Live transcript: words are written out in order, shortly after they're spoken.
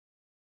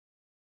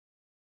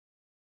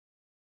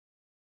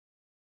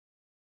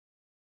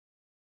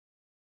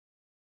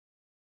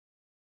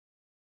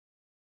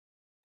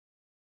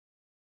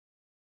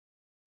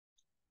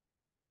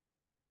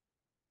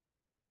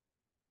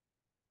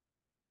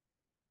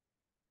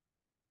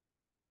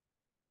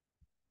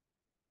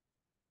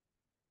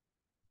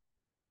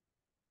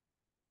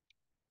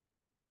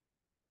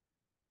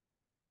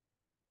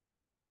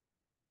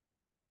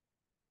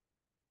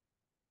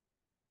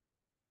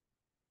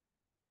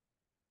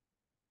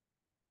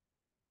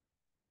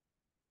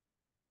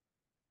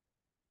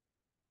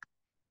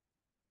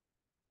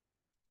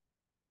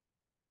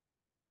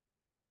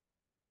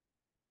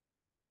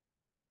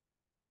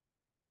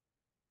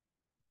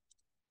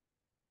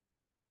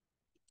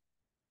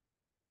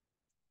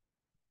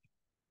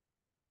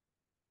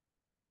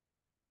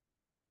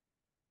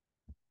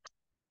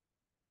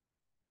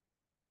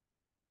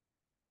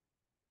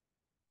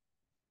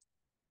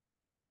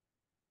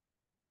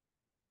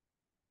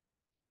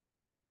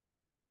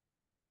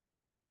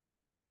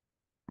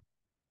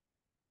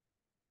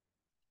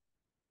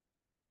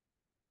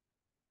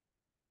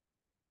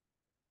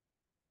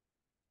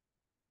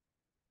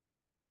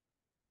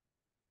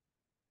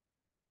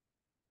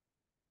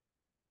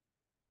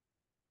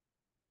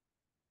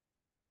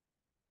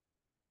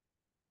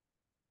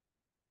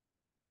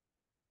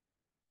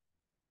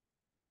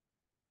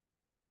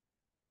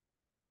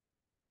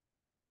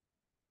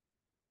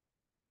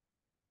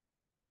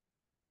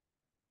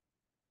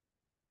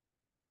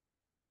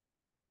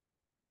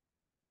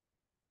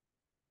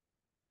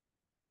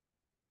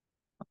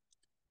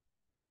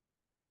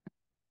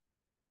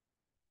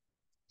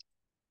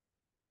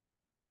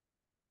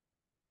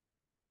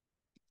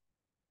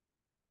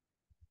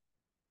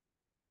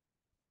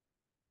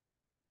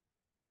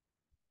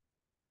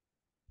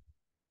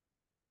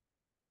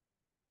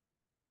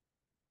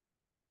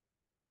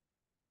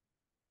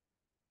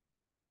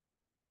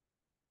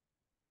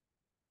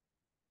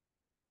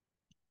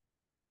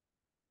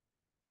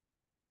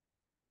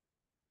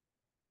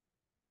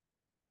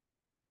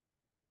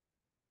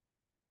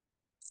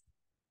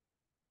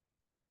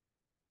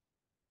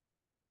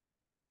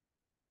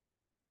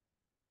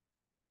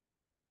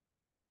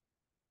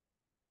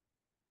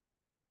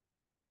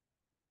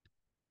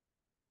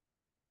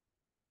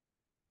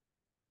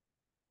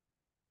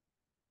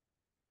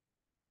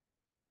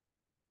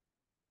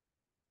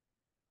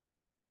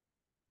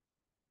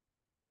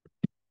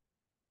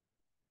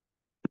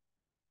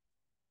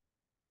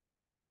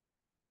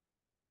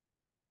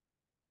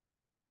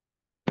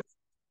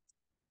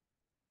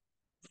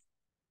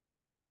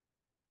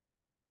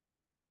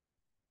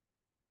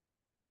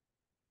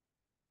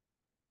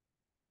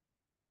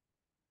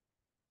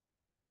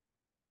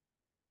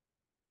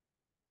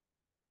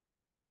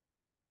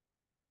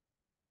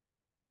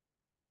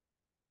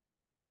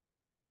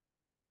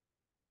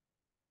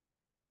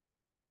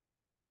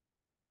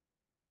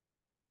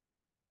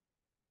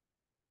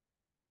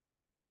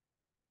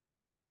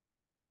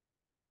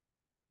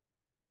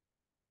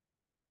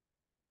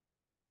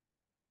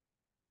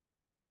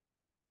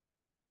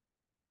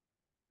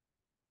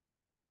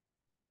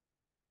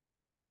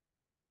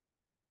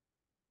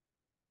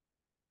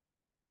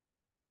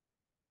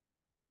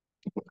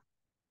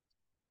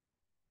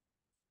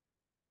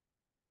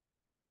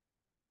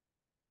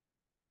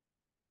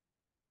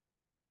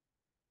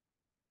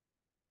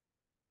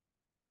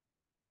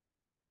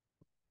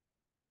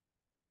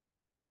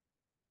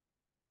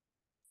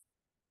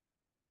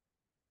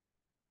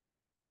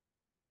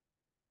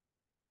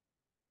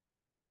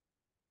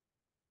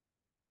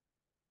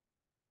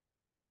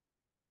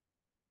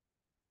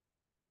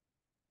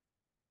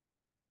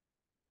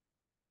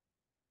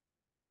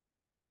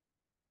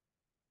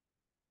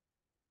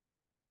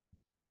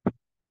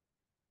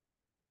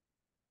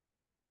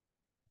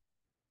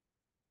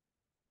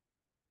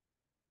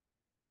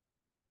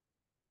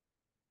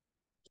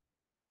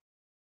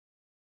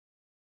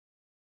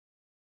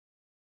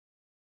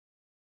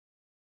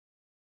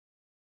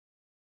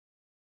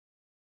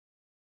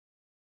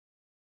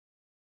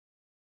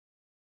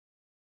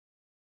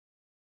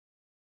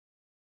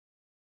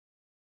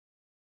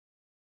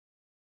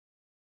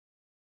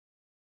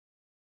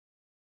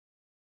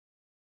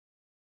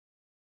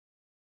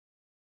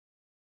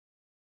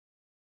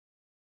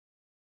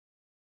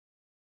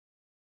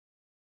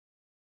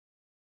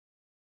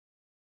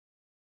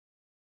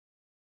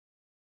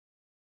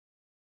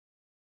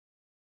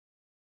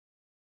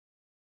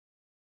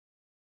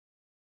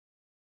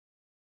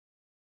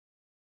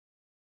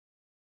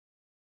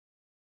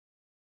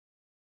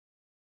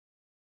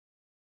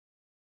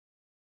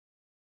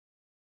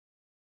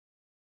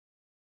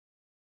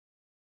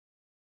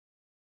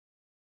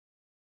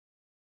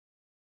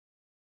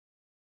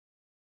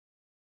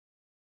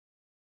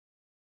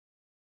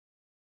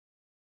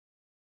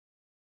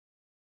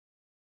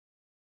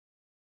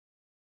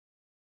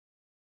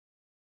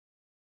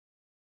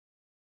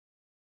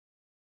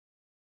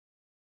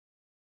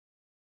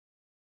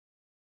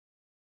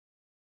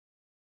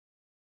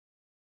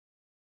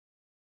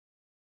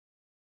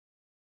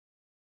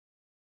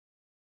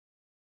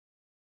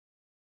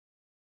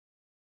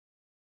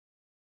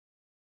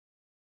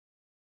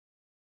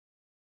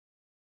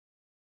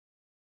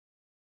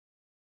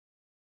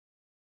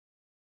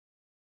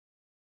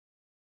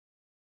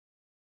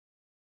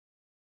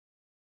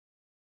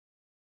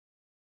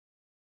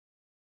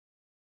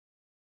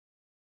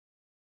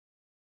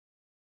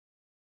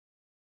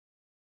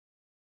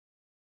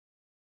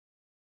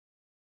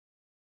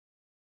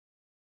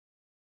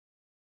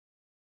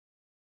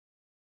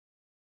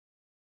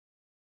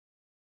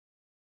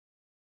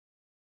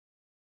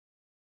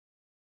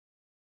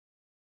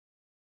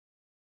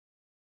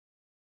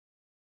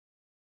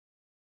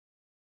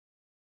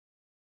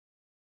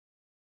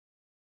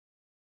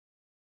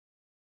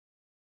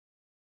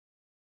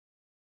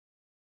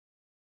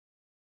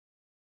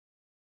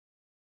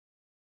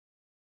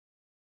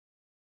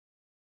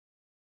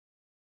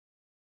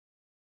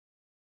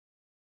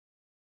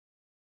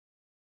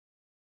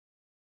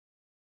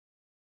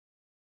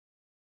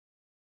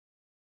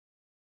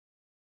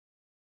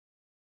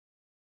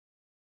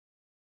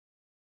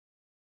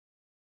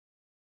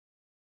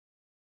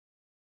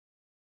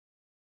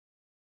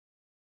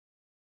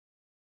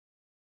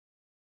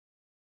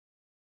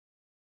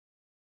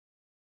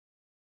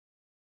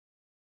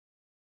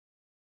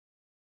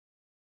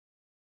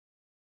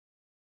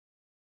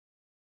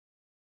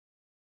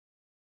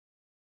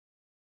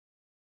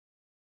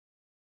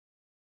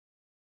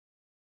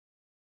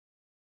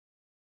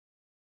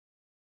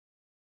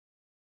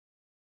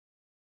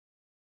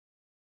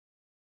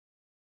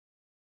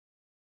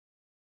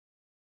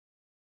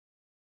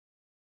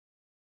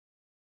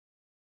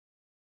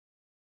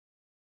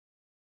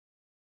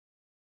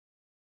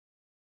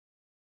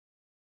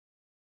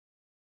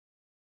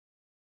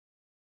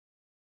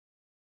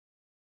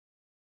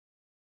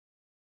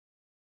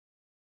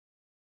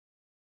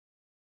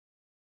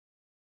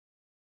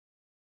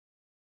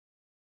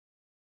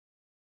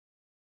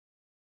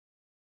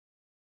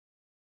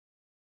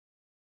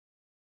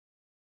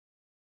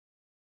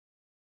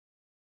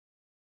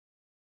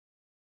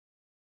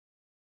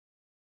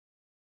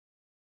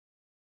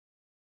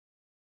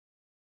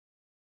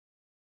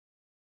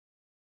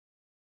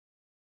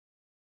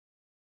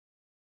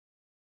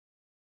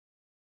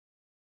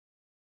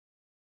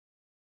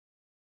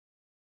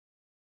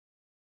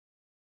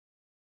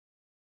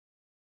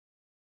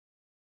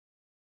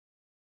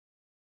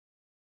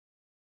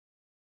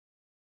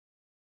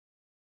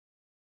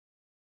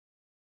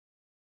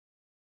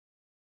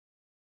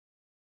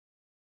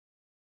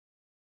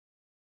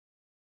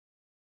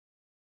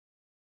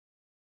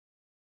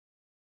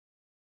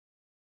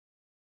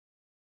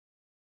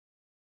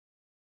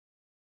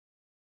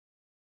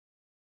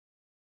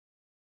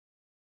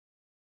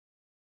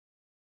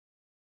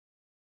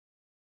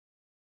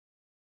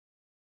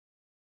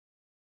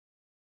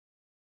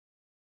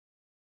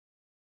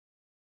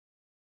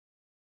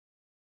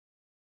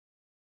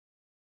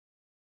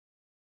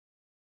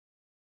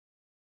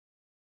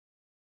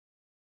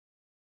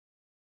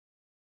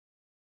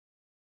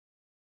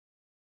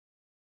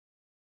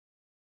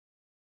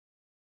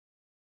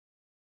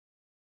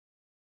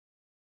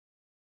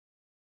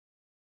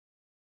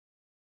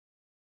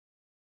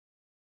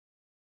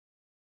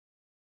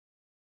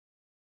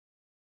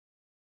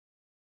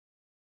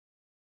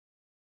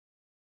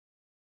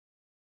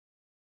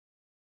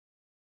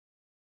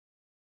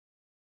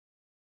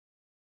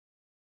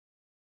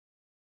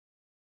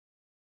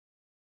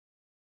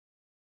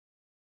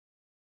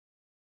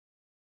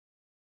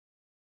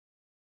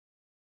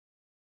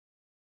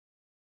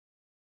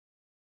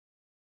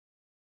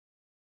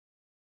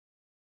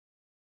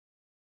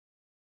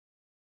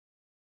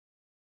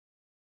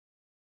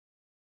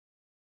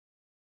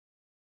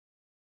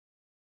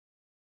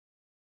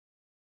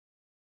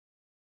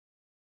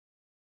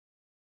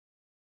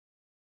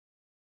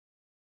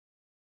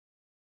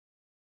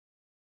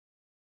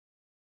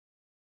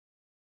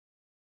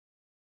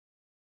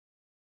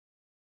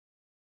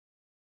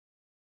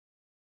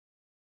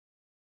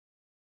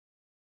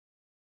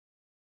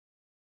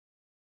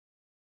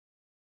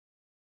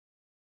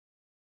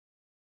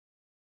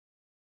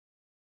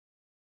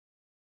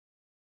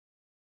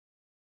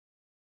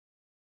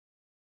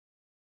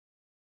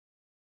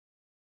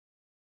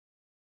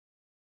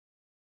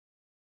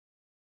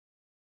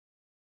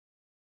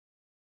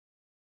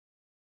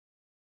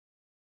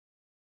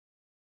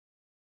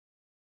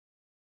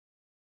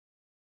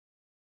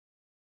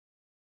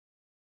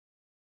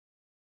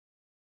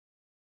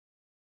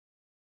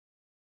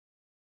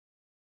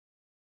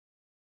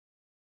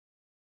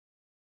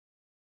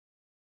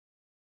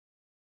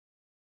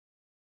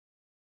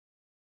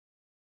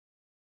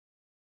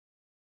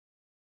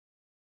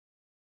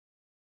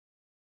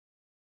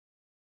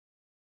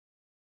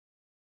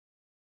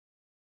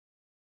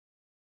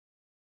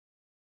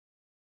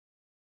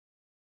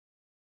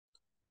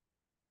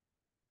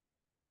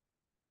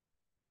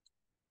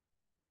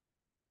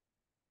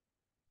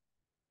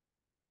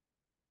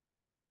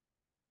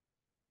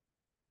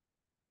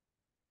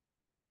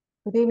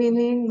Good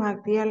evening,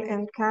 Magdiel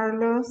and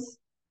Carlos.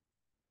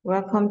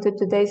 Welcome to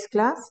today's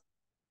class.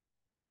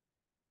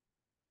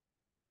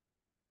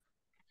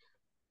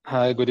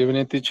 Hi, good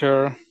evening,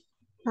 teacher.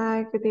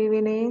 Hi, good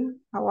evening.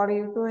 How are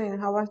you doing?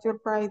 How was your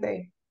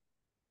Friday?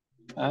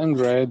 I'm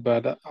great,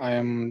 but I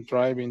am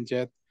driving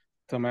yet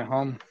to my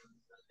home.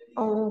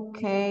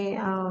 Okay,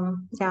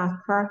 yeah,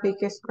 traffic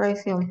is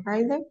crazy on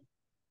Friday.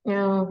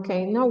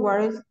 Okay, no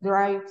worries.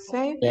 Drive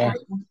safe Yeah,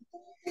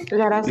 and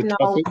let us the know.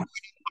 traffic.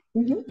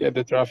 Mhm. Yeah,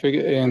 the traffic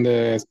in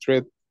the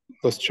street,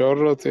 Los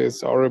Chorros,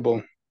 is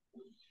horrible.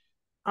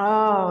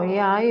 Oh,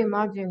 yeah, I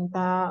imagine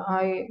that.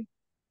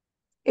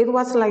 It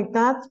was like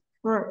that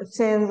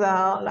since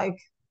like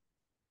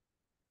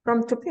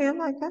from 2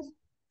 p.m., I guess.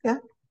 Yeah,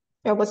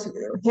 it was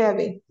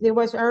heavy. It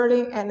was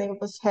early and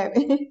it was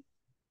heavy.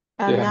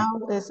 And Yeah,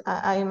 now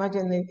I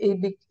imagine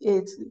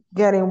it's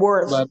getting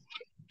worse. but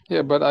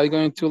but I'm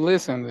going to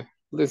listen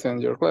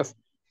your class.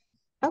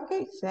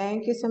 Okay,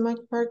 thank you so much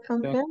for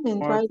Thank you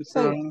confirming. so much, Drive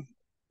safe. teacher.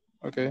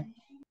 Okay.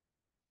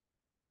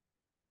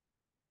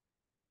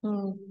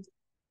 Mm.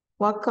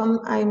 Welcome,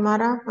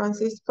 Aymara,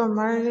 Francisco,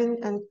 Marilyn,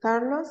 and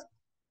Carlos.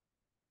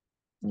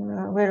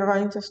 We're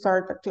going to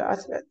start the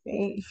class. Let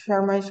me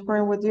share my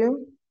screen with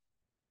you.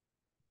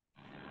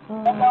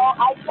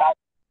 I thought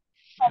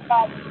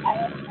about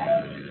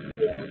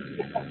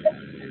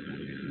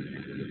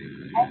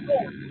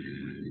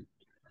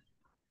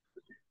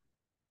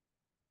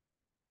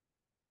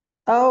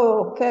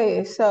Oh,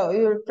 okay. So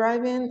you're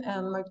driving,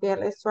 and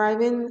Miguel is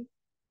driving.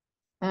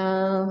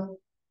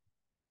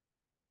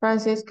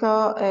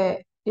 Francisco,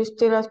 you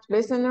still a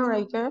listener,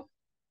 right there?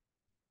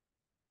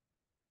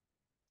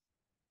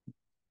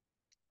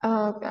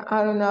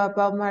 I don't know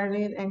about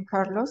Marilyn and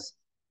Carlos.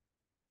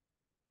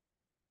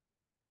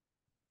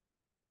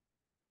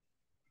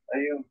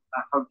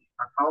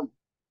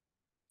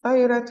 Oh,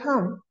 you're at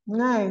home.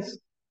 Nice.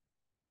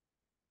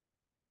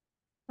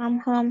 I'm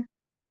home.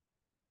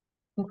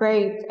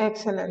 Great.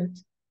 Excellent.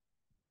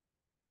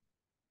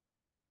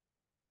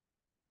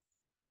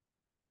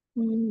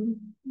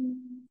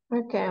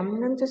 Okay, I'm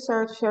going to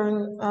start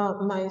sharing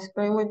my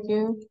screen with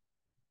you.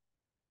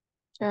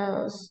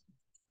 Just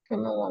give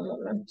me one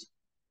moment.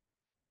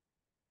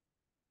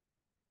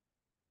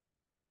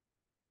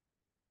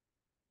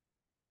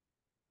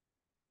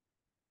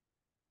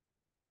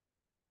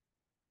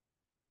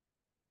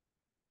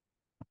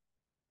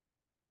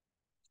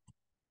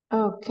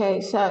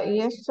 Okay, so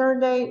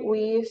yesterday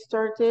we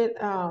started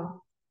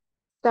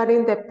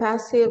studying the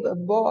passive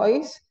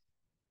voice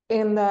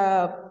in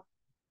the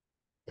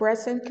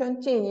present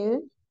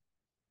continuous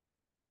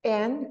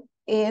and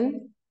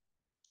in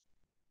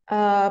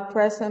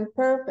present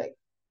perfect.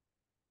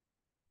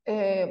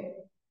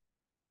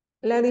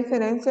 La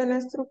diferencia en la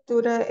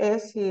estructura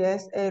es si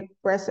es el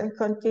present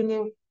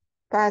continuous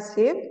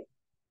passive,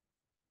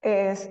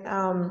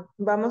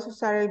 vamos a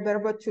usar el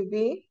verbo to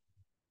be,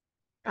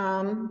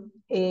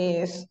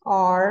 is,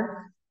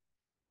 are,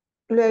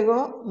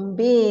 luego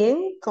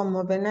being,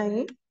 como ven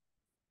ahí,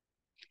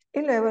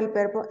 y luego el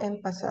verbo en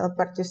pasado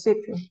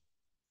participio.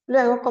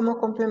 Luego, como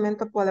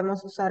complemento,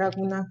 podemos usar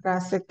alguna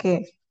frase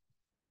que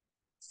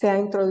sea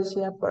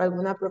introducida por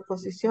alguna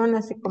preposición,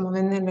 así como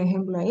ven en el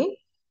ejemplo ahí.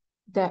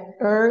 The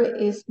air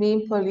is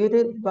being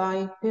polluted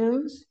by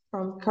fumes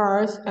from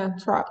cars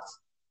and trucks.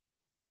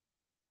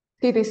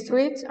 City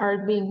streets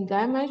are being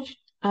damaged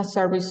as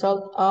a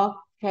result of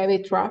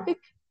heavy traffic.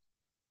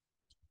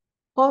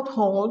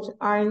 Potholes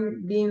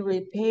aren't being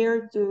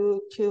repaired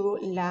due to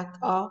lack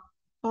of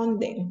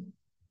funding.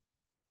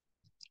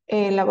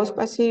 La voz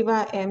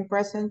pasiva en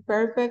present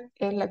perfect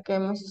es la que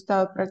hemos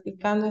estado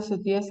practicando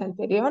esos días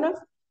anteriores.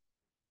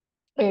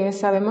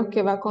 Sabemos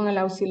que va con el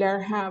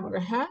auxiliar have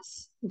or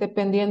has,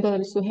 dependiendo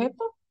del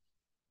sujeto.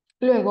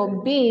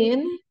 Luego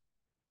been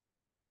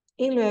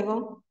y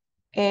luego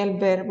el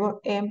verbo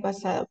en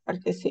pasado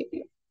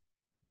participio.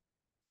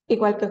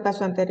 Igual que el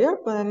caso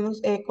anterior,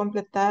 podemos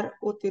completar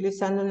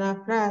utilizando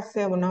una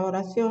frase o una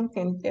oración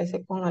que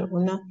empiece con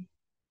alguna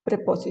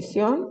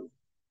preposición.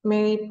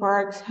 Many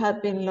parks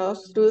have been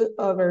lost through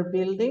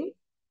overbuilding.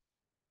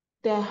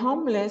 The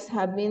homeless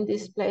have been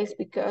displaced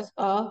because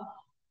of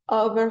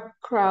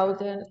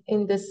overcrowding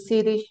in the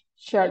city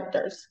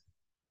shelters.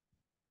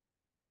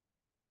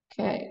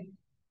 Okay.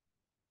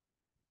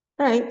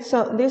 All right,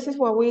 so this is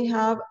what we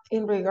have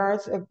in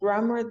regards of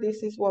grammar.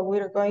 This is what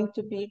we're going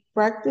to be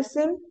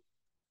practicing.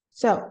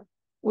 So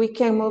we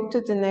can move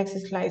to the next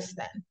slides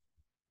then.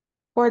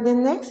 For the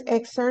next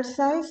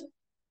exercise,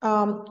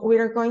 we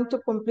are going to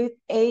complete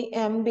A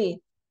and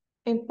B.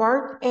 In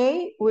part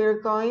A,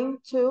 we're going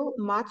to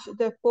match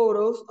the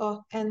photos of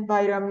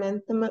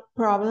environmental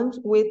problems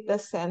with the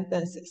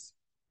sentences.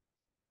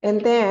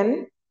 And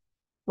then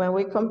when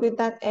we complete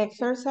that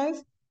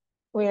exercise,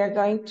 we are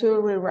going to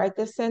rewrite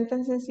the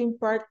sentences in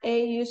part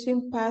A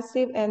using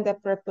passive and the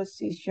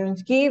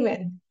prepositions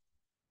given.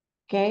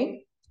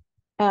 Okay?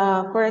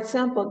 For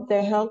example,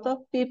 the health of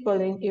people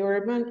in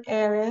urban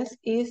areas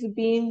is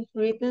being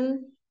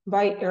threatened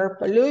by air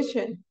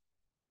pollution.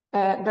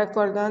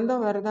 Recordando,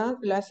 ¿verdad?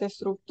 Las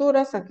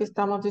estructuras, aquí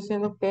estamos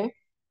diciendo que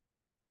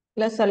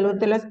La salud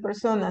de las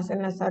personas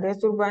en las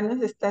áreas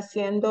urbanas está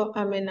siendo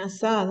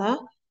amenazada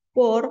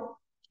por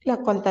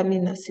la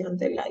contaminación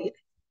del aire.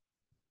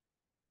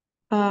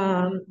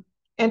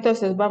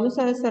 Entonces, vamos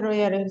a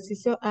desarrollar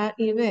ejercicio A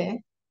y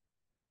B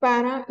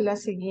para la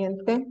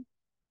siguiente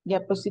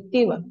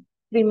diapositiva.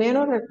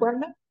 Primero,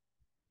 recuerda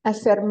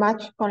hacer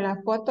match con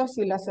las fotos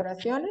y las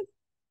oraciones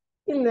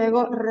y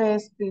luego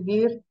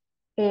reescribir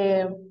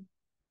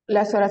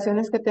las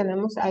oraciones que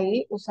tenemos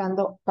ahí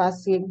usando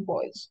passive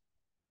voice.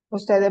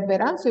 Ustedes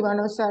verán si van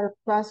a usar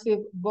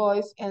passive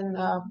voice en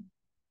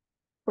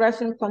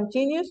present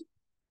continuous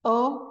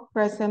o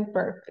present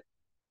perfect.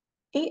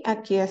 Y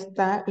aquí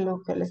está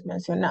lo que les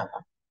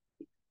mencionaba.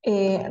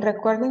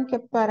 Recuerden que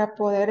para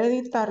poder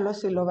editarlo,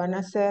 si lo van a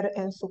hacer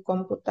en su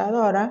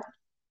computadora,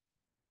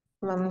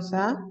 vamos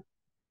a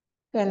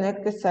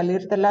tener que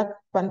salir de la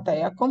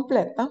pantalla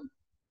completa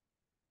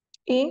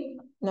y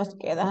nos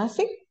queda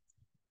así.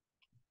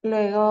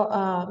 Luego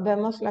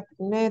vemos la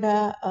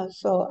primera,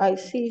 so I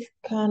see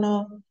kind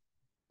of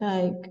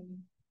like,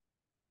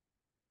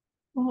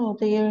 oh,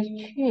 they are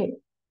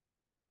cheap.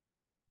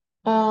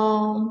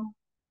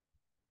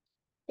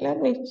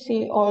 Let me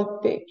see all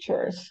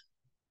pictures.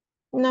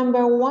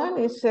 Number one,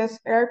 it says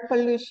air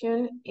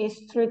pollution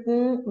is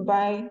threatened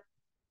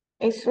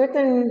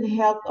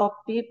health of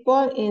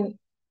people in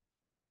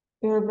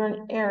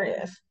urban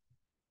areas.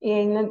 Y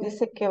ahí nos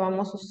dice que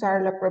vamos a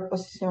usar la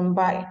preposición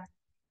by.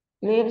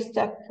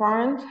 Livestock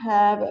farms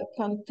have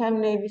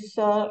contaminated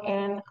soil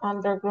and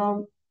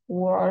underground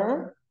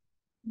water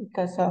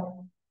because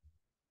of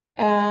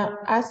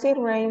acid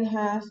rain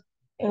has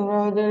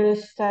eroded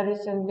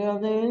studies and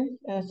buildings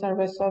as a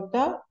result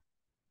of.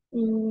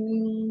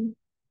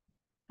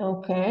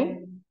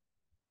 Okay.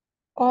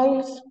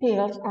 Oil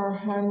spills are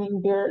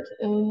harming birds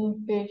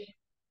and fish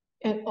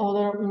and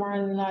other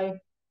marine life.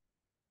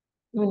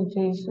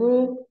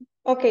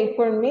 Okay,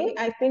 for me,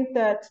 I think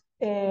that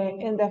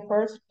in the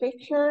first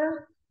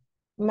picture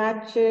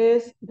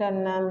matches the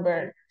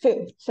number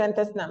 2,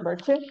 sentence number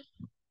 2.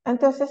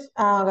 Entonces,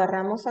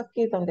 agarramos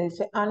aquí donde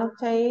dice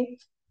annotate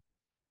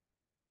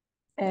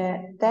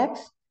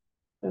text,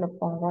 lo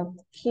pongo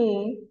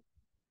aquí.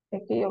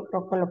 Aquí yo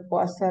creo que lo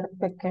puedo hacer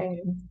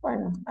pequeño.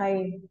 Bueno,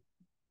 ahí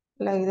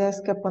la idea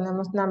es que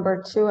ponemos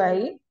number 2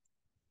 ahí,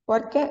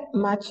 porque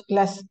match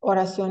la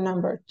oración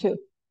number 2.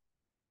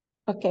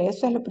 Ok,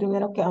 eso es lo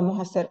primero que vamos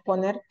a hacer,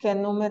 poner qué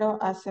número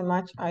hace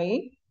match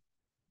ahí.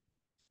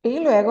 Y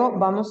luego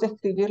vamos a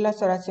escribir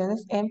las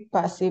oraciones en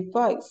passive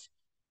voice.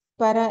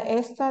 Para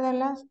esta de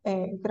las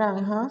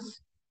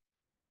granjas,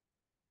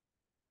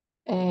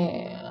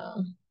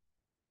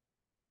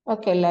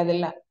 ok, la de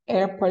la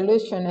air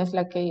pollution es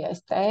la que ya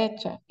está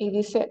hecha. Y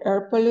dice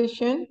air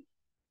pollution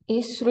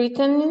is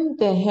threatening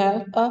the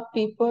health of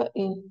people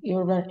in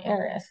urban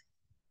areas.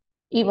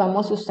 Y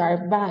vamos a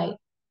usar by.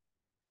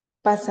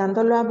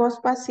 Pasándolo a voz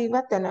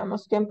pasiva,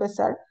 tenemos que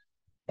empezar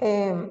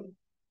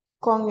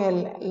con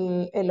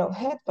el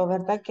objeto,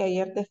 ¿verdad? Que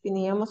ayer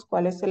definíamos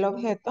cuál es el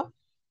objeto.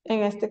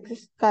 En este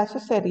caso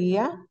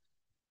sería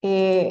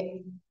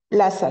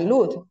la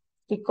salud.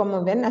 Y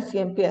como ven, así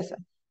empieza.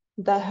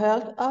 The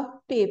health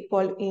of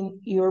people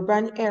in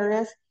urban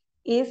areas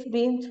is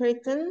being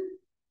threatened.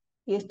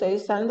 Y estoy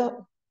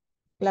usando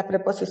la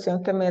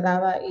preposición que me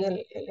daba ahí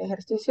el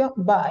ejercicio,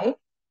 by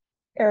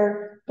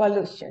air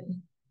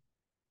pollution.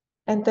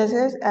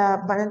 Entonces,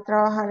 van a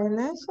trabajar en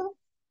eso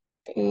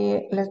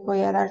y les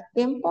voy a dar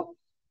tiempo.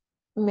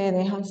 Me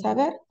dejan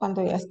saber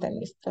cuando ya estén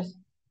listos.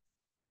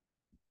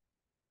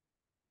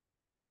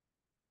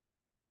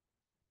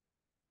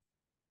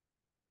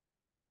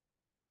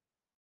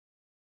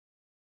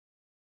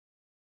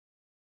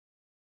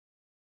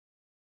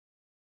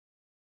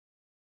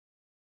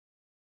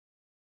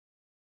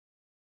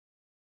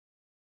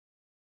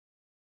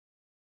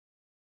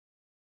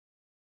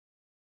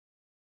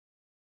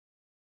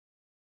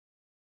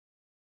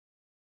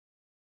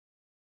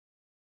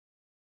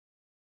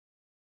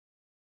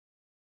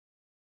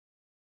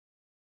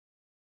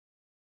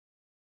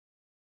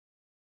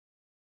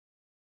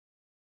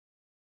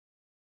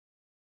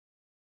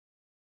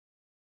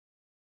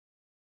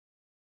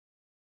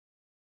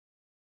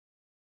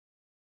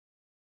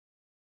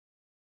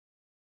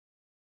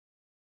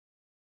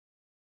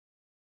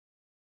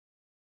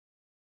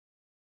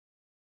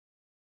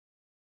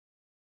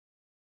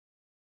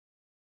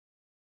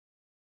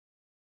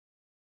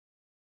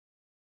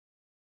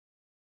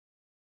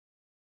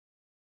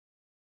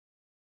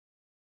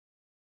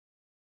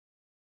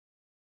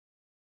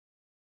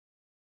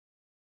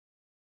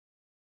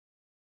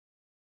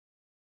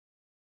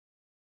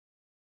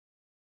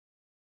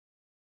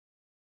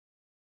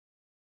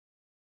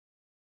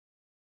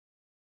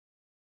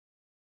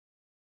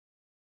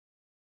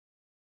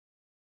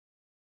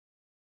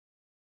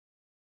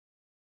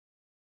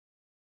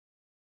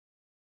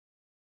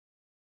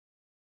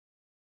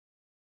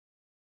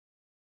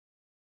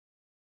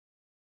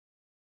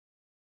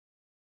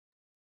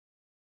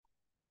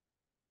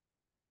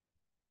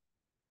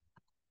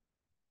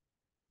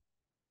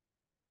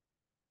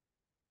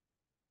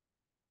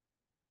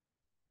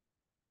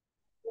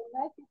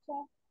 night,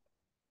 teacher.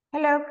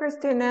 Hello,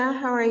 Christina.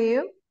 How are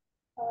you?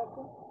 How are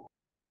you?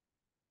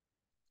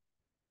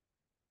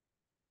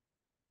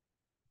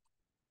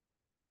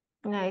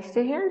 Nice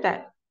to hear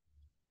that.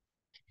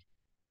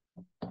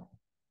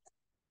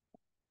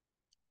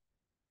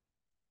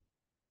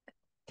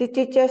 Did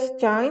you just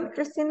join,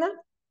 Christina?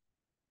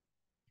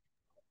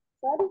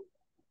 Sorry,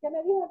 ¿qué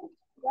me dijo?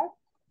 Ya,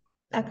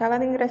 Acaba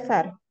de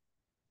ingresar.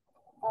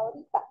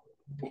 ahorita.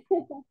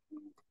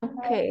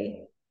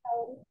 Okay.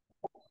 Ahorita.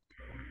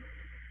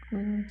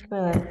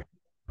 Good.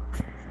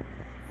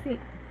 Sí,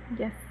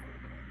 yes.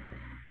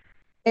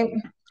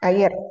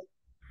 Ayer.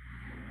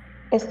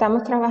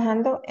 Estamos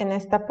trabajando en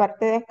esta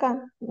parte de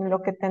acá,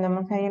 lo que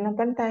tenemos ahí en la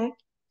pantalla.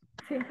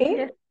 Sí, Y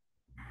yes.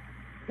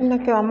 lo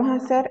que vamos a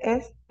hacer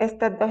es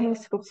estas dos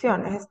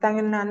instrucciones. Están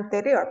en la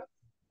anterior.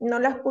 No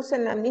las puse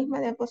en la misma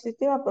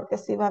diapositiva porque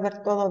así va a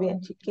ver todo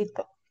bien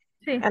chiquito.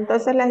 Sí,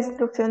 Entonces las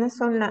instrucciones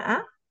son la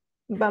A.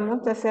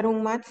 Vamos a hacer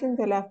un matching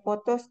de las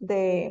fotos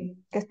que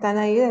están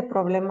ahí de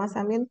problemas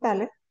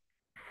ambientales.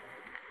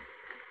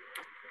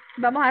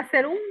 vamos a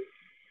hacer un...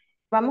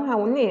 Vamos a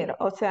unir,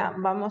 o sea,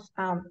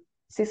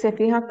 si se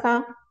fija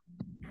acá,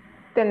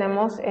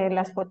 tenemos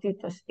las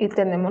fotitos y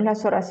tenemos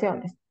las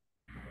oraciones.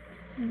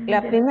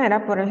 La yes.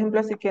 primera, por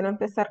ejemplo, si quiero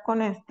empezar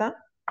con esta,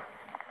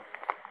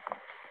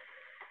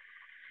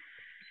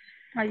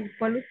 Hay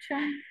pollution.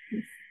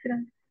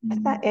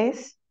 esta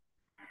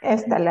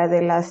es la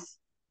de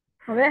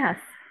Ovejas.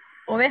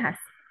 Ovejas.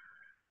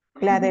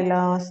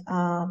 las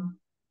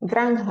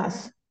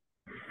granjas.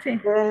 Sí.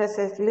 Entonces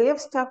es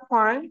livestock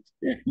farm,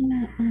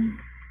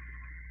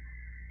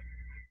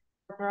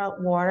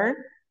 water.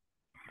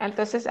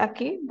 Entonces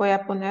aquí voy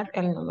a poner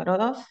el número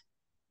 2.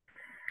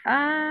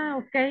 Ah,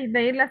 ok.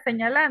 De irla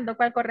señalando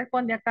cuál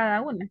corresponde a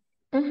cada una.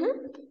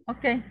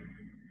 Ok.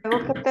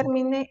 Luego que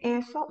termine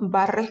eso,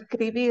 va a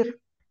reescribir.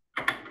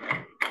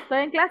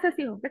 Estoy en clase,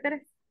 hijo. ¿Qué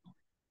querés?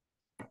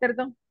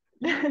 Perdón.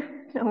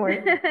 No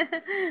worries.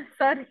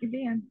 Sorry,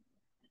 digan.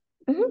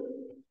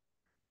 Ujú.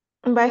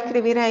 Va a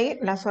escribir ahí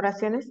las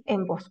oraciones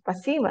en voz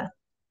pasiva,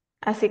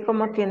 así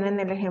como tienen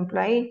el ejemplo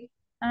ahí.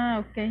 Ah,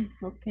 ok,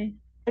 ok.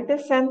 Write the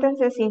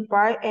sentences in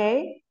part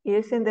A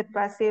using the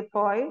passive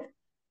voice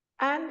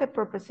and the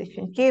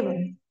preposition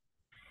given.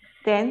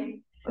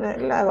 Then,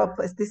 luego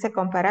pues dice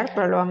comparar,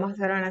 pero lo vamos a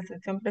hacer en la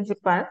sección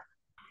principal.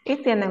 Y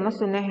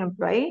tenemos un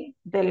ejemplo ahí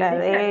de la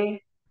Teacher,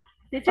 de...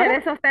 teacher, ¿Ahora?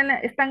 eso está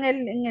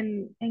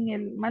en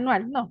el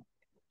manual, ¿no?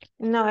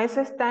 No,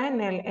 eso está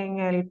en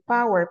el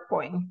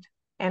PowerPoint,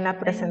 en la Ahí,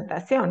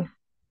 presentación.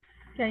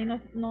 que ahí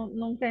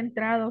nunca he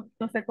entrado,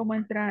 no sé cómo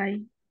entrar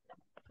ahí.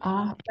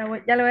 Ah,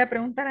 Ya le voy a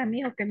preguntar a mi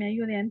hijo que me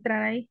ayude a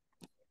entrar ahí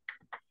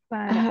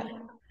para ah,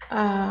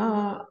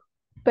 ah,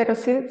 pero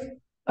sí,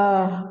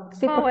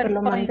 sí, porque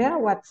lo mandé PowerPoint. a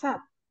WhatsApp.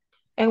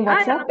 En Ah,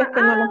 WhatsApp es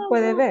que no los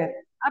puede no. ver.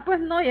 Ah, pues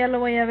no, ya lo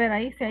voy a ver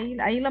ahí, sí,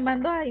 ahí lo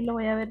mandó, ahí lo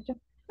voy a ver yo.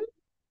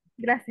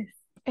 Gracias.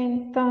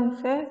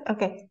 Entonces,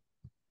 ok.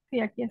 Sí,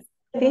 aquí es.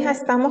 Quiero Fija,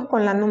 ver. estamos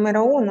con la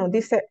número 1.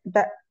 Dice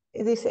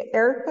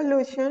air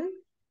pollution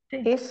Sí,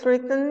 is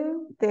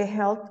threatening the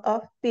health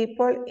of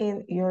people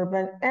in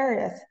urban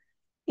areas.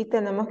 Y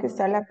tenemos que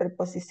usar la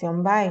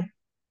preposición by.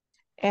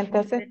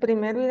 Entonces, ok,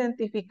 primero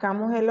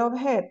identificamos el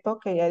objeto,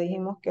 que ya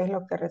dijimos que es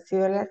lo que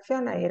recibe la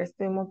acción. Ayer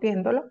estuvimos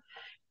viéndolo.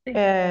 sí.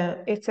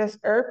 It says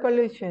air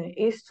pollution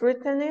is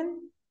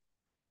threatening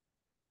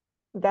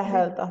the Listo.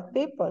 health of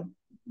people.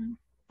 Ujú.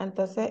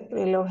 Entonces,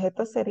 el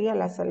objeto sería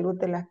la salud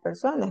de las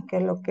personas, que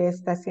es lo que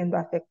está siendo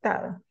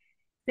afectado.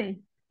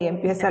 Sí, Y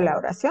empieza ya. la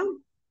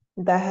oración.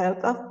 The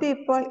health of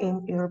people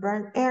in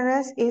urban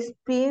areas is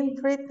being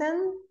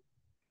threatened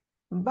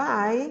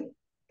by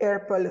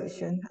air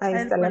pollution. Ahí El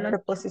está la pollution.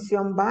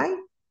 preposición by,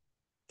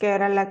 que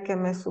era la que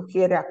me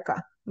sugiere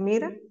acá.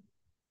 Mira,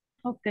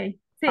 Ok,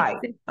 sí, by.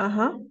 sí.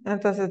 Ajá.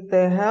 Entonces,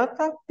 the health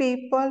of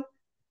people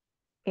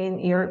in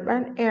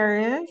urban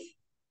areas,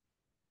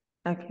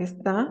 aquí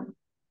está,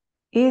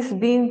 is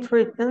being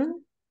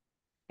threatened,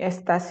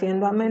 está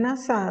siendo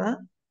amenazada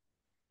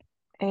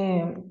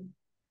eh,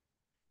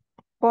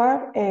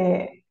 por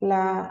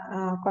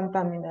la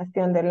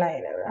contaminación del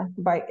aire, ¿verdad?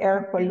 By air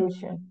Ok,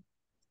 pollution.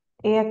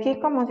 Y aquí,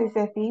 como si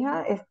se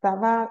fija,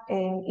 estaba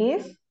en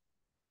is.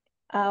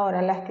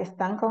 Ahora, las que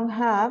están con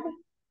have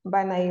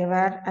van a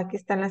llevar, aquí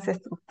están las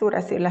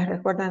estructuras, si las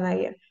recuerdan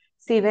ayer.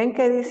 Si ven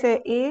que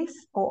dice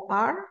is o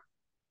are,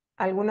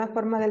 alguna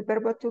forma del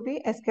verbo to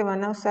be, es que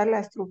van a usar la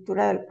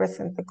estructura del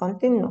presente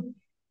continuo.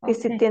 Y ok,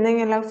 si tienen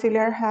el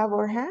auxiliar have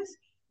or has,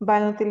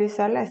 van a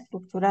utilizar la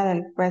estructura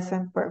del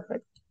present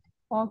perfect.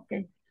 ok,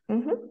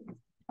 Ujú.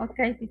 ok,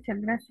 teacher,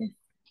 gracias.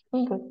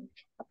 Ok.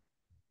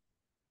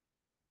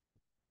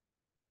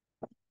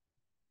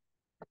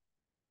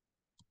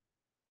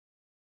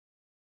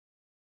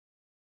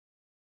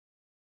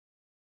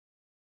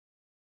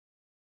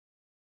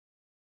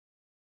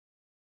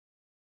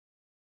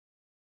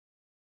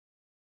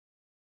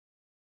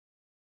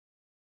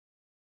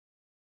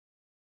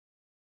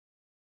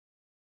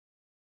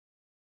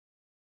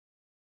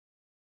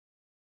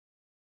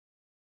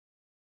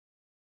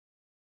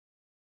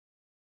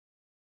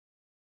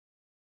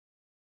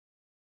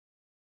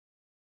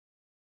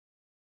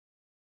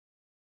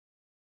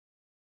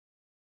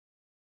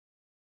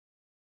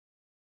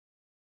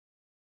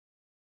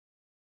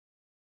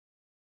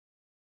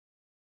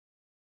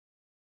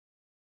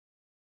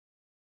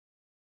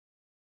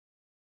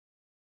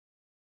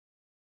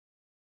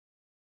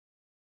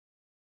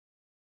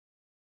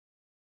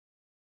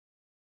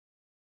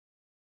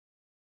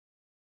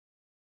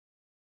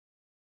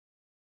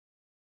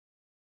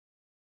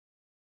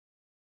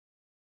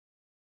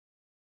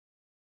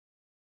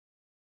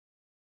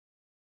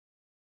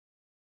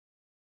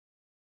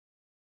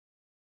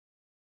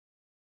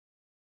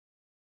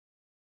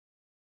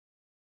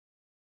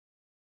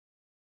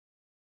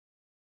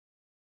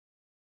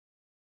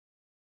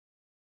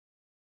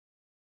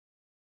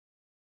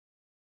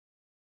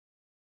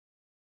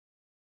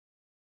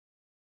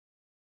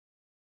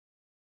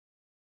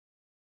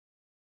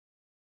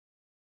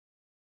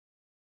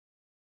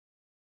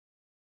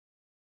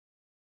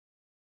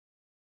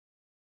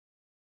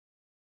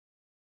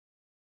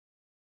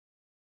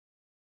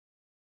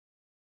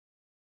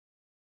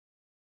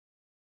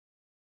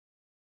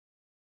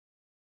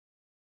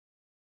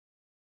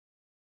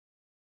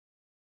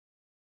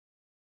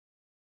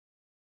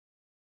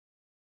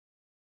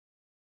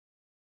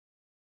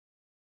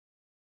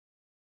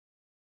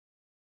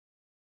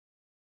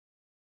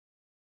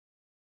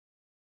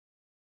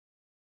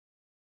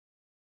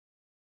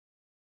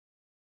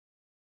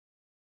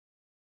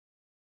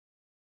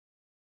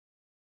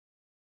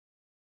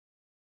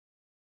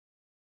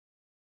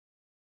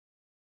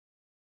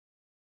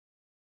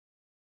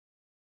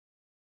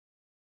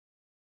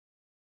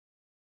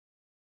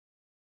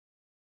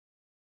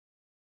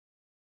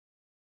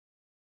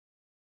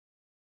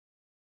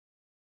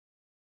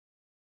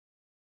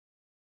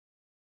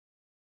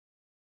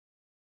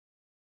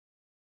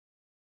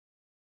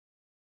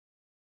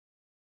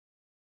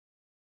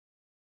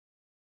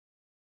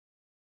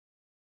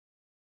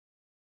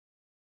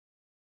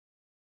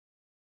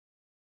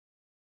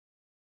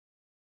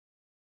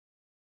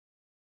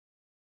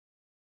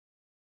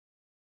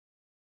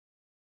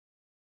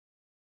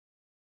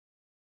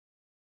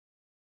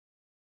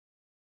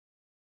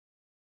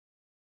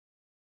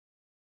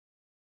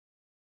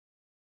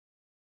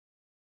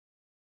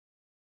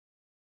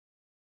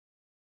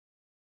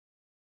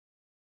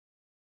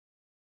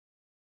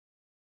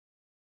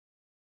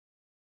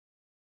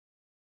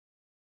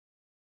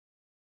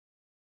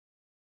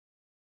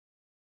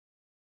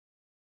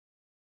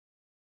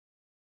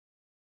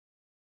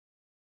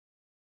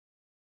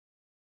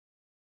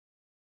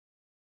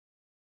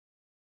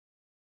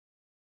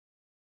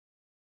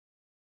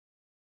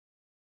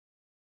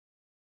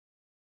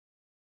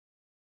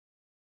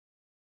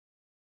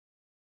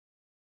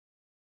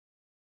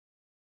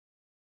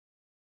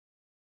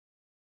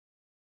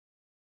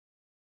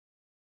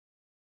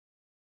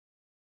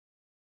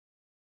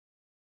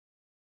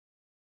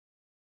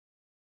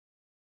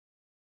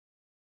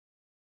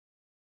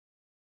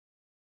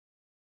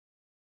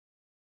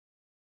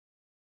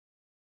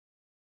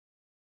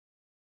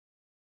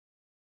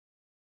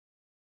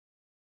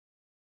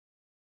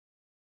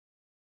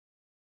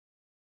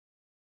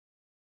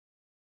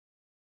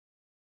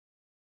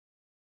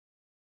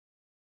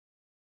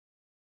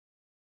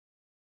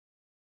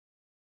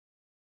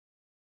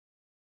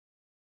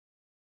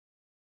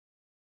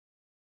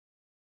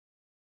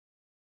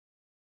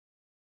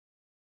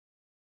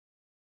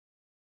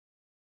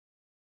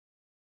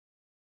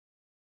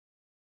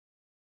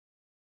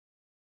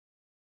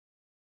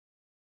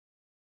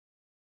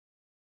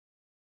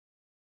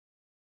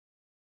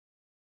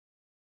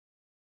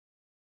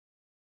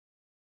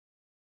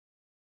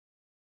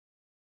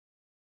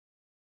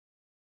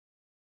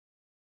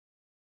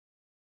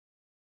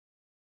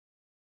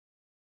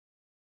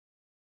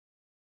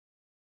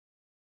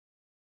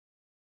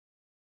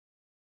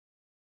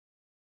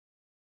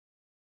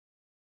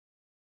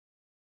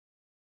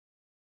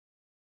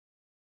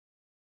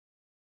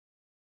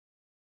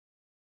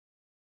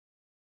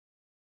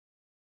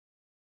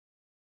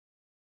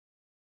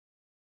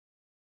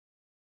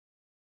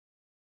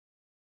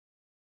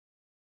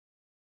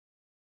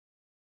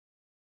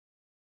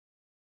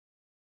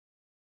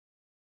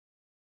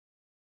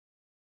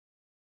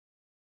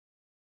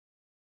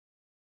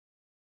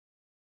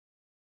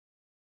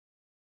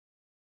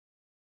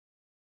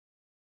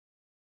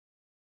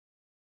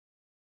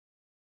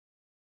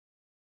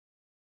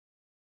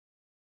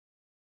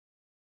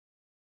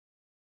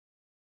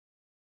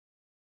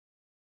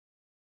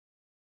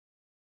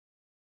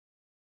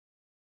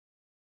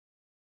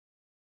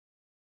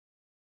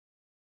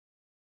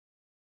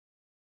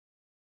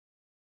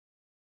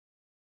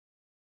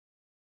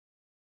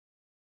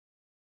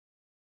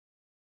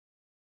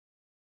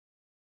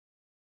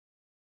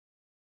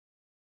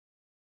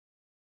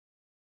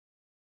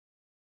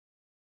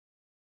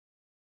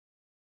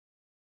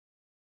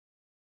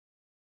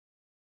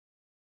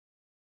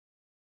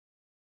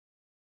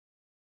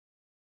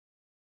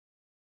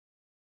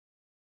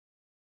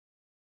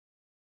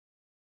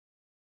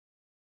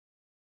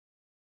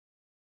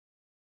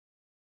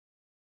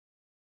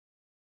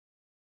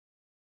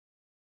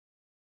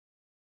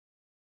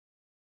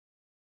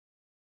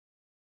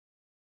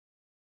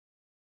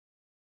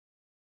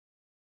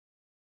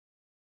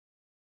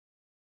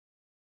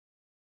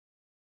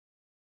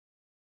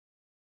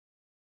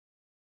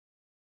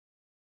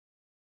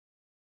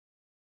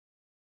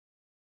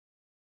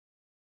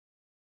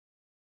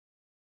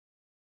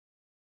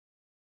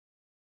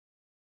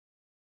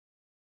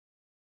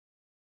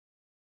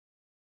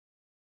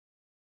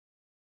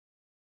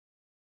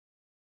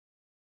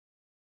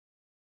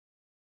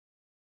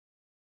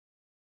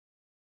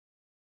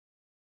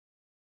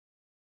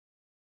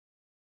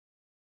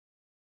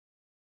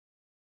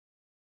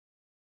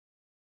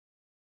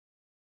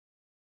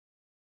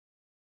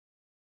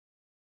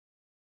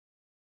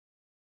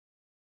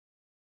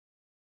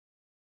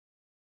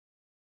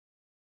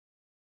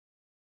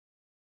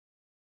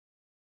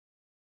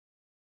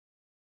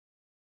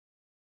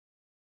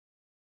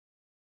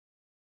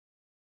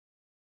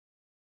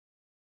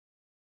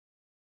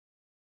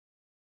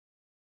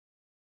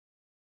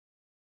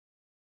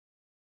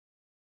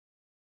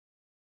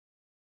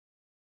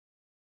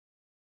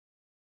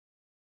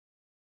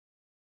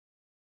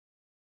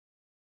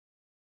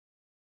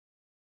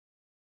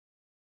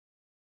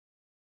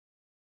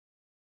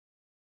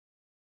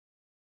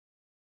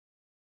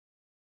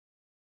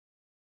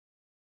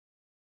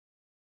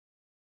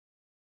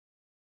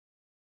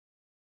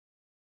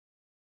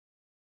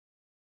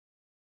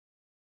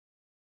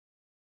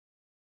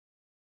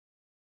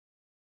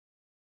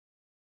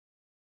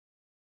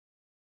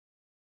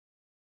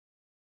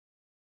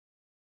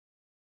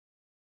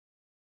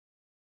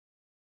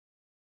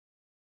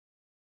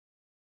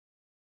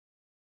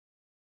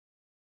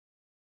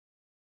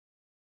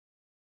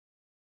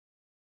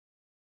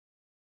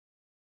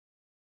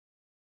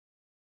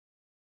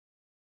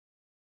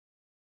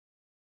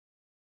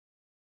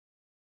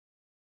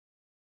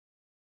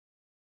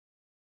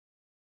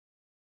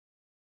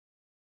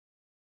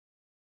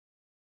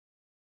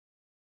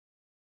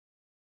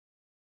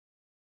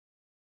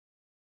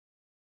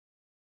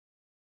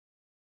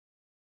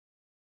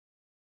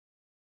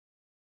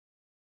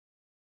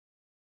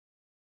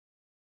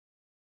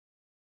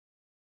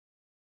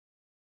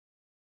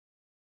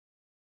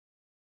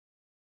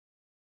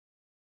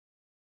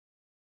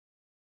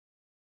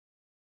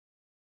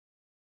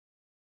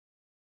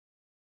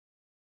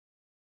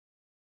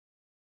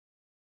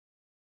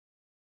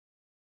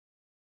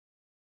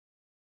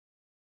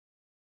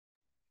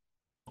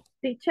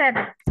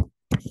 Teacher,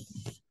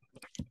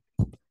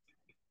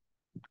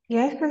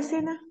 ¿Yes,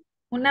 Cristina?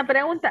 una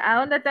pregunta, ¿a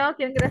dónde tengo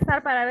que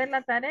ingresar para ver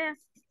la tarea?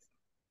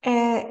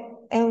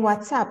 En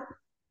WhatsApp.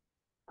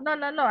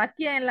 No,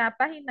 aquí en la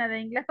página de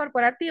inglés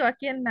corporativo,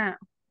 aquí en la,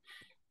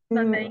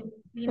 donde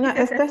Mm, no,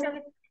 inicia esto es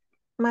sesión.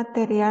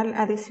 material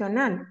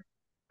adicional.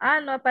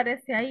 Ah, no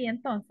aparece ahí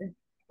entonces.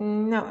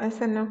 No,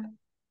 ese no.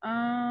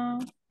 Ah,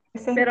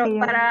 Ese es el pero que yo.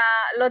 para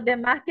los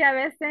demás que a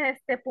veces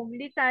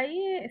publica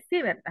ahí,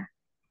 sí, ¿verdad?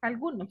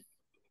 Algunos.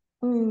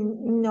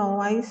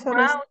 No, ahí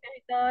solo es. Audios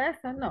y todo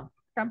eso, no,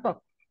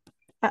 tampoco.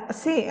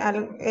 Sí,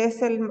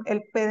 es el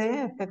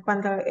PDF.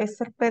 Cuando es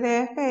el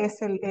PDF,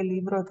 es el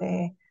libro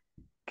que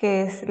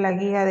es la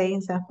guía de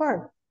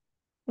ISSS.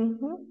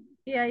 Ujú.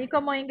 Y ahí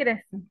como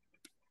ingreso.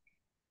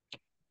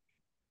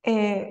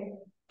 Eh,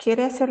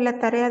 ¿Quiere hacer la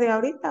tarea de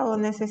ahorita o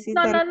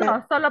necesita el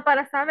PDF? Solo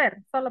para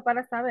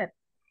saber,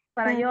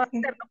 para yo Ok,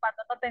 hacerlo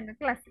cuando no tenga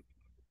clase.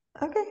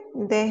 ok.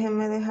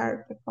 Déjeme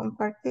dejar de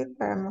compartir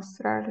para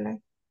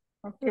mostrarle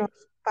los Ok.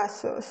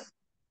 pasos.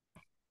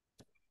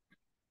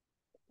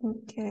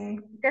 Ok.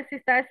 Que si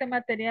está ese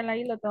material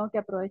ahí, lo tengo que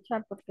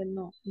aprovechar porque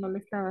no lo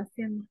estaba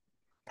haciendo.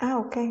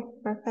 Ok,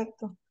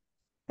 perfecto.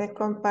 Te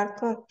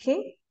comparto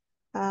aquí.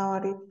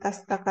 Ahorita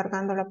está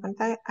cargando la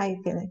pantalla.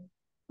 Ahí tiene.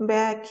 Ve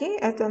aquí,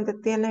 es donde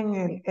tienen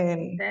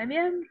Se ve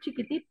bien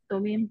chiquitito,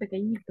 bien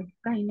pequeñito,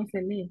 casi no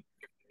se lee.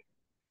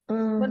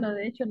 Bueno,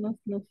 de mm, hecho no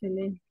se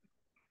lee.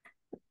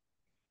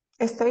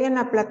 estoy en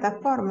la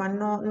plataforma,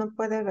 no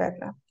puede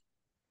verla.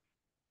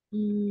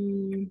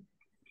 Mm,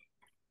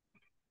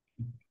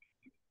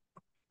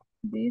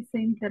 dice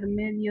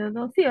intermedio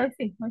 2. Sí, hoy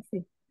sí, hoy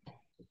sí.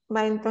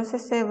 Va,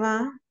 entonces se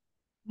va,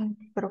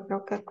 pero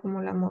creo que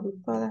como la moví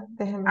toda,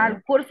 déjeme Al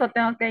ver. curso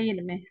tengo que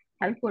irme,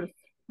 al curso,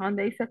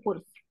 donde dice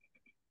curso.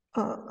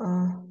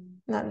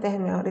 No,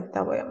 déjeme,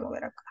 ahorita voy a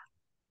mover acá.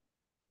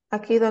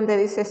 Aquí donde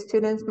dice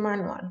Students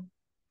Manual.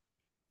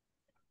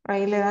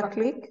 Ahí le da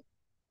clic.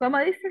 ¿Cómo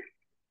dice?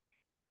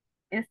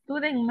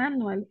 Student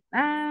Manual.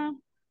 Ah,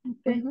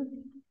 ok.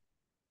 Ujú,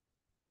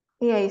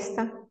 y ahí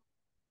está.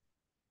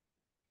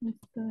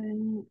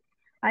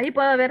 Ahí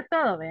puedo ver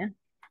todo, vean.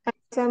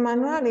 Es el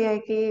manual y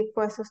aquí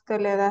pues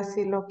usted le da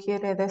si lo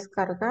quiere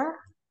descargar.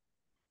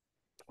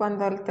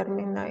 Cuando él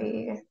termina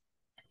ahí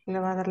le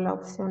va a dar la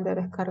opción de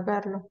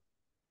descargarlo.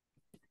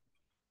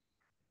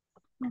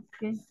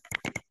 Ok.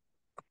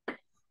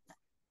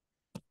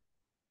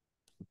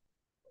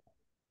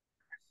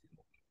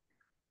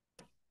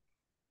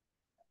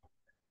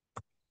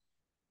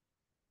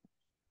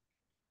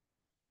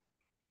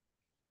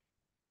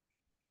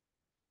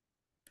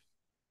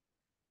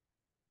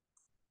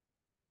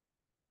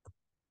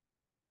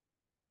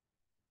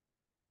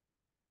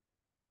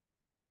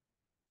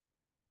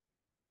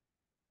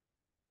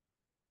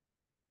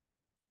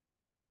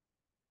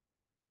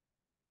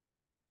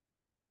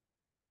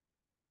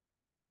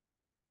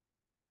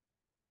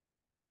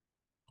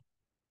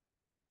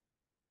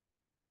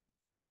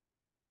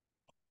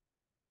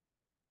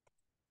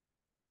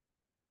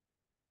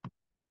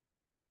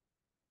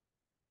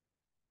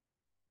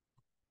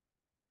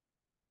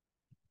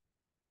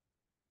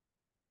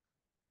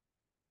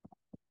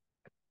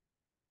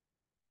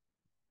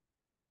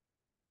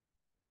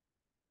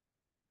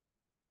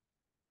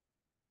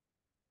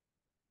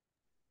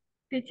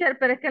 Teacher,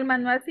 pero es que el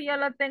manual sí yo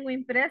lo tengo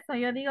impreso.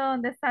 Yo digo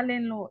dónde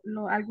salen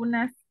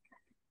algunas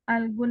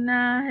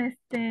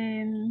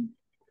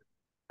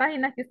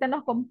páginas que usted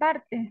nos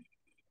comparte.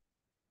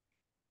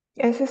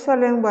 Ese es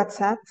solo en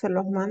WhatsApp, se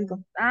los mando.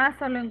 Ah,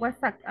 solo en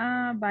WhatsApp.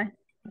 Ah, vaya.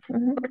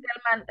 Ujú, Porque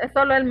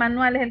solo el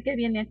manual es el que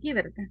viene aquí,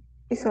 ¿verdad?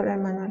 y solo el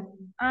manual.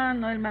 Ah,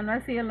 no, el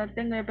manual sí yo lo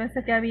tengo. Yo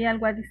pensé que había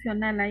algo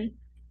adicional ahí.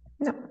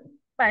 No,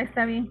 Va,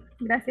 está bien.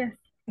 Gracias.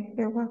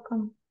 you're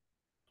welcome.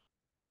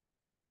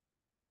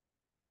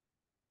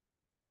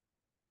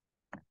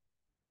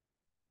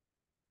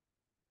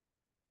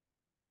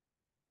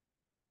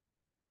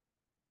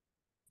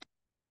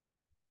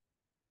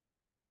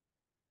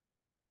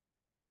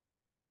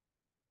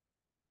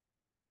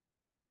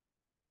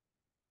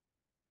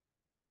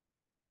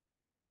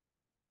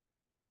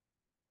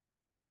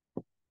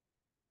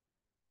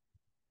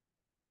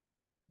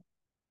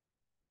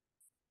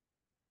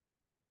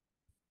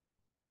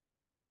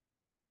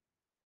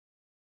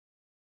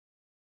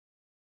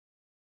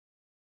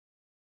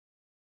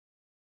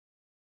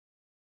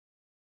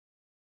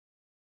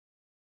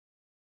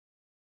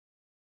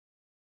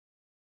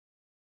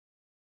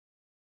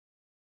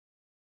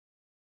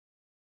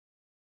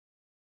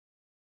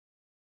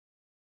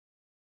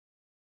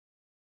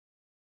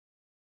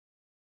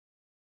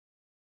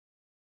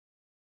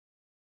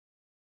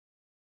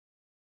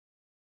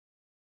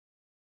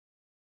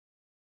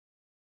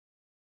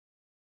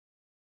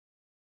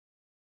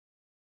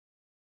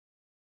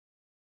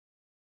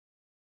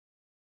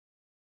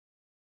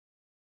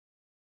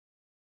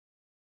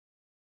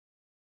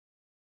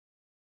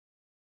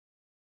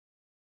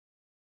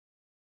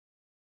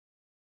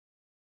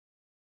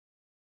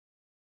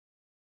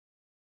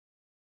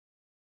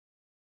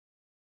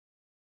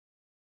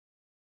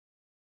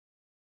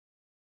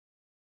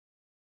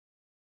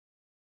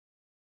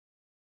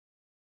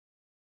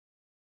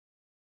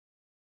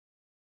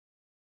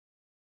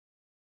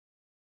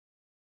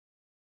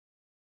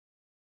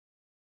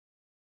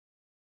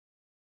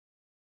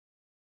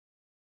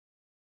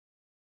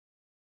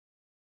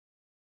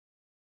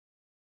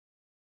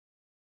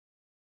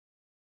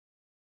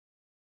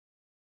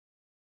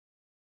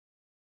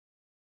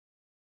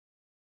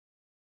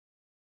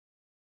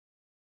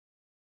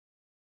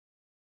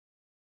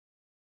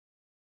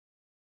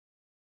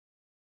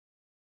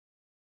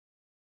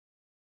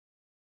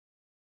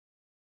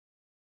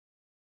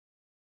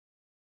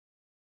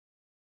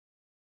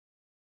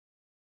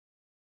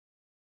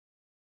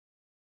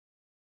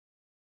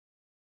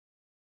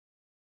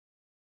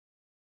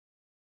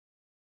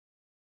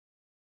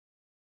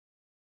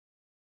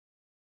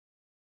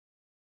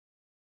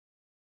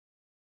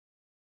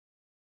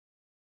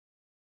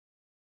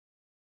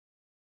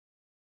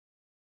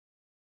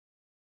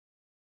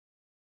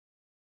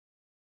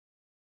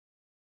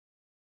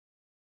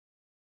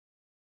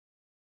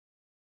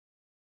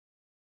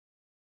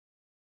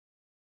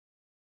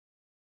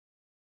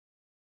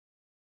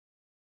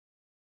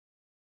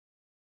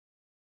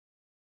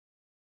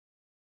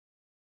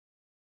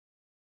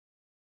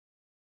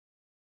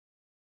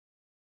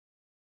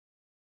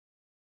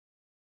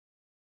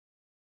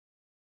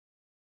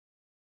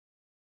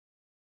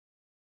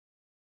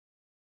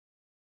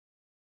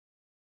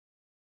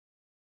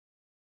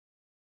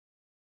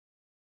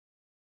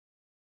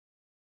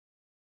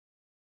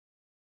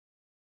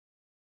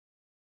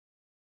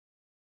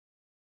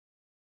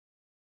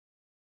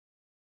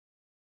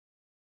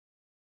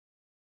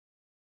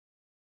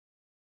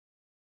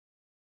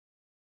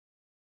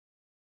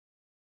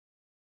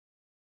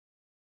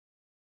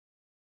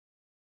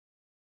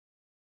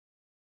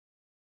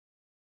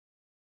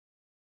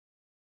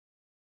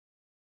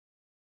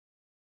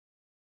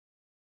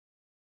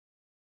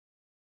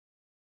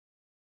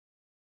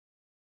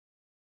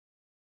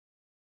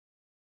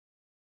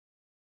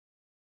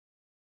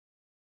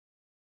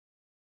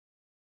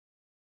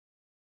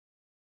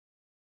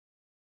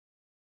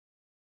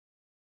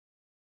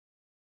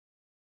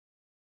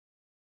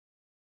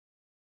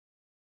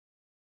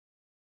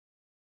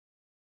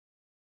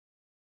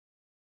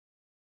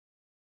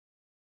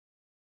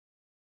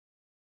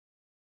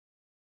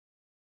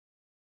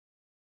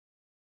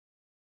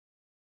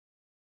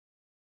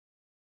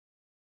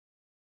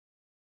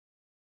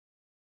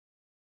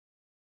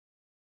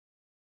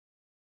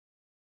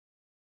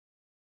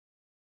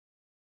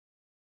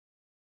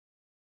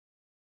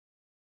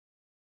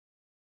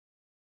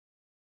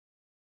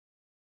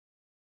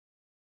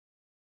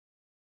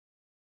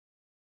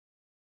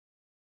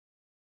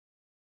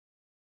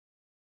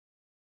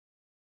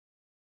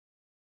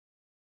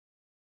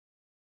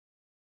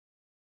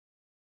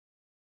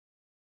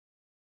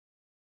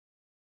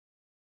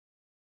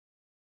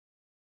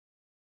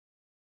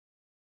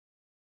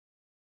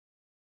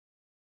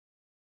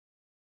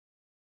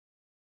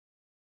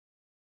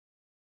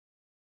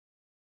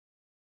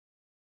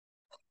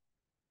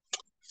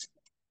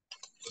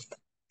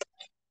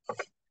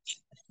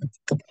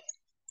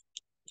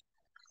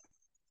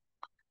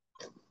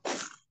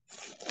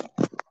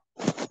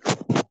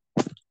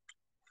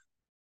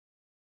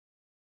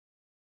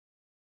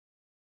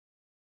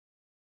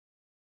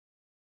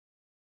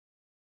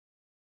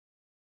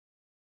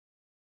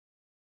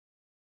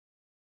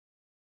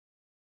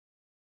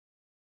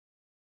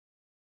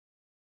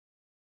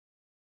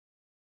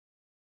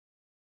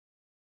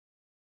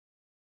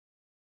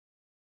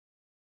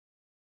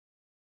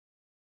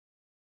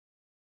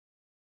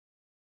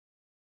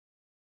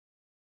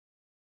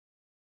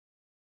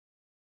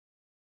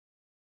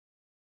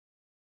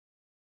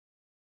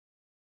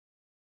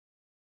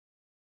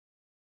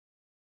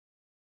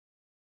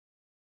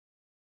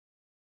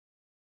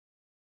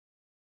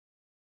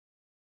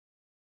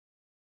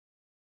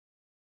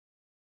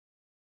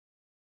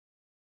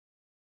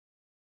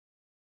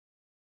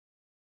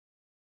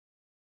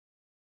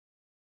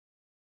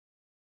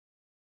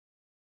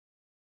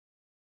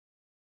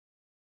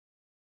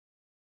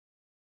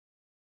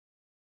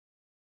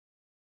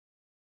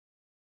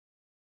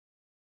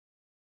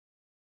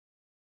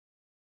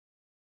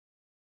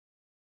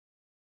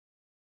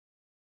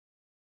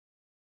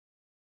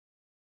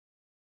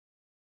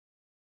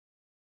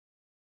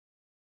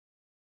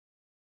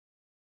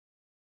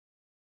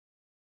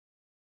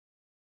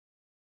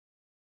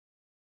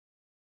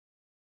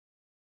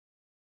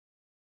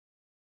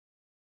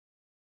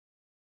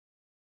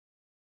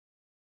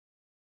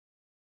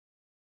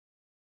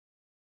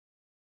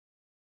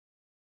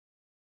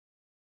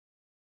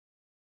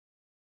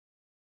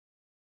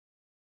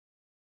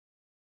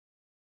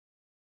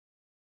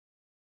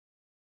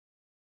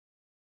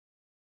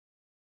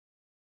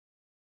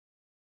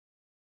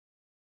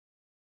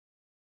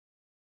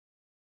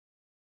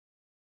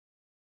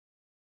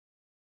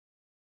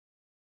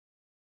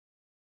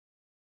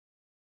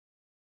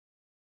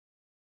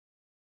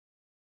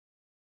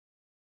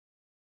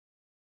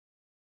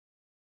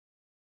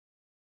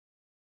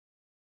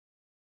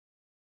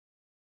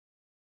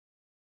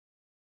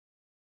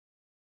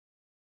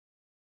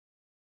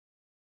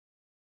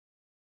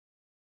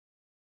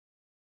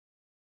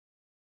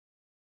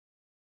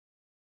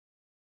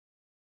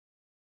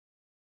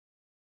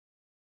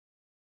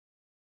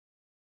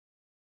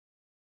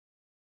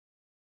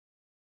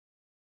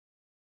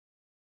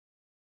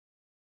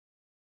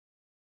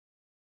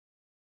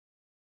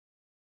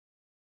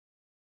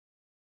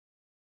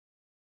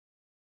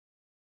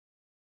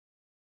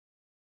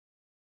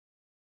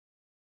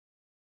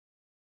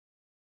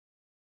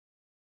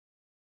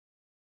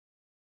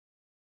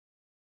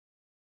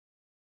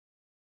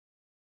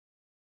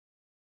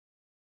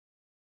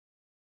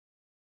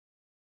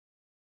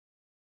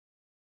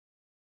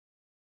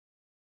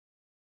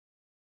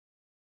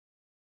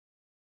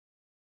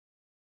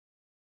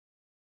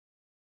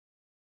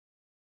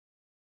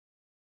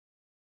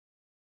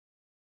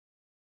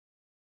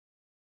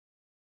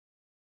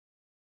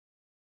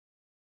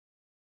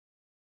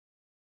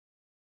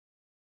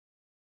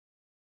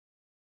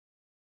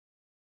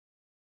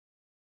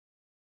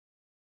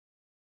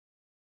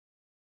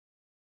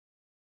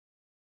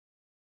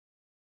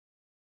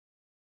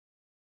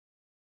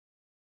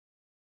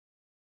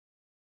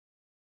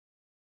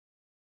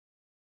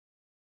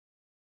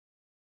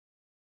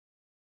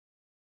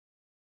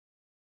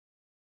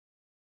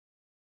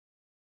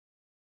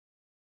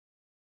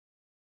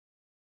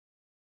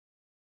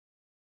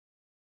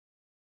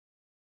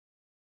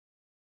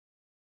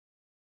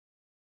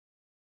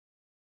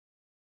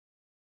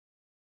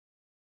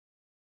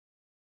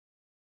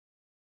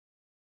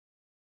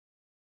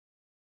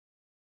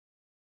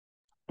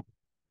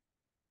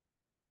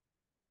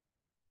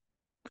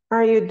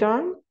 Are you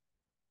done?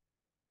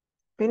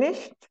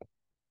 Finished?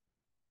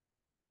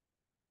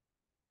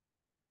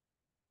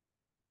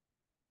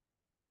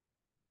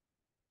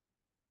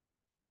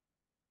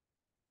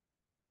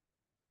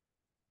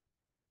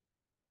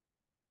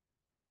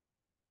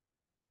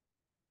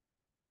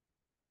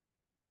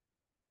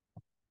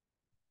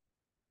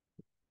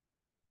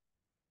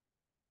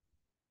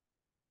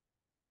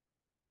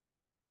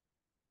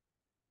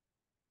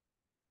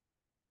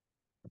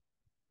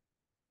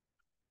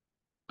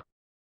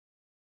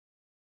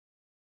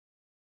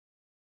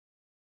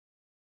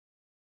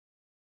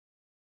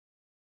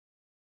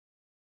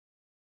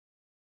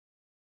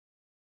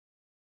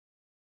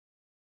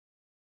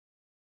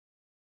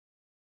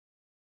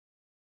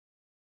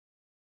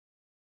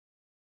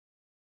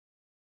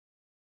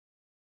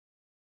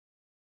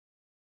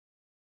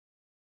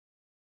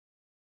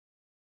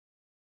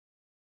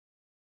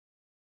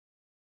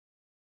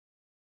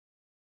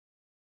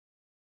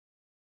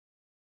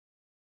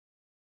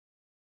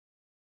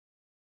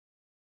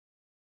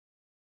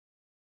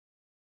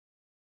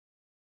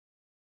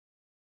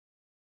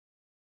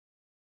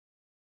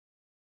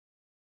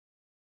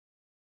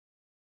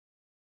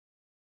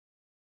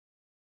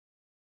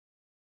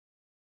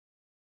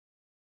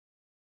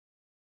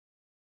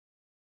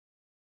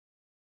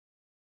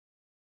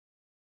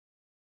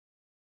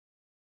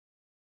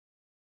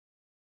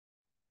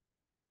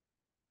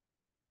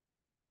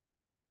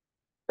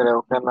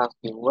 Creo que las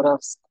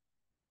figuras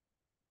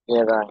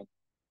quedan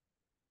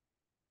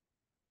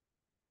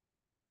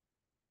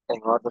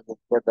en orden de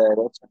izquierda a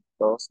derecha.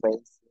 2,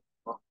 6,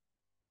 5,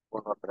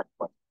 1, 3,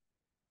 4.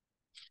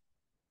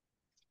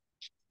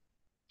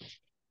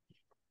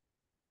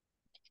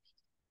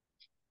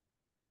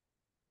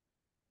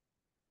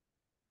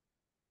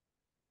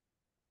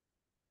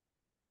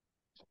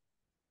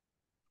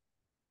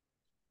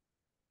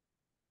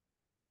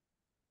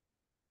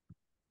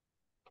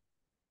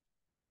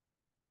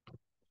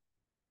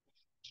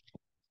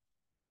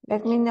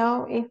 Let me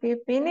know if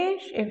you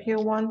finish, if you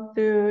want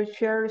to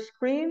share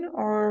screen,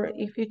 or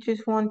if you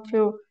just want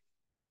to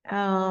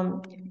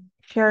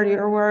share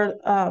your word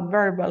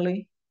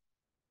verbally.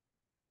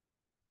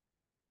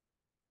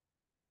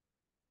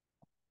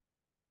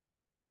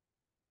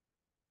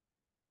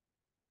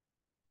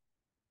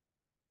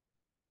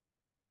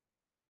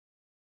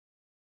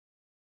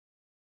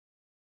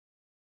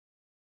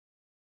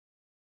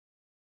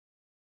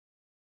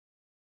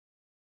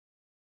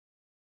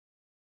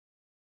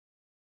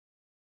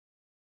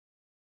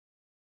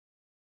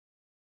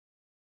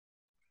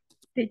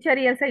 Teacher,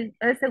 y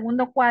el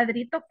segundo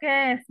cuadrito,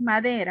 ¿qué es?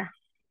 Madera.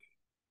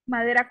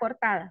 Madera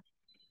cortada.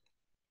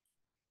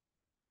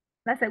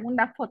 La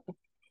segunda foto.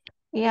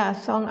 Ya,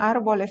 son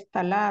árboles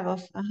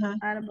talados. Ajá.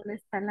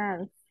 Árboles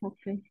talados.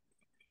 Ok.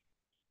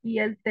 Y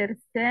el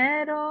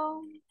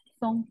tercero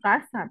son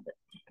casas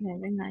que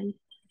ven ahí.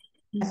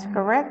 That's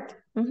correct.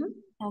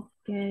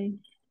 Ok.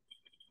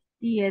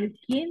 Y el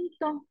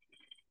quinto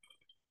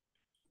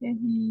es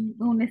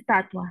una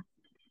estatua.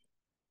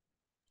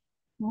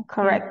 Ok.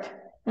 Correct.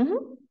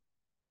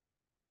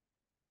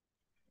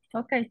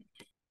 Ok.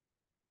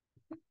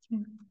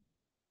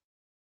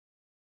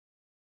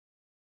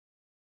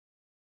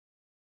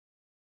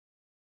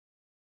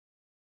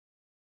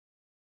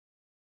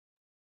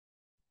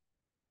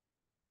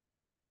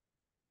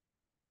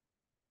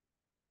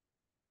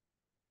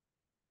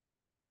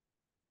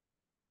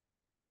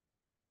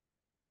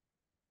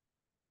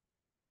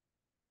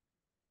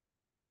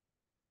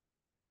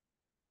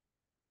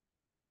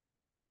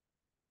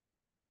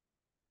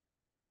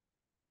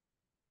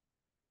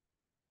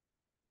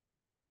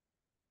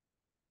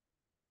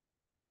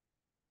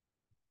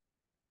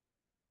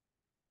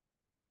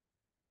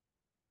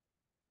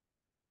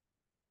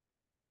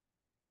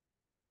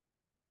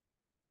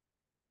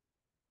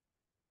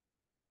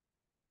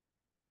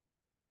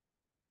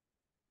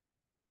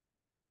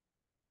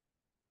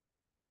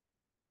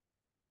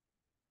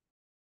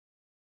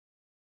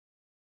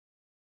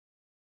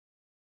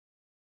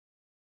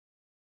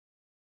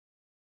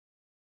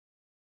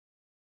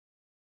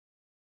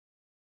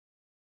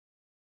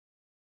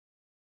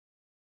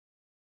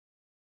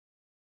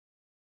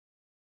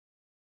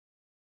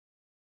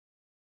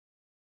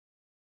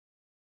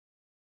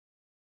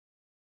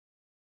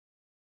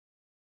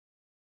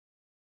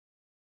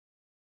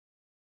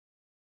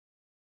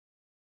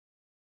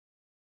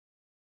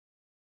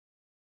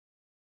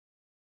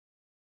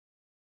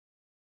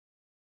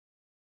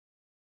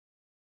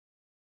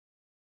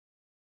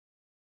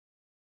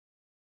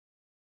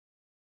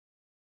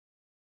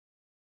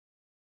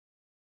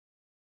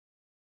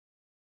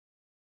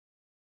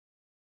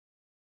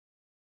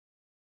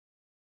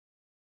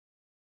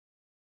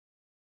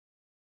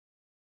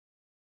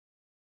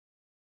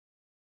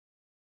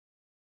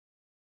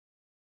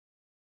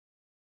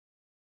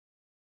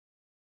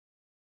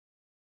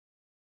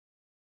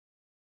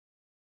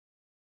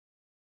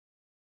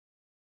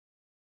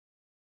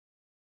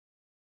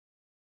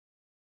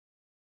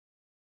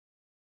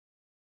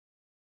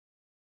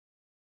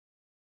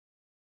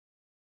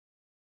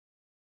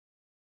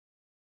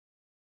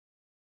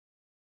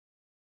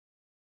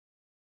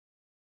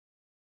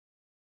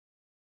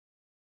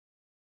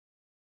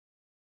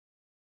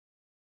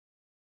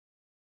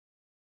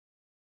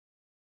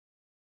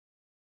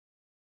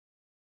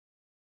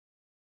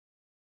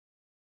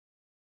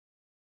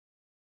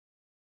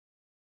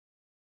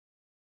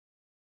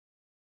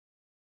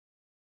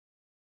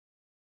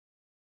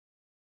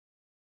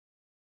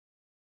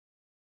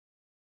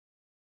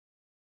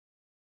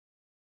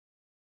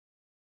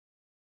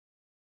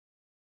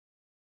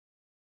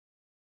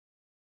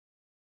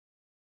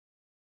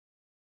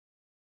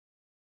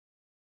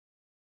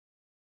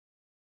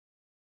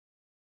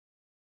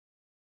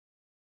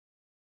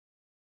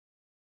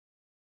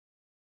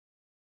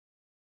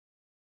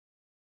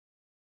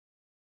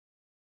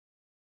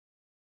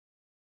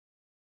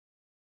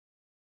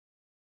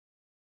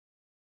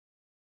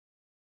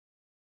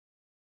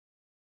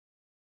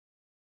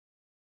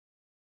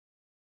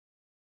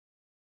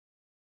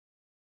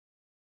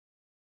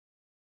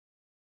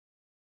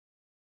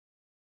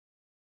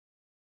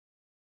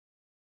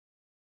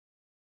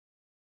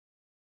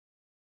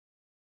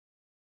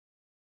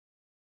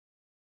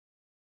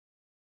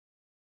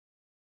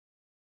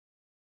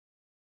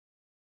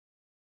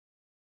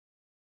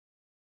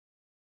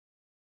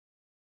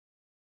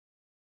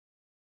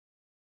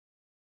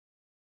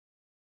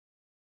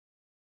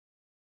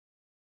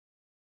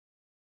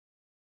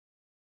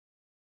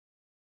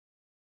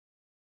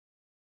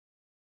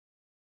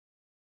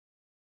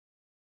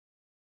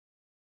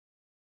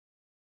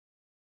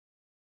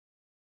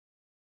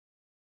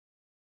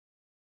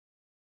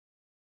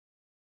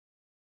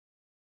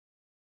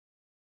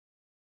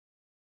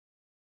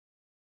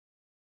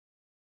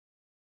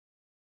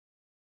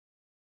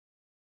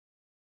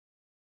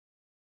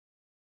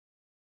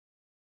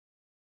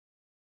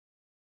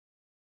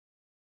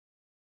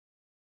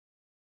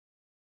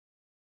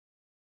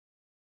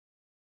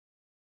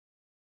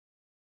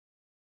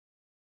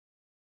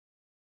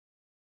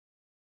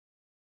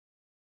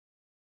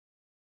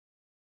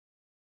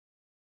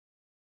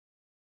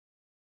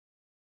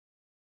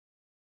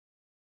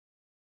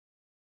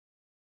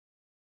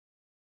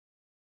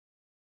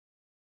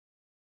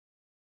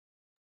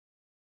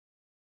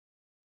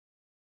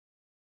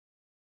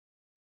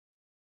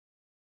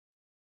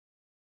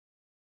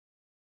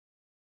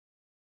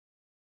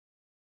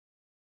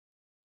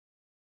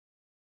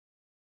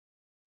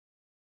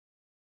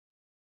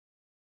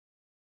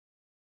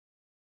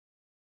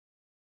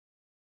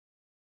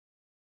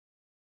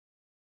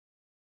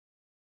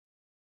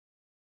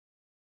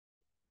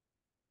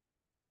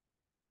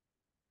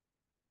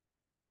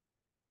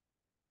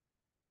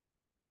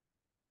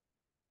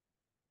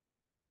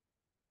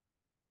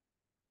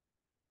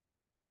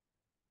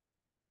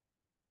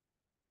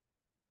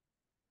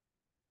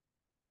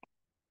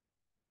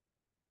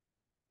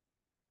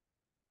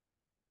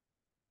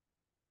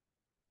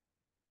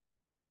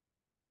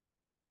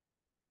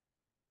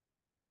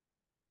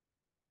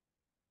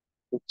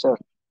 Teacher,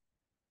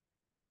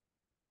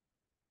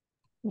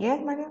 Yes,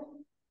 Maria?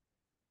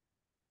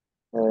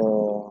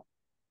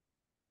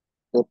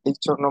 the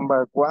picture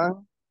number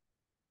 1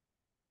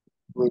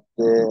 with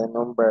the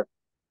number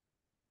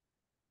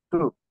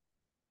 2.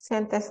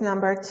 Sentence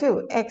number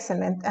 2.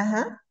 Excellent.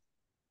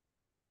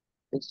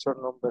 Picture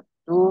number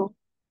 2,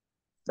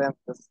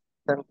 sentence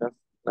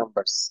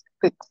number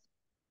 6.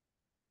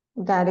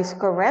 That is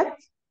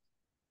correct.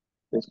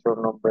 Picture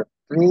number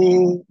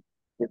 3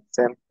 with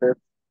sentence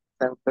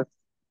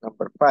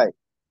number 5.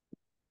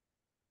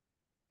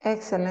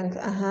 Excellent.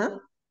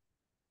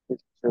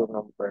 Picture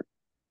number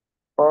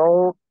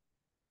 4,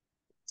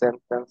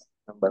 sentence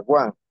number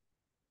 1.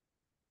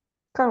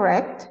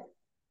 Correct.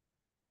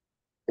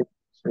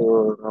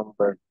 Picture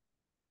number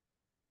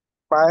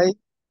 5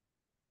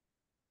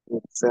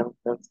 with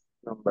sentence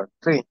number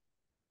 3.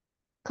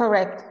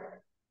 Correct.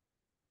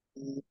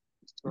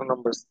 Picture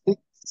number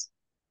 6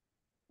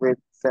 with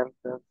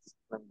sentence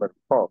number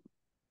 4.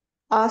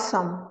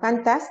 Awesome.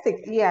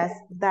 Fantastic. Yes,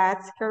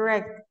 that's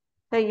correct.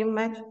 So you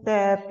matched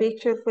the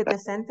picture with the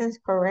sentence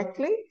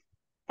correctly.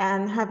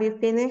 And have you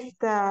finished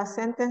the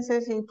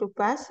sentences into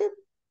passive?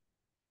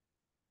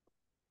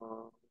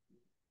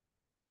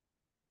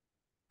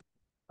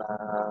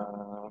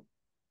 Uh,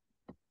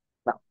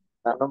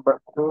 now,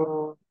 number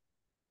 2,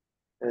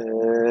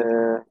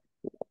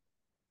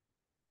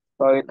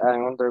 soil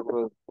and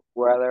underwood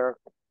weather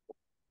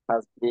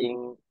has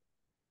been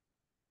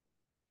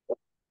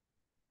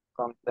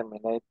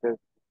contaminated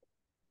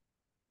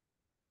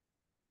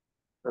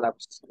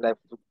livestock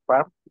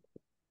farm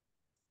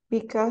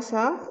Because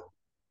of?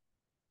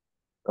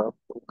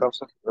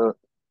 because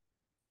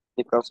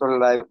of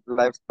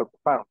livestock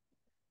farm.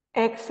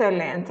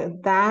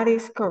 Excellent. That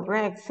is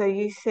correct. So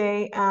you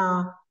say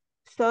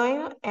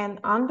soil and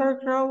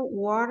underground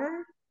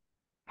water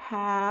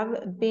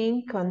have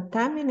been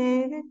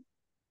contaminated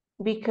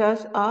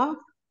because of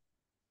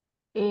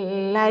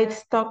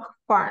livestock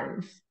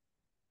farms.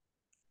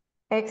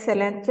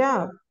 Excellent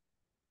job.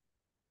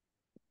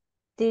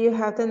 Do you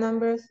have the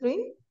number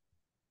 3?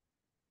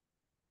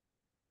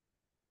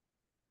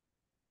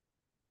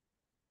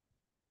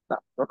 No,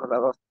 solo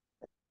la 2.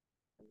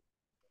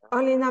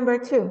 Only number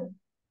 2.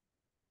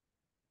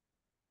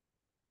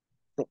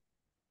 Sí.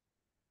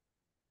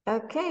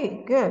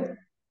 Okay, good.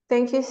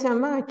 Thank you so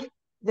much.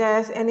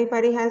 Does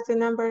anybody has the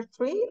number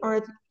 3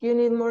 or do you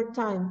need more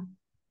time?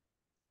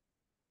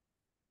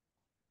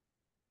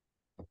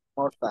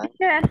 More time.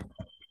 Teacher.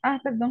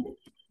 Perdón.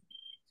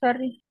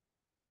 Sorry.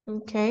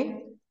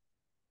 Okay.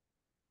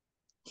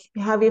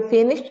 Have you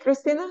finished,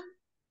 Christina?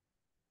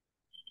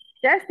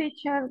 Yes,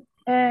 teacher.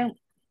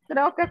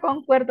 Creo que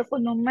concuerdo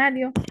con don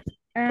Mario.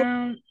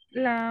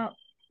 La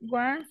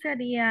one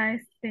sería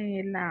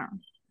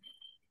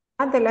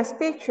De las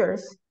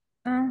pictures.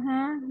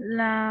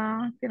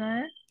 quiero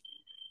ver,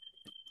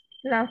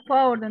 la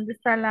four, donde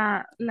está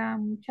la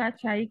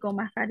muchacha ahí con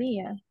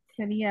mascarilla.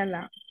 Sería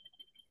la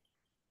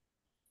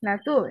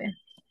tuve,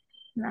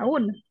 la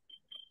una.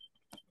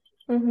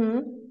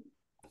 Ujú.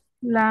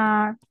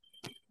 Perdón,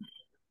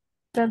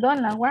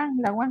 perdón,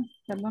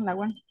 la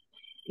one.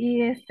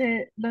 Y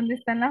donde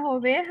están las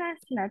ovejas,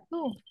 la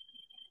two.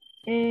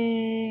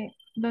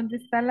 Donde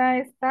está la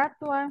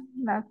estatua,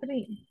 la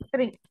three.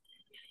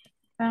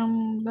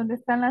 Donde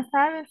están las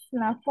aves,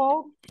 la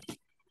four.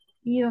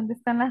 Y donde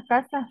están las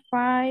casas,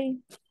 five.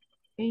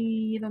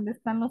 Y donde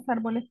están los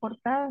árboles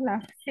cortados,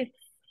 la six.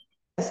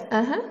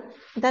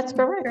 That's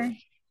correct.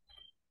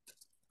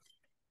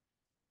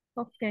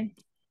 Okay.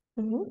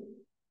 Ujú.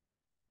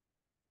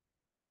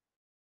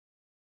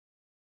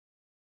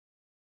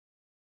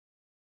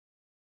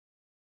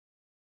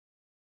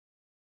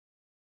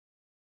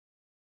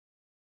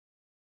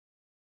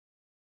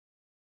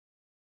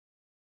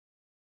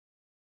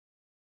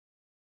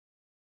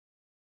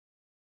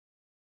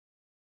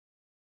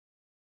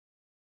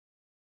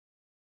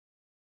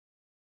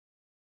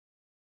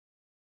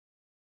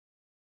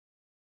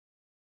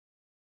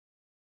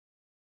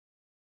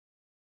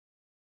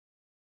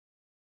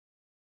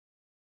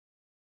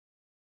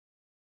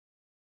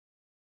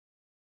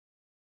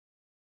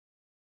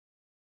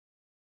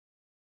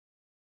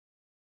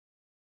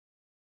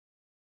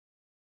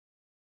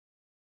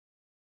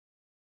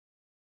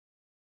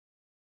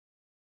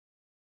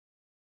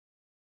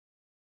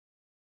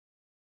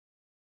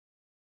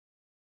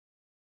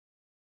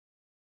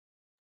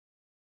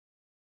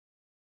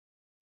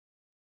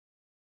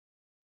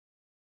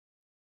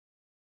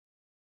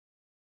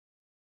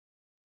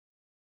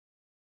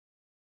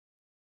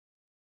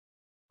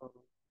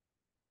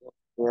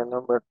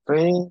 Number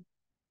 3,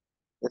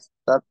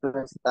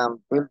 statues and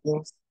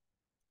buildings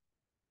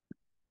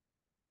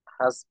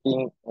has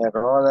been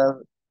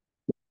eroded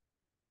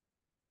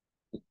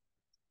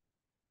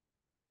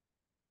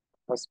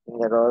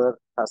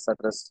as a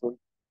result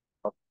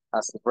of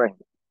acid rain.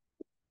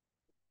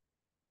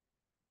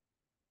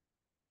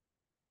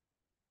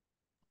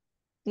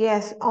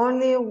 Yes,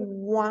 only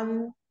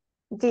one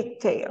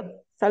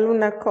detail. Solo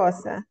una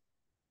cosa.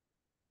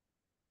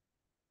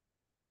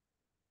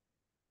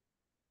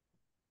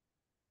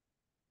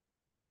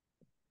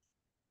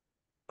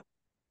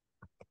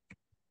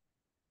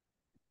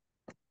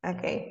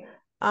 Okay.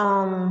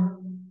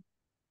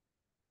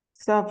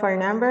 So for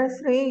number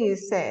 3, you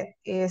said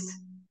is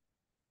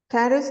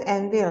status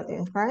and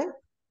buildings, right?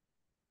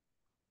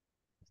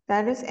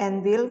 Status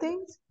and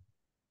buildings.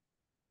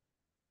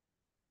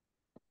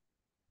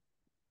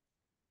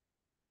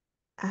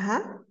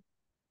 Has,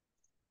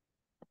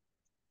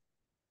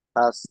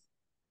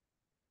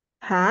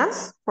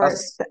 Has for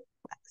has,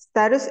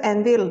 status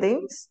and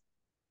buildings.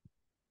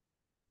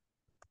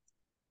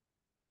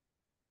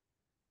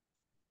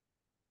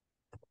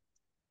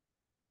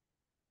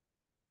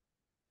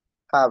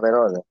 have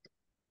eroded.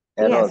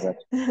 Yes, Eroded.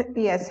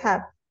 yes,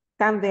 have.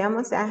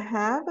 Cambiamos a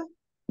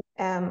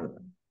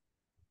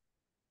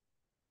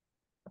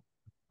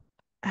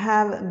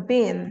have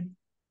been,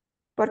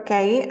 porque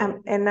ahí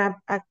en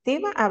la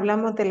activa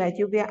hablamos de la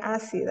lluvia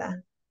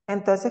ácida.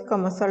 Entonces,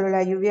 como solo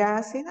la lluvia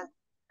ácida,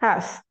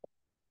 has.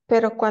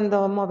 Pero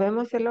cuando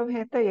movemos el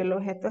objeto y el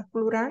objeto es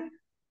plural,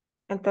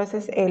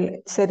 entonces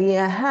el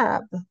sería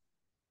have.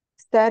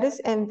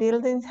 Status and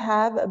buildings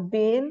have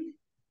been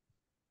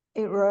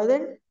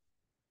eroded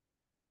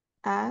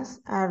as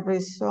a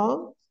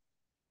result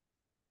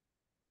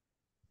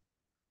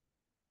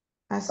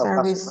Of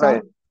acid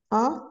rain.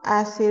 of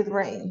acid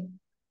rain.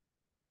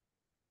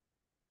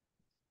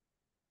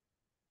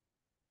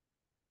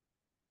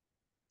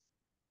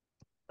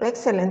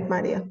 Excellent,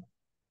 María.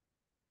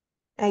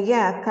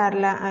 Yeah,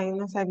 Carla, ahí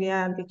nos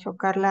había dicho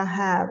Carla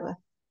have.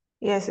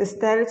 Yes,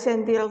 status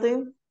and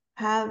buildings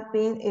have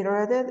been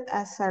eroded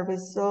as a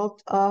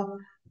result of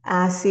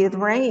acid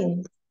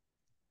rain.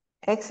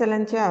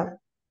 Excellent job.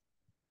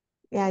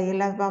 Y ahí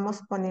las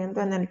vamos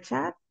poniendo en el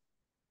chat.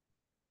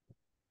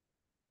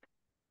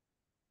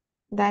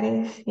 That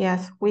is,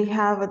 yes, we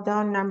have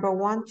done number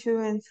 1, 2,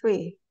 and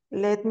 3.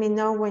 Let me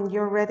know when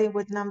you're ready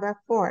with number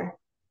 4.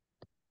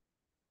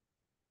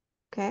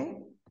 Okay.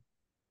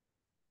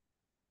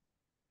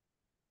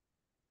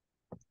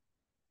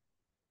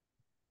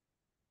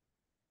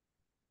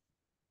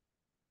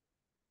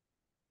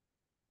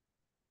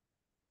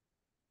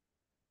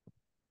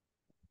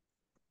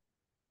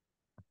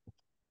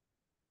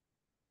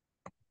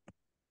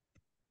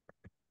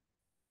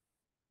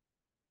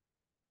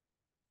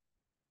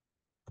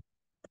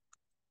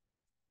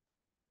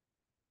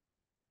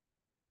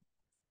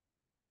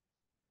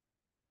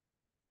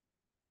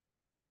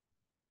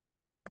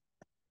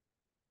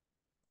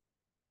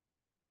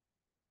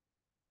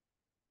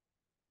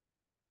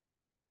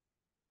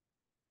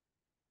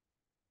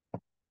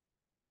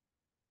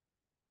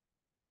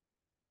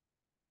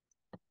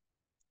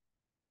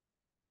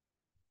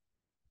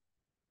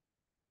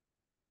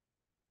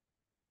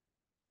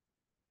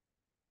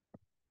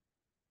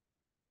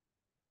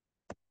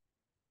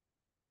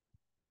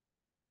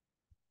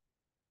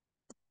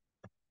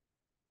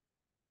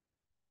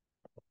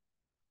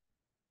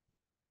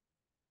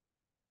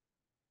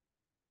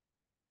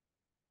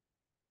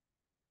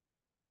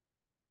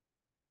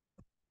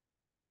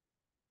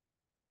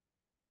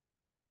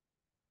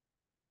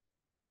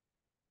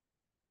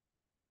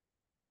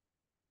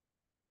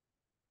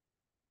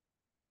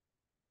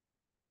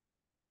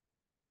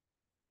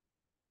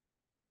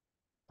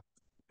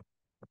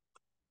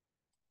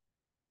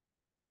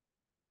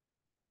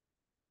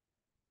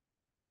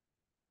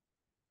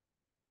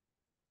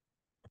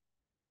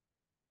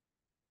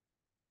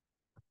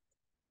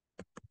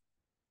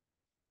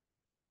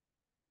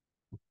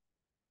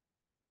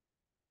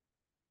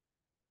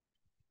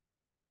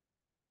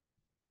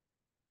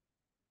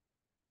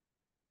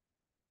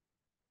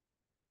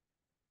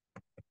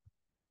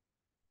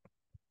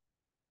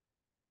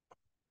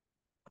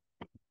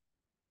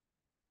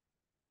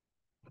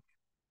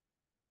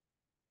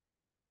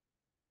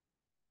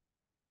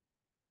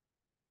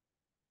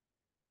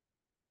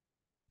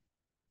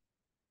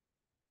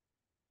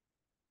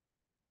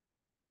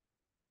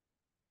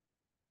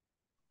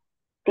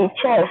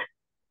 Teacher,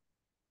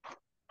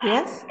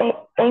 Yes.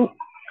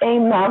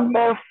 in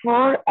number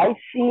 4, I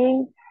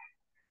see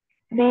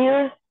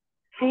deer,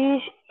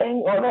 fish,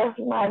 and other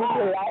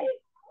marine life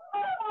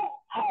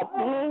have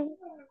been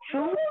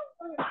true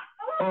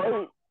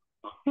or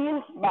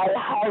killed by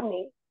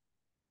harming.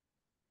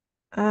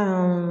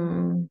 No.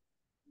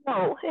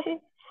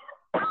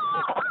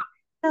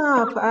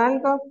 No,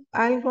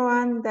 algo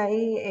anda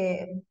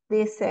ahí,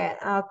 dice,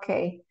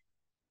 okay.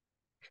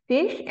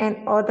 Fish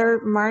and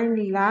other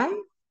marine life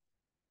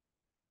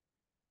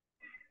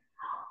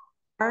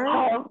have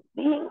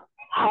been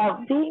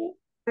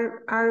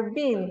are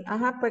being,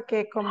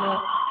 porque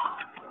como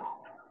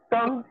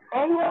son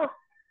ellos,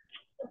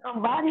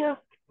 son varios,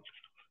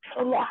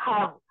 ellas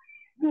have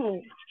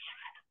been.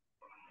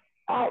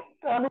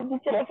 Sorry,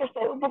 teacher, que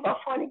estoy un poco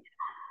afónica.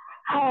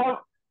 Have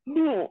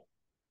been.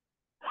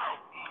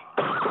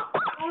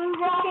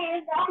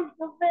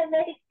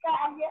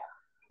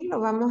 lo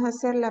vamos a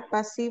hacer la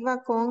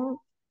pasiva con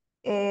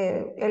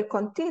el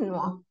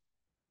continuo.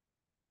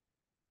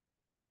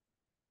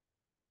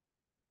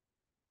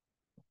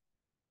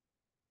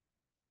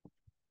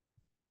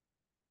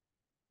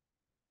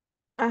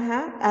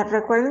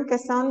 Recuerden que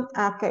son,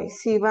 ok,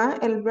 si va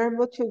el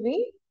verbo to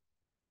be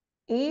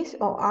is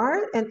o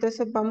are,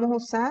 entonces vamos a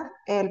usar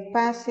el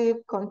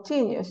passive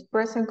continuous,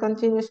 present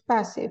continuous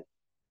passive.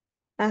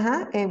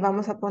 Ajá,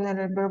 vamos a poner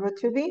el verbo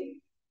to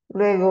be,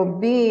 luego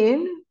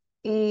being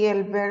y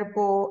el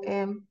verbo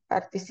en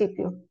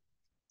participio.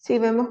 Si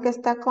vemos que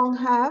está con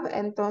have,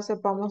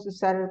 entonces vamos a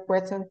usar el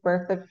present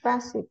perfect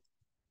passive.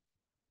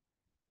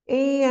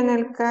 Y en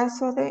el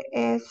caso de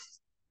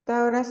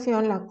esta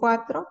oración, la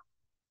 4,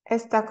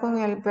 está con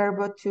el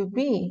verbo to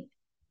be.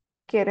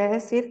 Quiere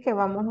decir que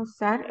vamos a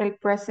usar el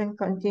present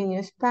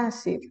continuous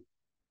passive.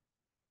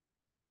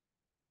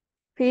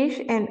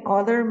 Fish and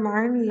other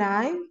marine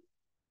life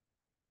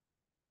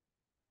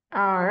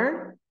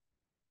are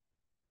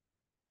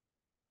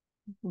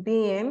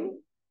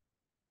being.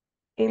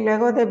 Y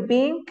luego de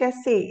being, ¿qué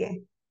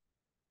sigue?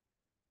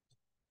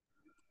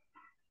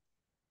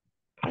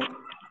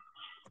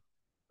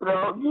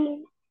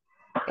 Groggy.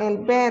 El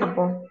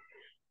verbo.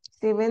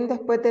 Si ven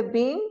después de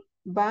being,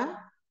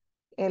 va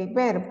el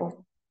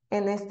verbo.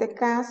 En este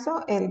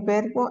caso, el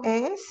verbo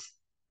es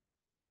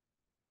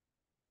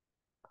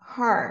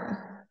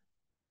harm.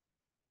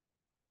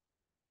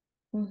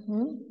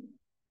 Ujú.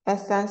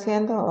 Están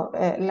siendo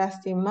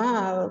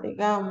lastimados,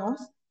 digamos.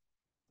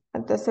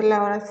 Entonces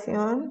la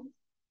oración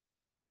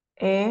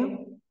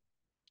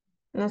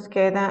nos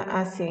queda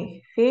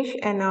así. Fish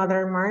and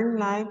other marine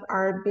life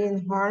are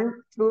being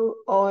harmed through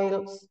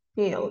oil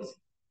spills.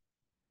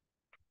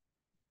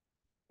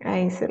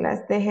 Ahí se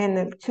las dejé en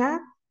el chat.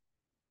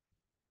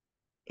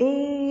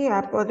 Y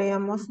ya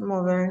podríamos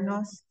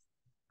movernos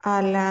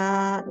a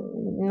la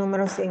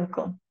número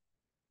 5.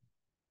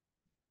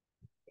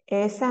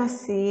 Esa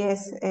sí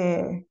es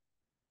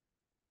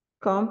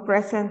con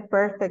present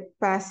perfect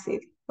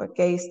passive,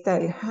 porque ahí está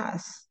el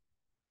has.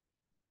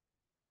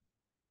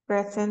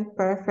 Present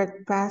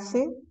perfect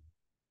passive.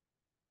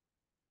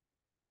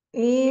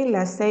 Y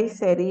la 6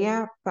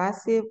 sería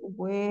passive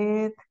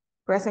with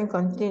present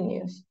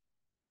continuous.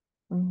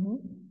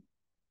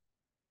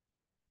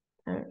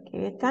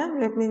 Okay, time.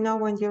 Let me know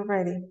when you're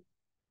ready.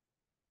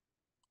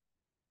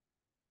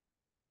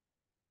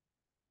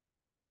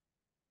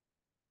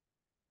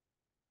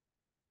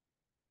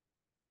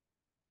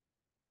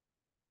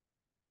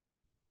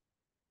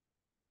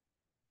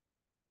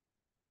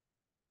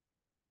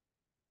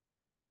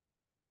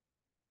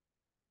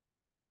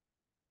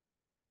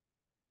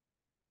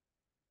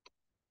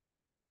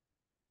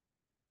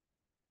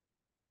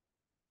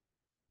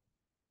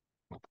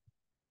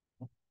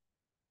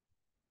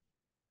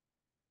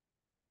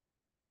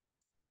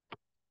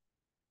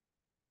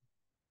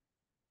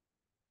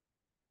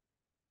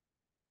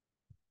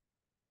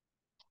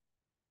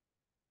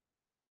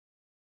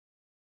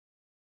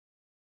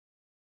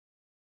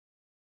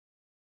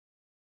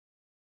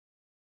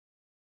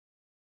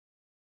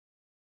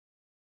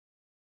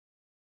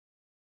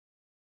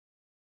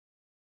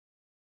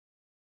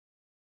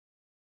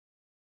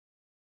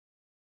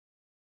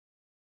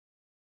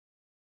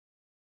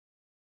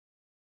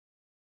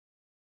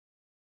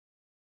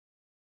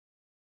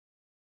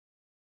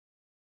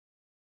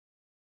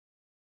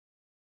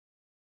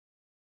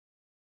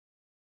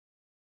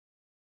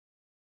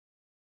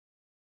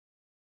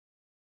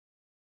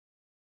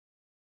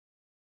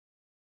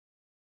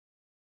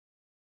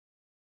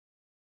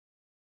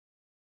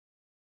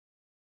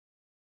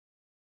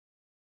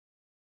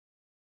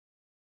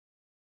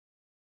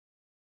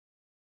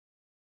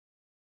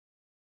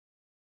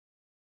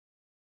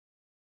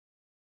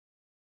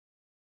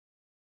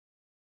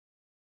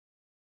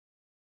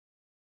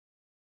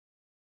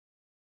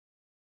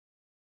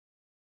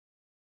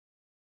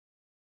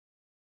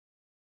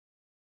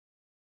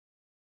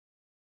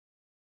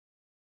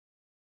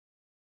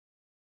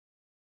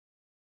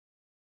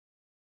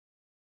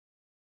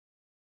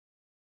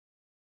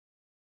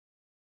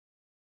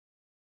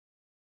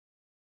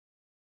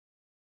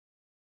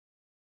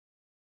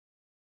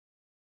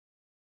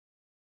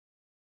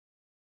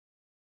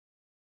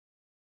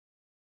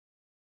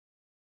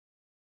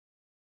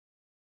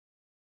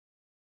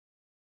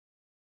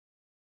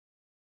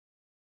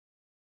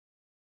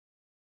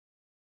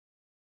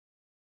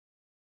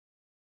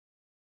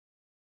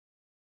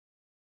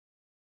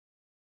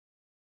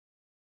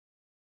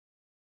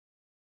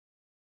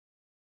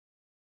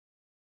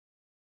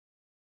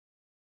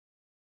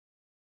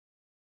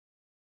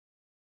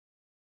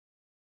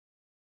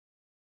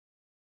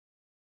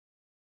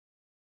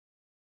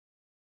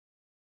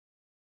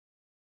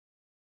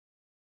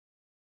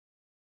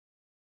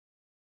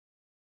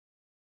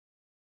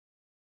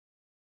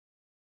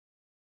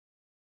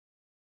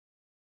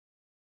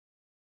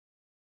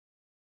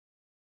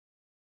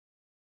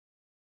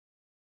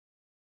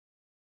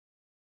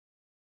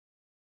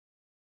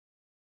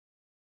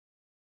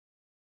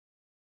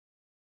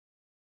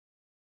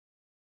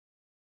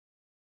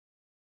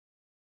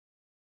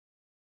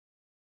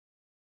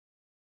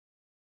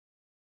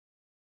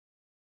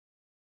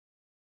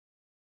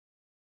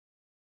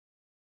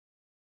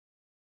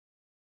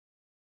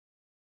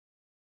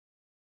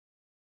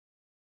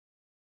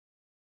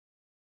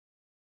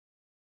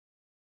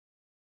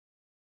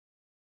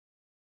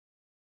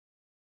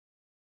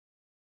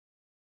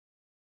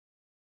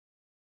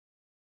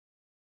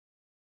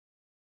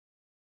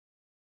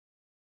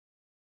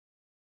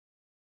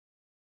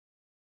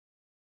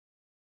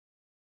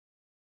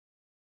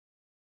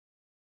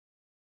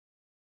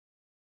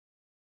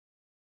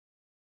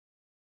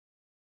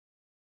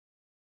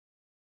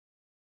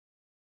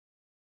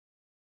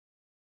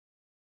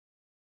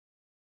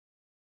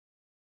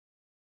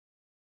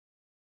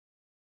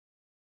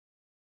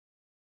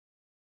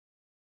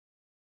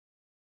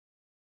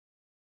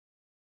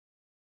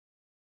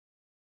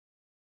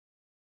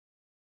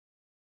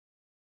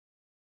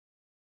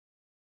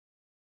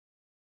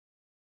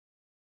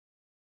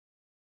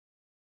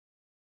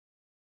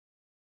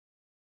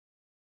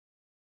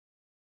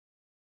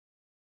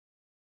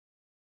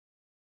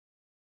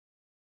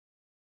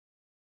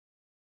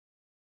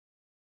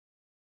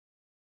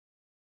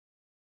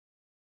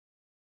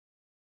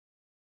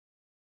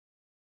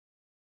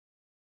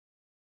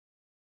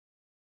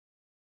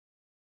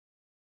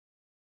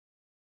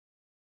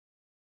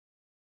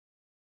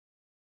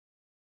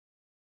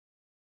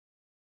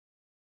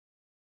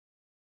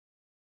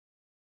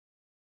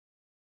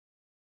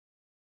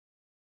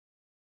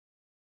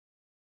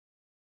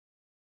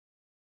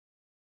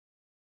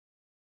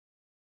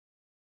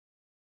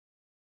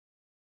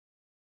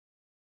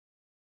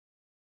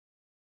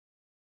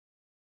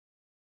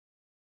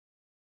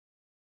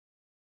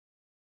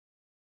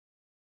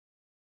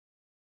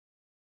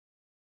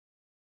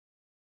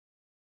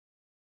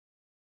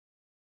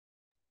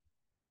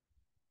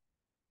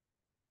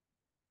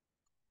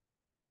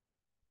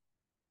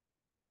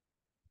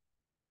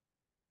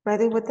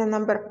 Ready with the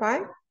number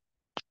 5?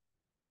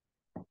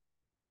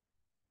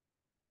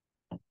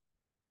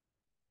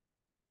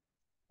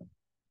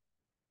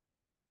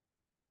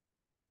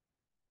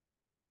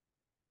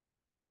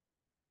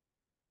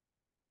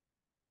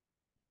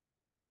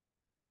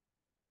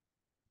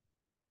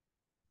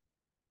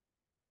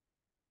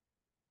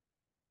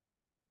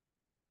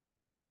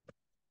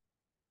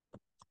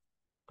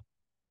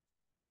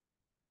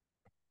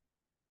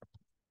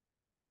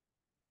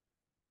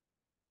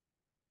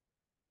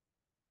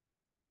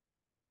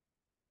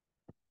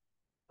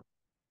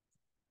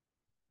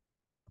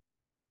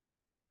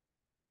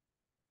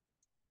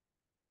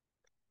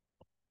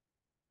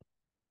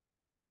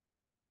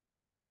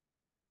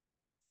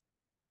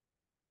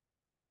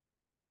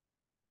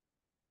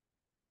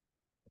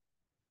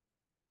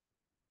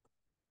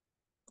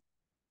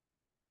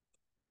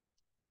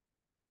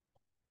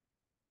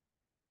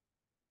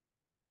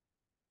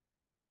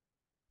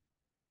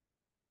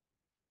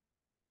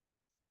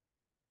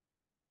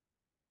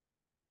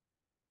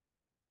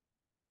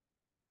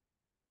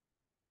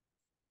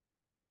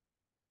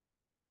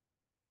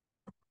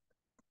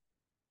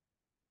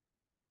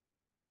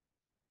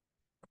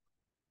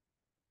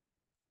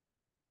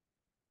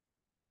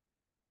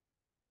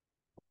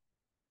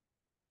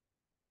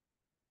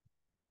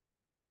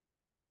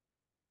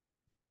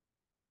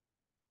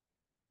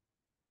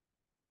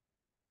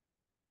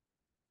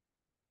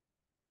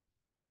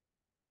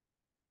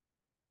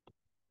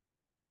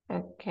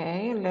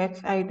 Okay,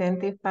 let's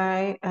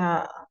identify,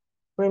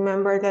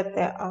 remember that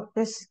the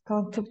office is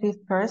going to be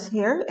first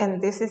here, and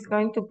this is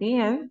going to be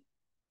in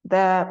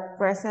the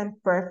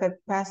present perfect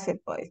passive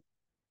voice.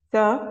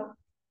 So,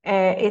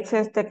 it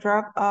says the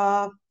crop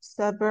of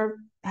suburb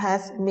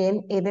has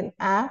been eating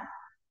a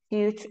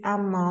huge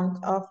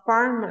amount of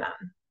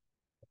farmland.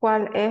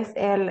 ¿Cuál es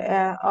el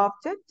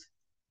object?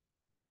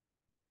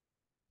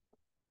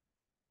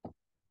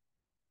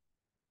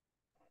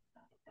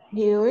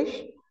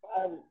 Huge.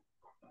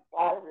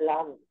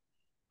 Farmland.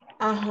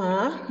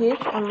 Ajá,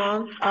 huge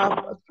amount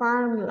of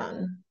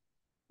farmland.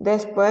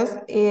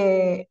 Después,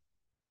 el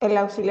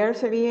auxiliar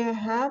sería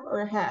have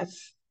or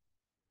has.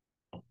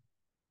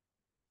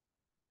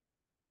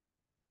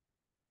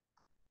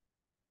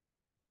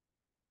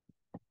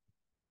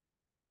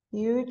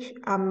 Huge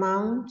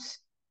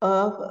amounts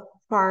of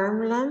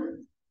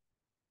farmland.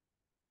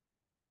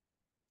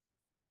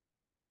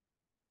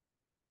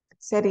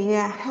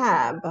 Sería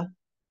have.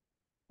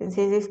 Since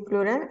it is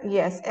plural,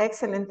 yes,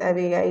 excellent,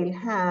 Abigail,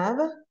 have.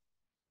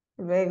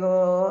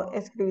 Luego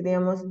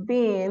escribiríamos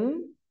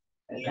been.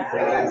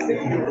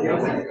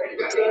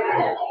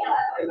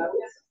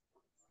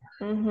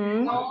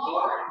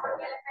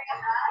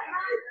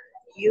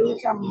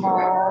 Huge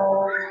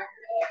amount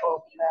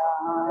of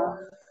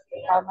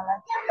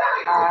farmland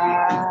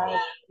has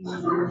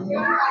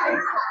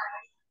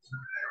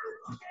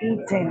been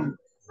eaten.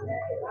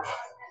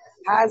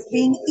 Has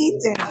been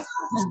eaten.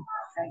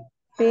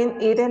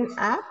 Been eaten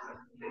up.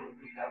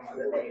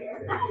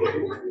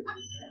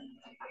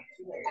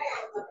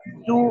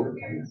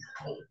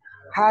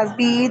 Has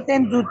been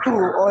eaten due to,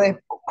 o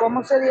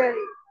 ¿cómo sería?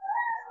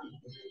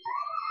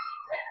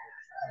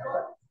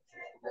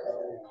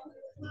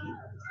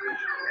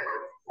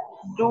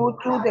 Due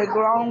to the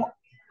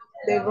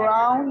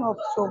ground of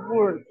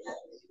suburbs.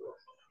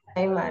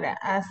 Aymara,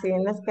 así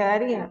nos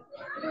quedaría.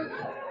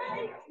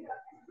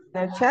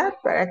 En el chat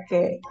para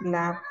que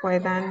la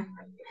puedan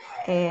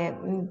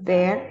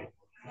ver.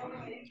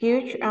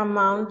 Huge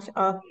amounts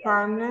of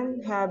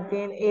farmland have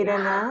been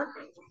eaten up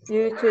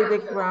due to the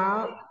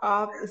growth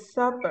of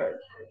suburbs.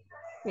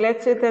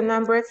 Let's do the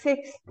number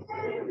 6.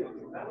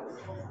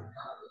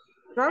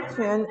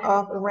 Destruction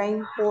of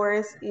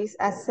rainforests is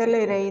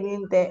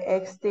accelerating the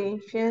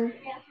extinction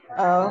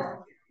of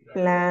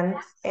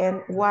plants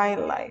and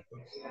wildlife.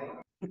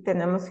 Y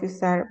tenemos que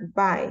usar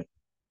by.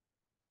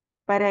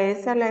 Para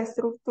esa la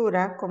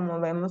estructura, como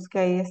vemos que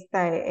ahí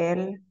está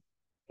el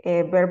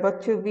verbo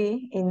to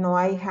be y no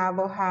hay have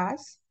o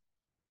has,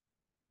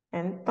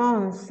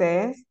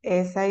 entonces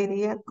esa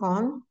iría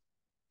con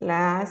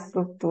la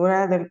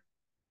estructura del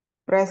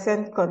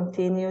present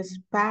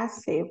continuous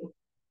passive.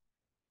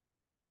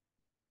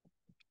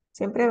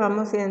 Siempre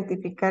vamos a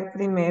identificar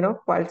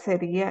primero cuál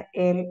sería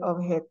el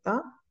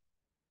objeto.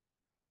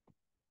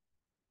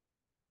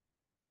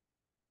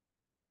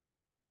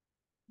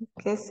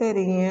 ¿Qué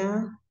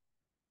sería?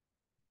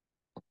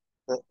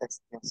 The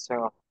extinction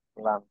of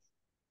plants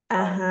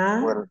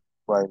Ajá. and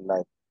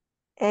wildlife.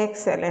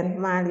 Excelente,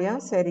 Mario.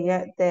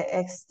 Sería the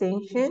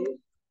extinction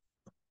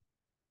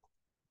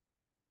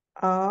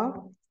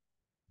of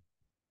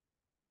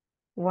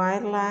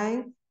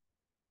wildlife.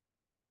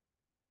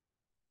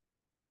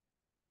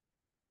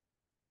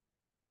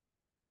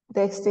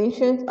 The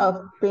extinction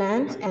of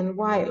plants and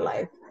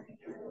wildlife.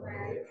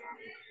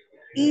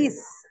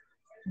 Is,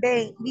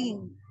 they,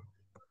 being,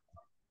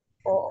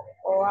 o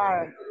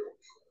are.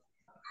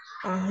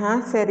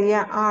 Ajá,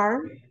 sería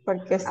are,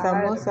 porque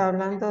estamos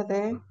hablando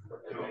de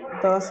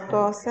dos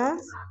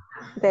cosas.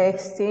 The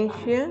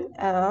extinction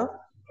of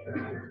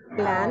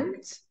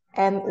plants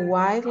and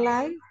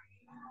wildlife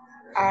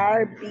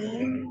are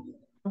being,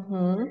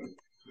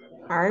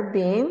 Are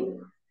being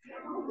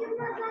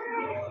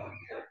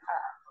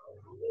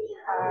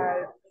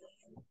are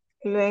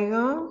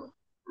luego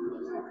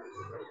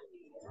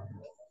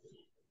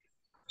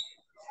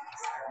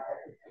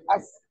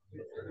as,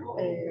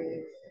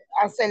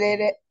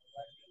 accelerate,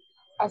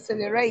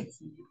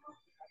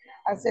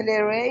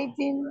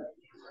 accelerating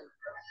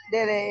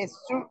the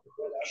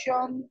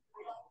destruction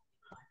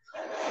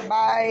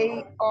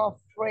by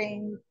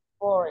offering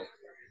for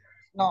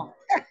no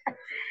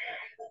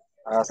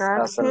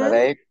destruction.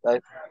 Accelerate,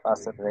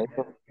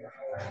 accelerating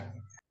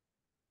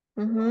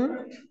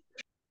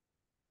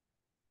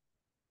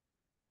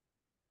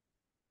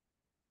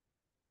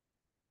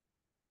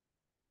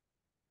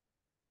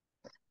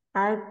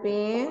Are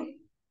being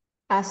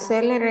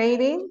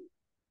accelerating.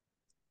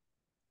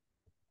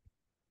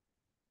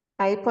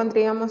 Ahí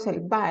pondríamos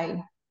el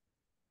by.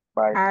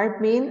 by Are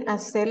being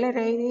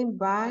accelerating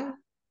by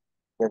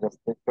the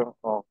destruction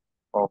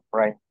of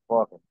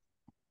rainforest.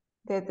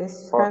 the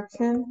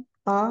destruction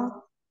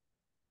of.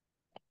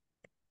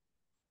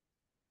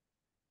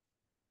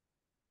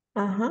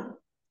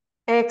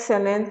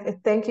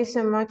 Excellent. Thank you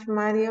so much,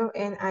 Mario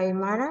and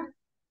Aymara.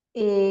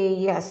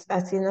 Y yes,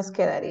 así nos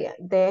quedaría.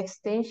 The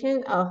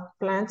extinction of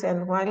plants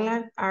and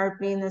wildlife are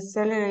being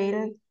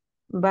accelerated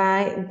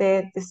by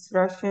the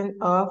destruction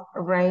of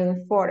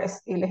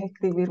rainforest. Y les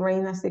escribí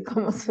rain así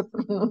como se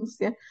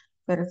pronuncia,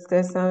 pero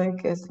ustedes saben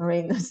que es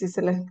rain, así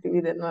se las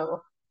escribí de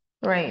nuevo.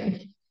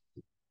 Rain.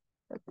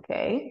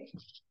 Okay.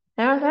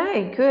 All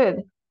right,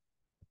 good.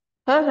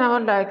 So now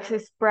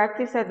let's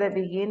practice at the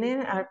beginning.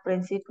 Al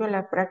principio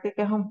la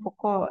práctica es un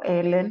poco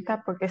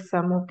lenta porque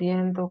estamos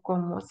viendo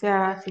cómo se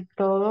hace y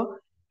todo.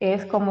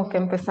 Es como que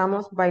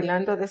empezamos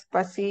bailando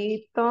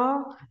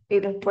despacito y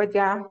después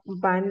ya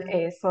van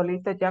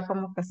solitos, ya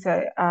como que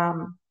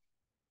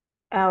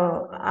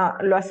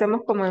lo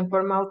hacemos como en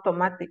forma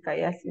automática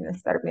y sin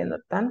estar viendo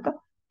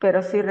tanto,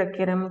 pero sí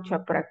requiere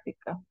mucha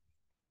práctica.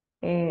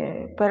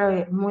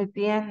 Pero muy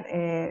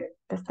bien,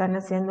 están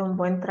haciendo un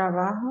buen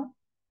trabajo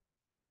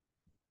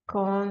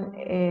con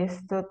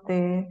esto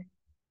de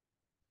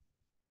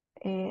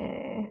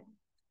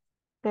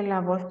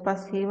la voz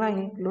pasiva,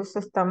 incluso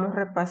estamos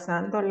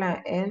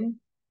repasándola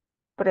en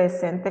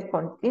presente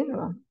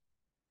continuo.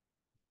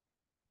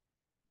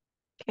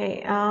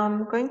 Okay,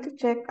 I'm going to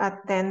check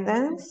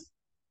attendance.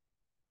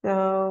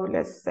 So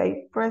let's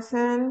say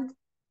present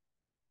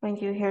when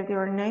you hear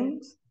your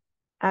names.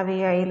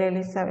 Abigail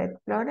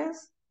Elizabeth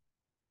Flores.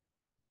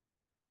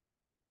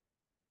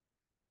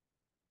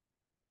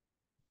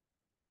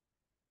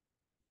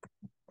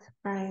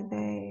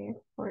 Friday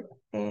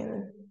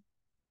 14.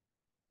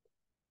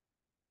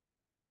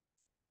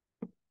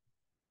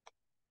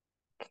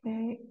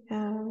 Okay,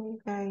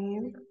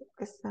 Abigail,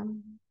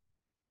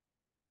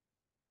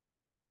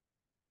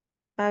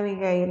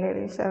 Abigail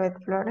Elizabeth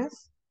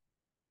Flores.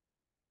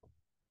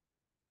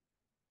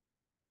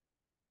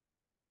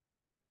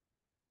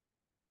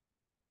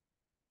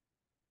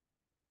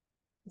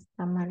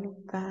 Está mal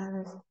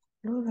ubicada,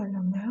 saluda a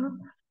lo mejor.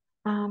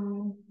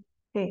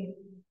 Sí.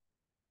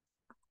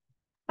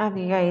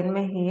 Abigail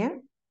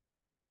Mejía.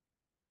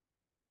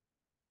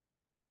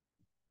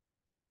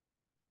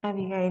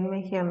 Abigail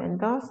Mejía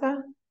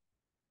Mendoza.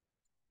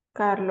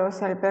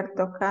 Carlos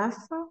Alberto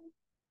Castro.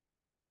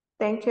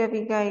 Thank you,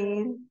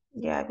 Abigail.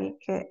 Ya vi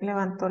que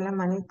levantó la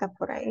manita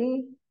por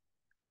ahí.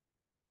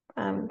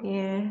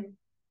 También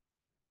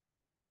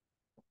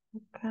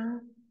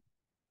acá.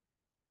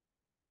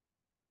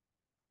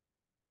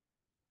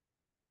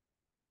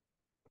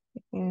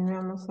 Y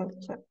vemos el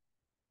chat.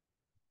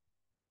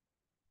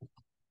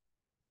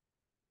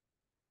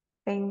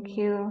 Thank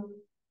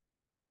you.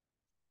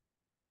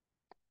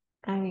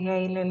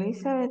 Abigail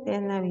Elizabeth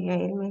and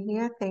Abigail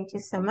Mejía. Thank you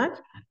so much.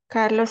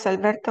 Carlos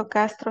Alberto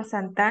Castro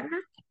Santana.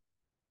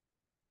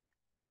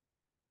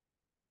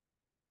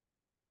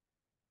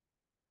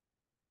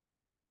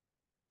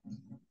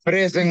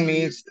 Present,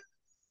 Miss.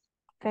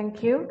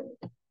 Thank you.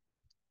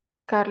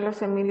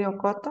 Carlos Emilio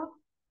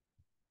Coto.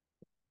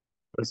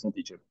 Present,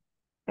 teacher.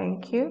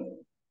 Thank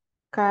you.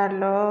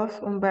 Carlos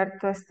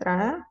Humberto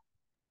Estrada.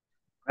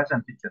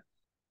 Present, teacher.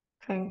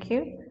 Thank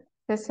you.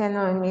 Cecilia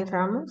Noemí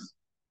Ramos.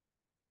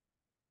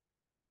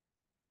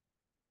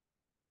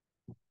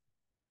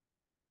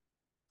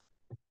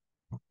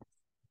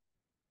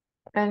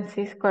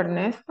 Francisco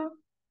Ernesto.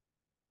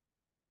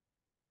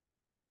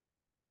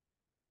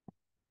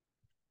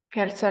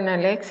 Gerson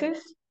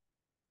Alexis.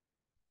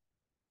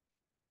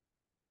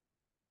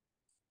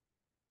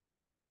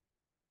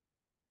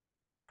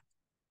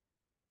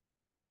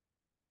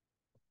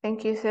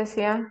 Thank you,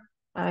 Cecia.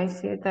 I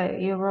see that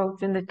you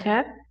wrote in the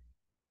chat.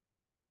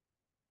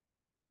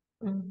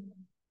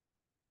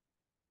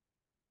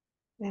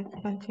 Let's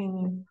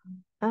continue.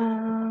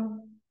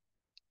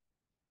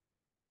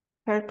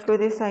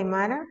 Gertrudis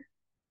Aymara.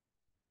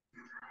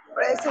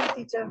 present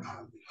teacher.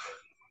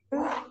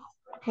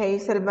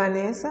 Hazel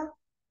Vanessa.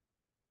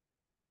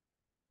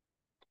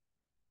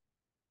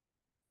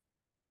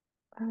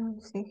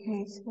 Sí,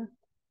 Hazel.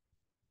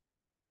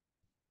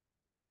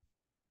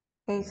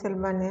 Hazel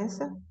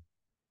Vanessa.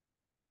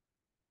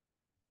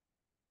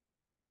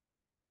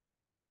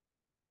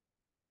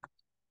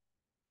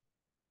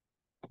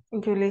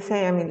 Julissa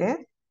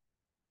Yamilet.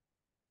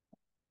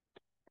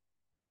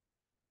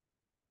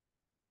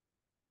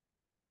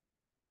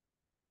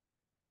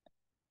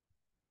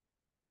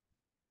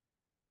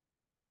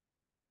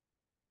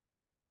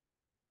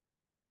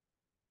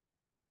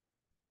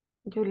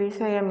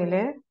 Julissa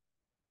Yamilet.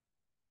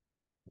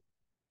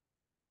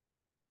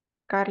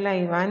 Carla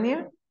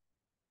Ivania.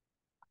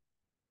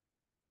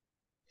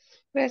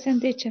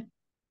 Present, teacher.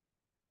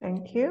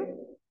 Thank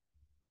you.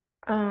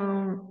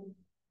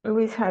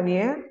 Luis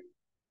Javier.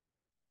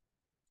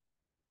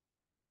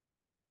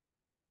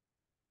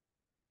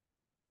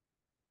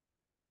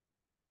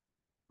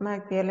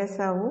 Magdiel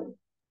Esaú.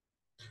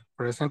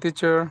 Present,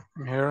 teacher.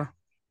 I'm here.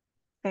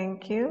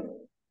 Thank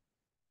you.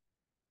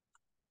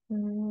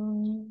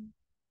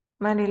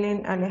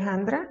 Marilyn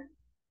Alejandra.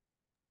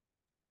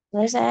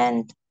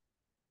 Present.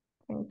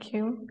 Thank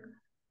you.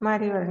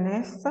 Mario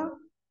Ernesto.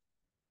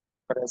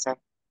 Present.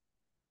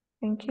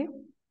 Thank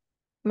you.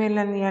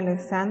 Melanie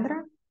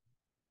Alexandra.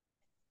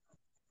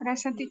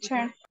 Present,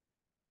 teacher.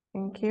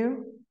 Thank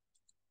you.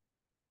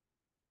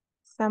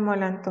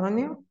 Samuel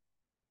Antonio.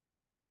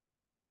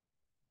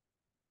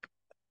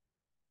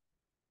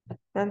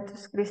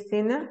 Santos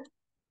Cristina.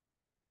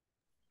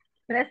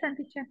 Present,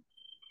 teacher.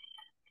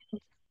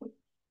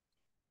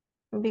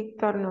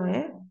 Víctor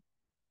Noé.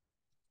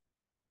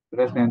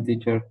 Present,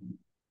 teacher.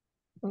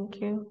 Thank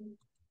you.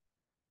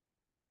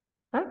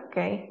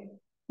 Okay.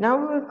 Now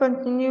we'll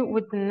continue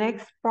with the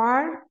next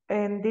part,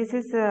 and this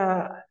is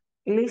a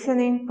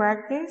listening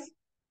practice.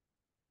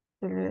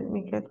 So let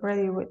me get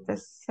ready with the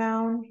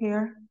sound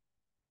here.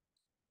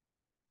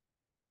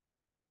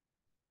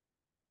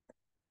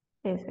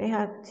 Yes, we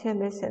have to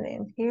listen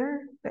in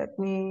here. Let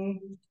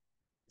me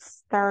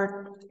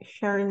start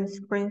sharing the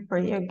screen for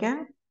you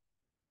again.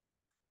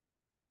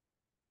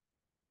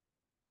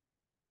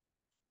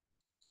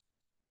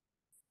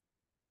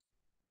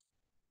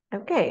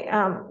 Okay,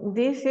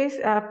 this is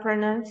a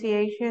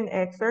pronunciation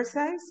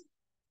exercise,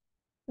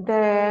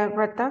 the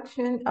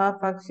reduction of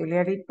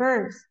auxiliary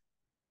verbs.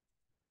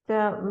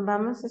 So,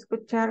 vamos a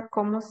escuchar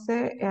cómo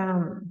se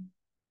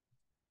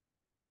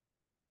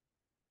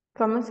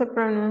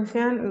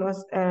pronuncian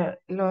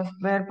los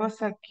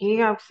verbos aquí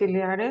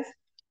auxiliares,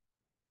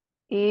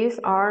 is,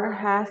 are,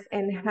 has,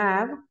 and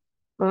have.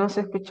 Vamos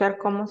a escuchar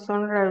cómo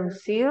son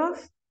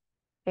reducidos.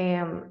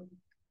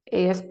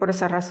 Y es por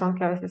esa razón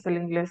que a veces el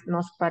inglés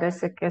nos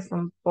parece que es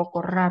un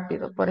poco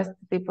rápido por este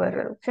tipo de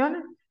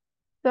reducciones.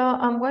 So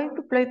I'm going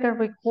to play the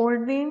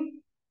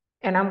recording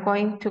and I'm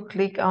going to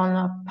click on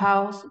a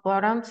pause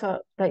button so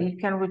that you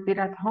can repeat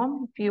at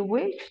home if you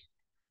wish.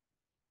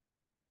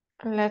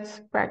 Let's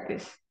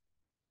practice.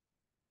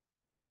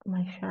 Am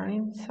I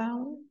sharing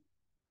sound?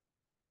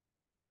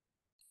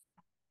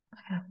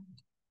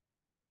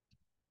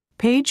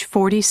 Page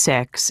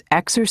 46,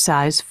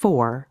 Exercise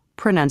 4,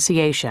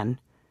 Pronunciation.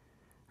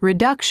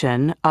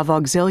 Reduction of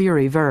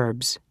auxiliary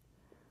verbs.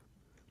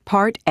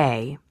 Part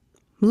A.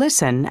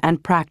 Listen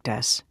and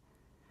practice.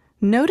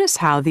 Notice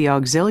how the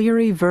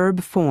auxiliary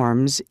verb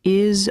forms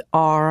is,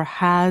 are,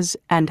 has,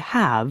 and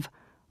have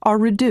are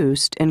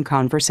reduced in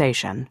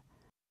conversation.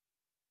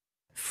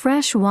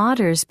 Fresh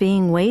water's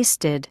being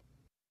wasted.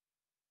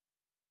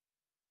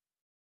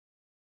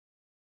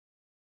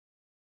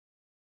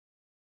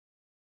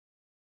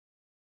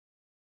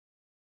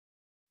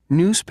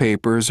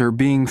 Newspapers are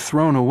being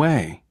thrown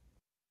away.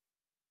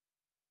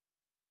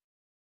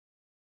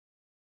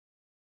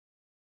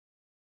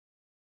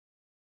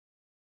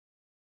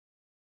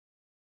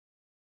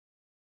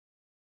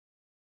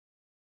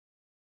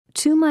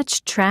 Too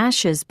much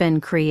trash has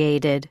been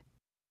created.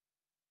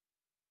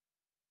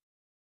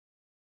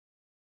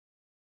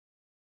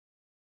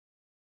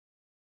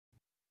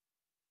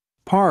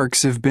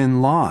 Parks have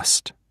been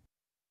lost.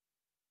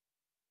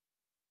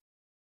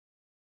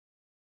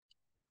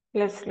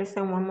 Let's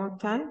listen one more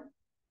time.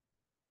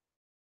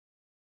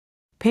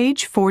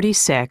 Page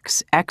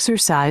 46,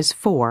 Exercise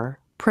 4,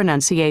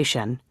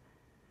 Pronunciation.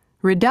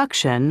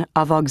 Reduction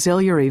of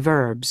auxiliary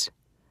verbs.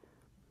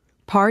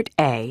 Part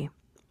A.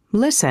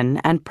 Listen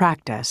and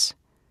practice.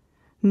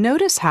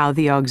 Notice how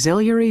the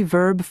auxiliary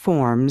verb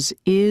forms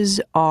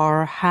is,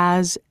 are,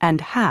 has,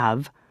 and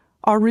have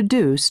are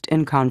reduced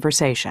in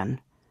conversation.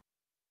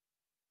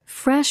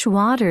 Fresh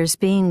water's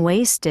being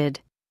wasted.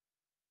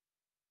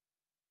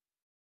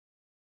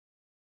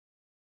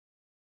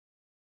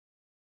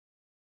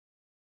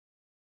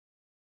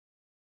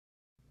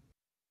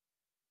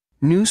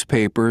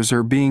 Newspapers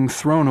are being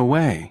thrown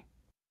away.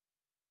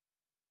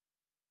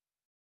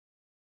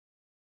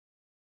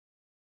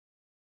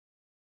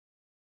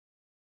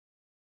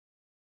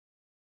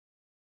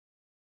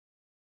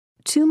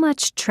 Too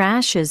much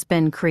trash has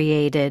been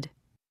created.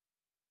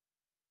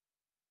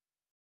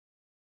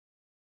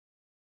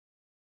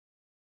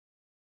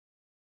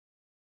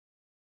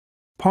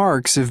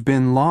 Parks have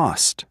been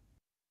lost.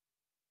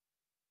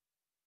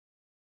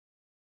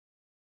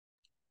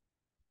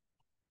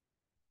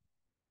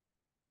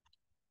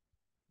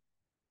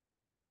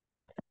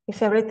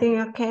 Is everything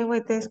okay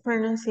with this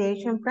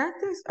pronunciation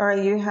practice, or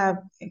you have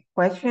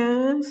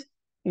questions?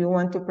 You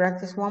want to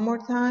practice one more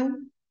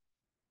time?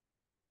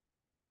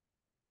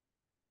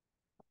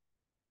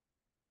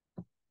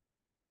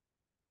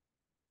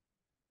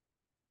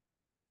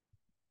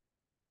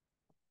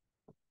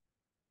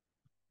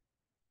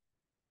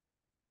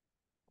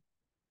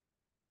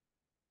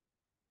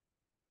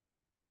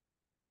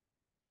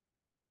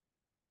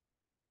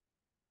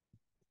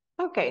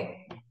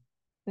 Okay,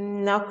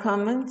 no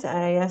comments.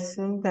 I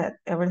assume that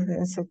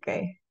everything is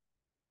okay.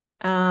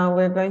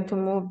 We're going to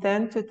move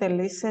then to the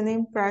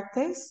listening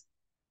practice.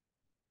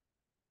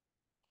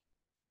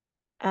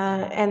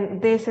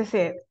 And this is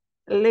it.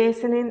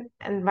 Listening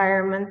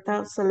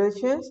environmental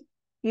solutions.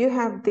 You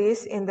have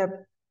this in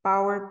the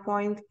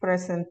PowerPoint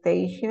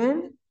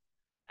presentation.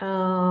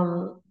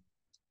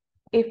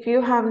 If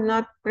you have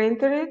not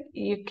printed it,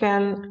 you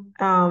can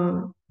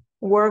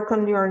work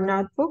on your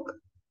notebook.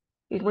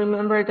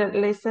 Remember that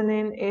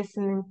listening is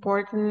an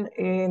important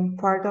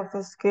part of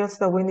the skills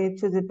that we need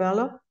to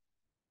develop.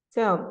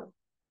 So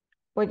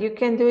what you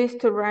can do is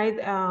to write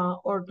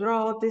or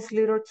draw this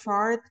little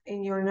chart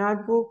in your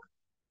notebook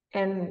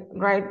and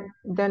write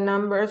the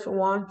numbers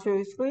 1,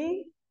 2,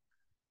 3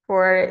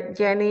 for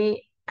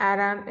Jenny,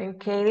 Adam, and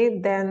Katie.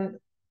 Then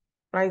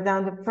write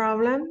down the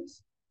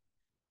problems.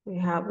 We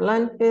have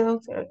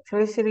landfills,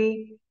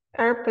 electricity,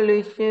 air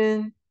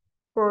pollution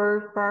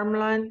for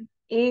farmland,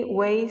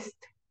 e-waste,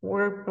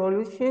 water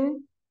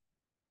pollution.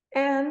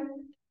 And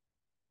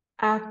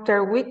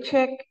after we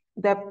check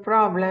the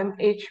problem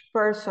each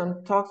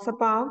person talks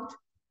about,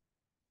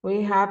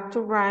 we have to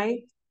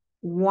write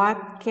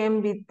what can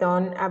be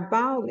done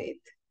about it.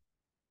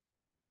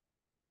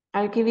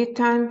 I'll give you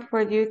time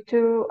for you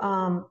to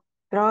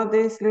draw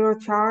this little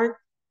chart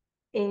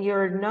in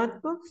your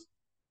notebooks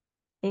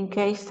in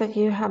case that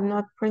you have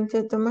not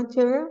printed the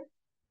material,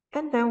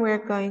 and then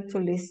we're going to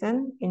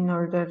listen in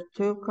order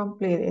to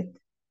complete it.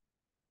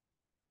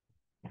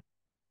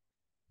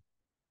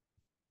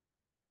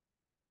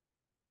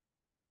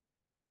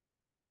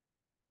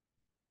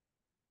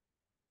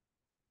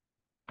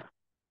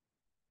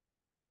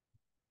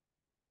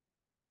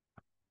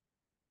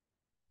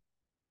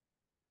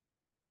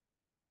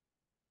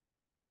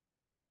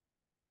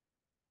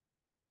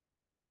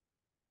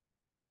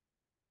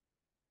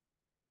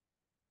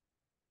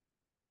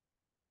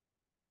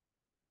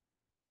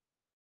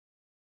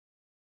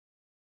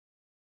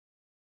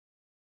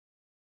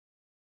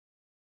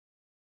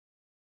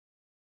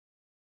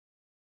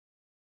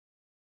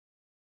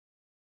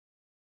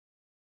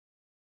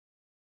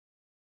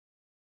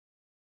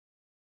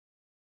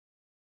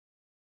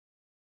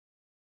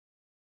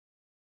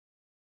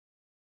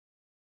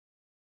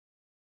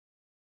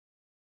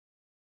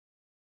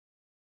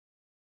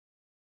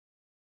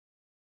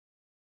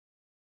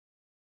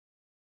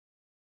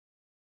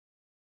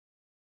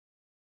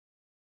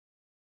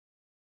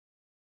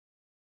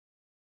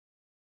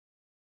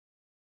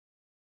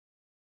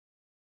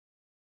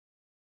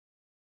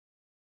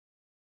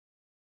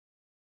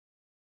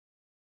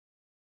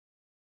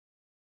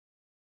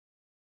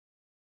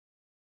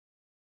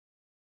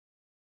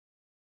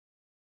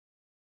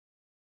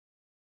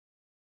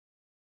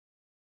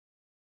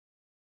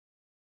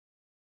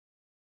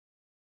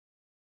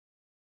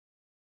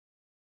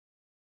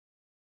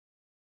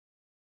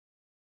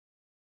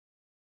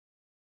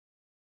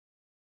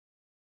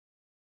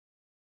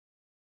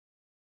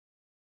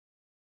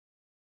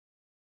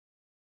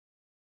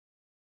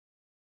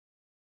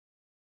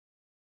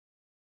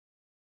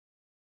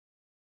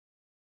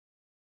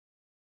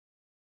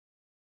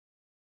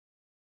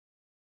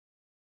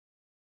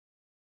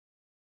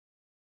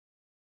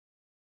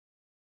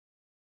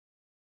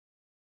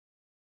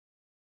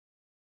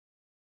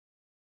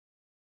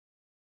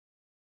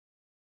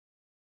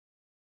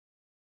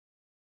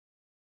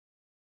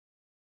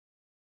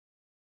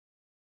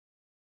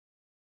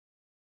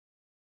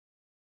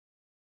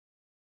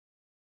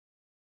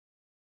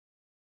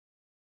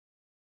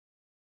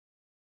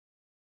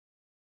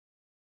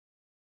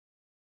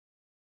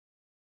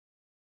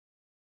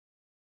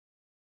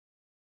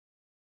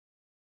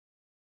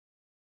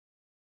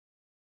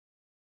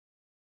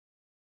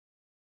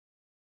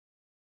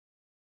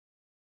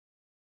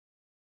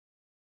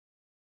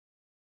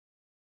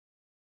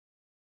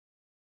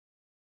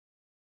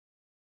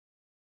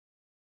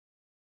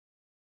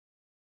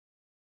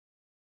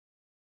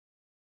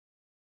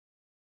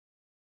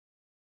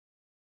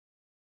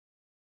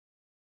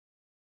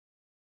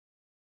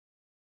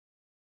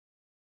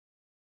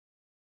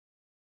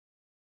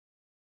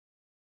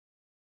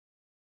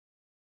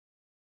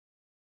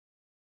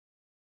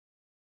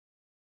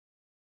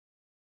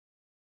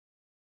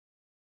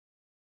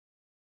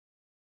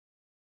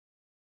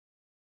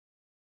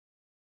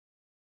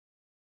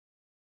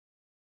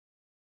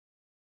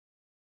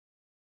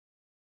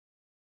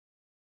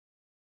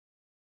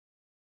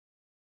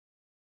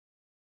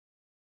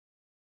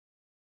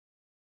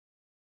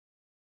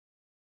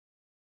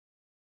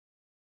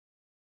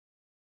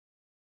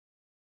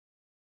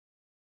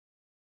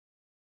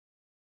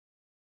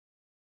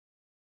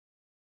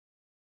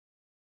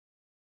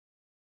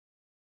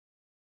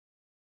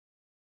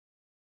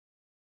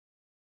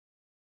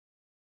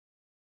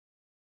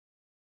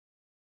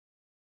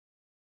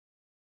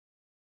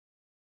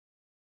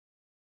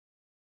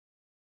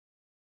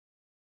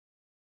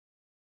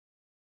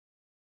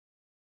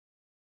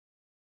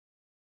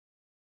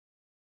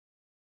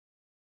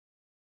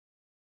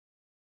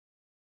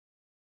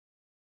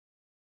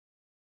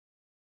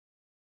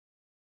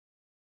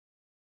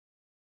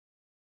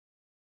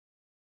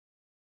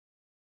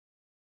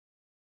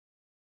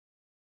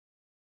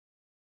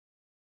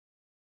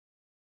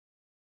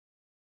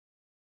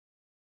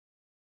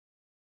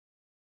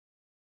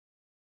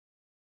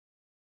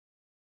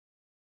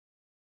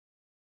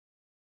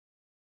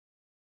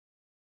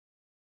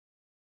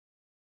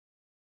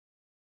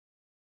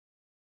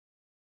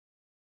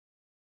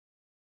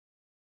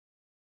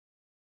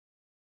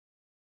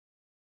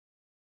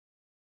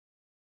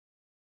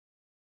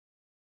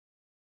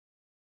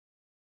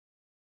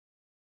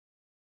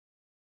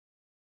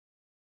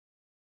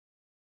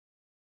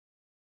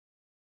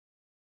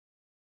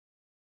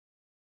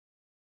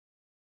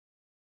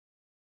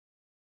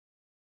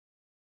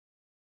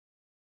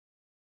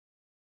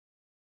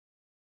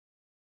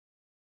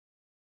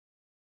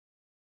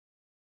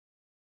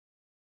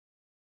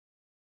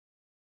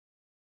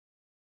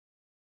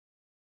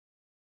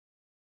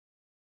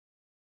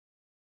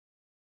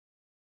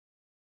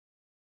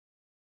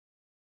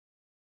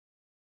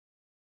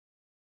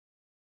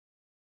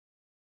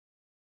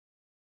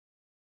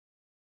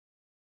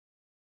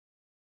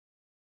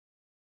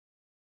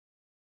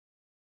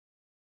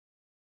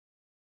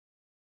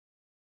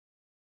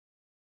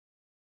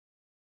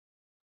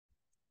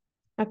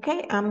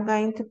 Okay, I'm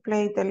going to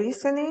play the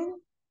listening.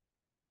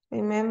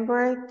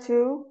 Remember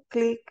to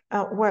click,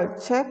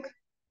 check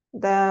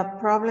the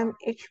problem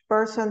each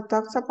person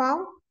talks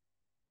about,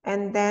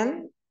 and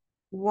then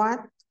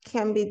what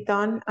can be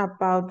done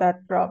about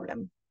that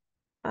problem.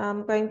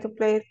 I'm going to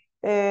play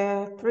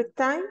it 3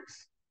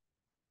 times,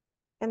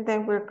 and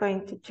then we're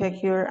going to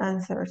check your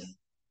answers.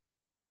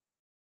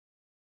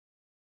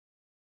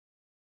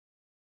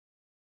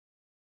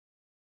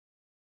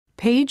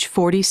 Page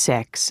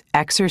 46,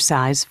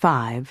 Exercise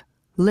 5,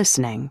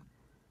 Listening.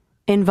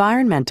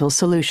 Environmental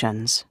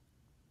Solutions.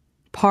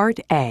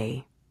 Part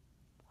A.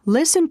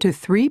 Listen to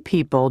 3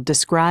 people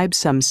describe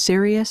some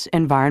serious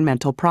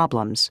environmental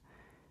problems.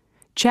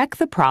 Check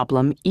the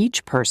problem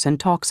each person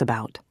talks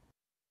about.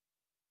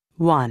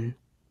 1.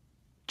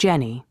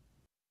 Jenny.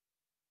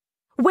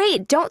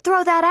 Wait, don't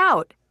throw that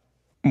out.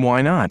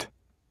 Why not?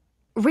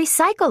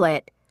 Recycle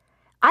it.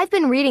 I've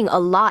been reading a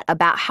lot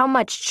about how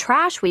much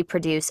trash we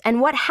produce and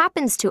what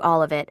happens to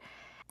all of it,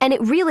 and it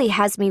really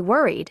has me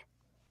worried.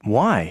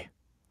 Why?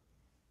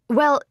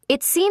 Well,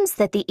 it seems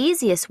that the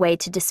easiest way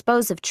to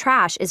dispose of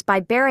trash is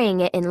by burying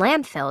it in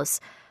landfills,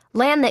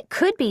 land that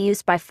could be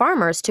used by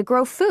farmers to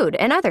grow food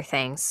and other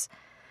things.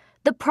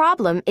 The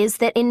problem is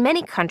that in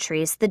many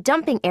countries, the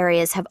dumping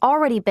areas have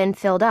already been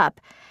filled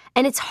up,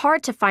 and it's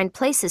hard to find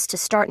places to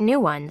start new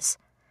ones.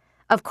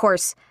 Of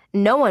course,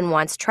 no one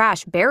wants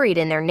trash buried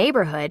in their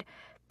neighborhood,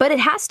 but it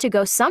has to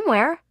go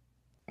somewhere.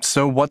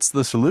 So what's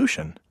the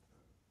solution?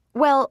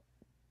 Well,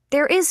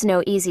 there is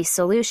no easy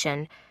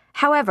solution.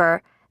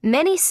 However,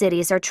 many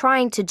cities are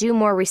trying to do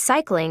more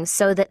recycling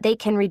so that they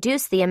can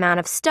reduce the amount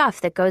of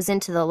stuff that goes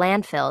into the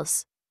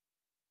landfills.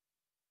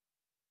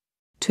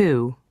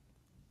 2.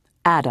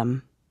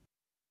 Adam.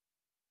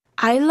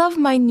 I love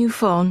my new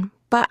phone,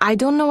 but I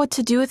don't know what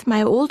to do with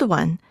my old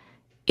one.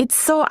 It's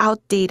so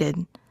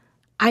outdated.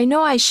 I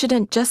know I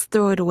shouldn't just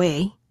throw it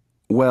away.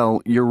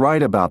 Well, you're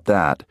right about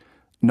that.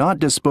 Not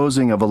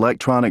disposing of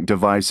electronic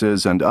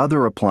devices and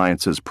other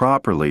appliances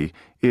properly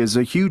is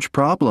a huge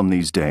problem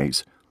these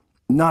days.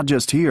 Not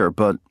just here,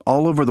 but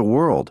all over the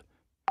world.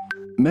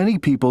 Many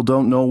people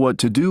don't know what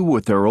to do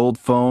with their old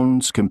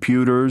phones,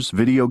 computers,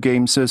 video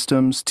game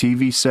systems,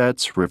 TV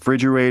sets,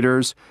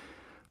 refrigerators.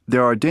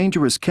 There are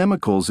dangerous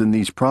chemicals in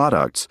these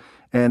products,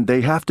 and they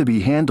have to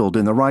be handled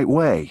in the right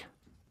way.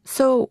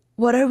 So,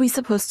 what are we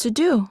supposed to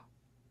do?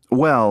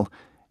 Well,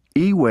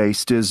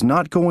 e-waste is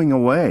not going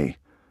away.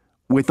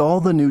 With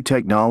all the new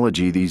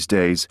technology these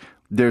days,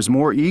 there's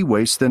more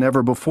e-waste than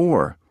ever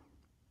before.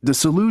 The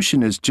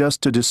solution is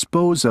just to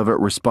dispose of it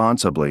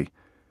responsibly.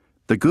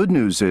 The good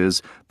news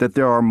is that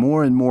there are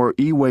more and more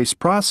e-waste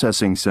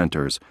processing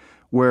centers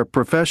where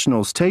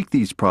professionals take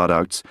these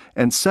products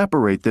and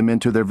separate them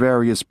into their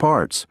various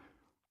parts.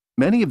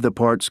 Many of the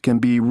parts can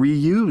be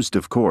reused,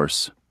 of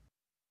course.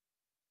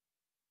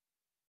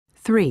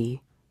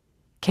 3.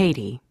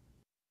 Katie.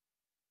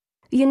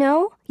 You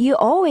know, you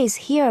always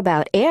hear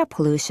about air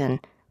pollution,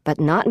 but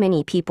not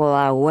many people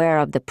are aware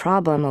of the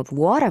problem of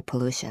water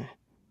pollution.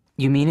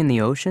 You mean in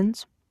the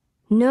oceans?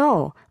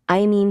 No,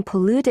 I mean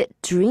polluted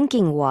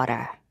drinking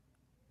water.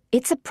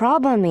 It's a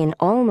problem in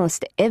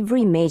almost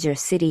every major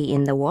city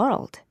in the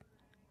world.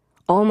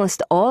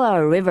 Almost all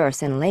our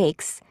rivers and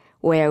lakes,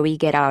 where we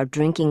get our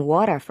drinking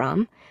water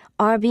from,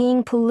 are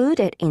being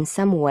polluted in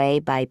some way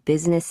by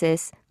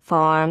businesses,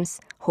 farms,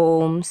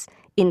 homes,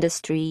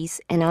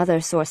 industries, and other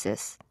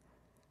sources.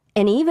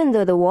 And even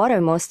though the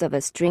water most of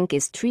us drink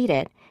is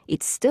treated,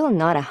 it's still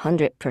not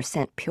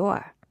 100%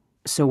 pure.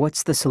 So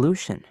what's the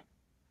solution?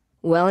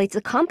 Well, it's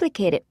a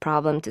complicated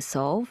problem to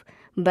solve,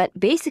 but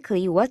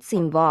basically what's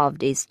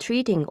involved is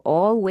treating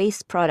all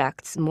waste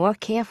products more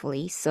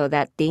carefully so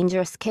that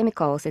dangerous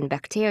chemicals and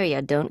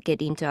bacteria don't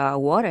get into our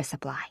water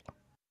supply.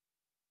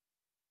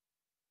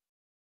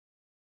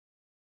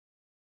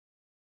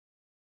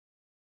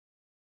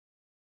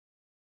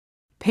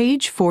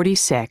 Page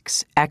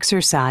 46,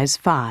 Exercise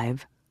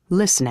 5,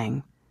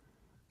 Listening.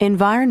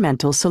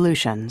 Environmental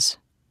Solutions.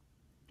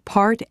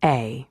 Part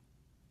A.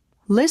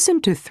 Listen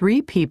to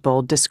 3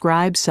 people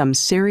describe some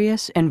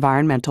serious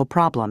environmental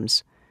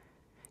problems.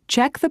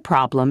 Check the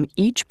problem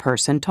each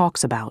person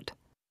talks about.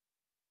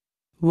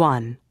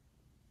 1.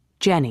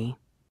 Jenny.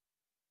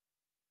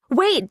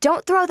 Wait,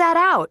 don't throw that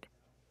out.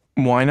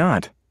 Why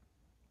not?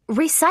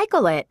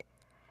 Recycle it.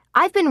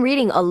 I've been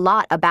reading a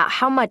lot about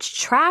how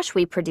much trash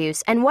we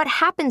produce and what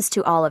happens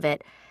to all of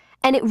it,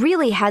 and it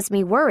really has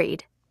me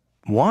worried.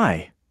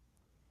 Why?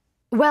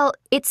 Well,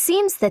 it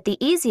seems that the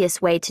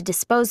easiest way to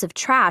dispose of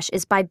trash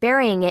is by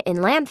burying it in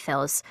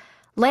landfills,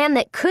 land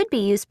that could be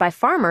used by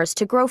farmers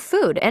to grow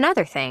food and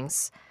other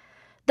things.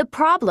 The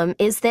problem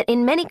is that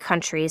in many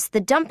countries,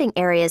 the dumping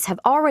areas have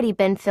already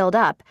been filled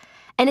up,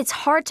 and it's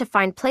hard to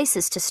find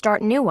places to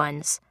start new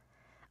ones.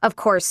 Of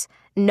course,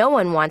 no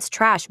one wants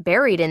trash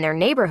buried in their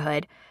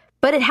neighborhood,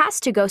 but it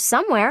has to go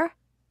somewhere.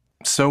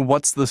 So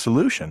what's the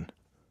solution?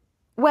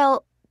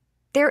 Well,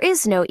 there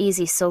is no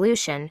easy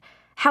solution.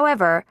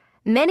 However,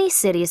 many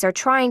cities are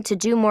trying to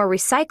do more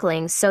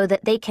recycling so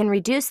that they can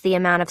reduce the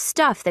amount of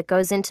stuff that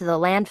goes into the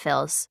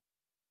landfills.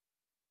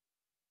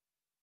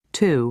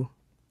 2.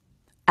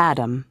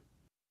 Adam.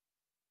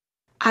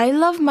 I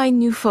love my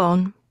new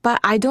phone, but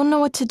I don't know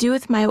what to do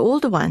with my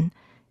old one.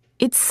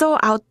 It's so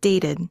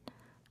outdated.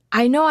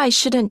 I know I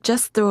shouldn't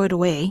just throw it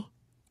away.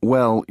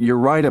 Well, you're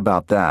right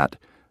about that.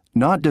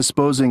 Not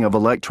disposing of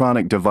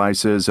electronic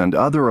devices and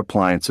other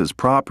appliances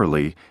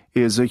properly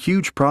is a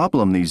huge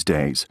problem these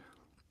days.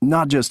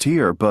 Not just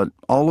here, but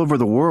all over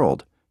the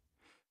world.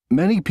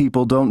 Many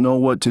people don't know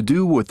what to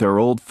do with their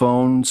old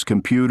phones,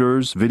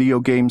 computers, video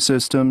game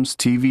systems,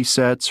 TV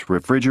sets,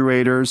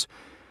 refrigerators.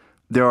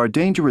 There are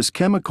dangerous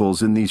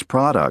chemicals in these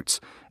products,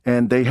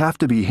 and they have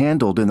to be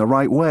handled in the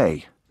right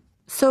way.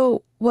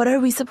 So, what are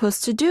we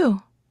supposed to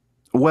do?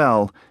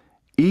 Well,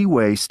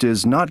 e-waste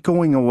is not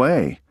going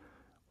away.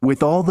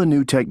 With all the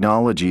new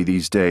technology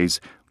these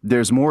days,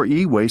 there's more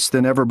e-waste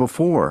than ever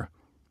before.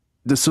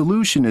 The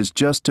solution is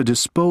just to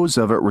dispose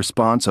of it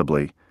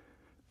responsibly.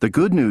 The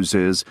good news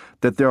is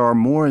that there are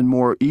more and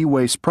more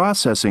e-waste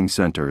processing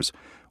centers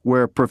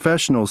where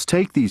professionals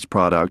take these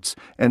products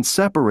and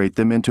separate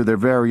them into their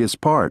various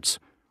parts.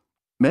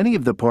 Many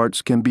of the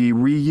parts can be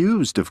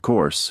reused, of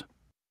course.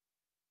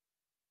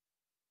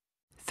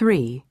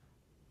 3.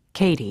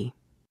 Katie.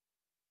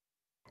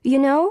 You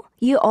know,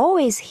 you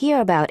always hear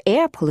about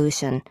air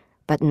pollution,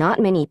 but not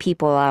many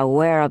people are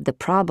aware of the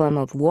problem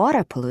of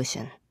water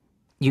pollution.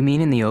 You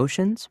mean in the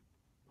oceans?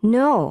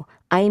 No,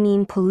 I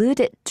mean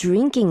polluted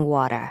drinking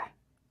water.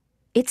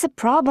 It's a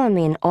problem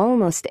in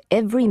almost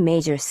every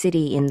major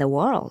city in the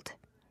world.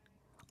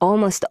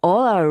 Almost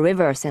all our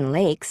rivers and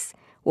lakes,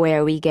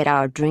 where we get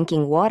our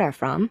drinking water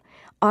from,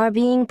 are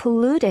being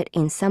polluted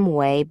in some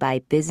way by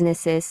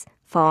businesses,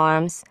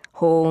 farms,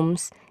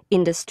 homes,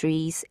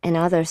 industries, and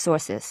other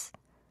sources.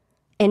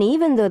 And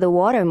even though the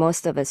water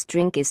most of us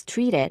drink is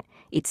treated,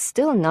 it's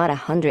still not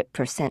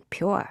 100%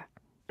 pure.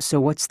 So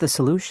what's the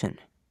solution?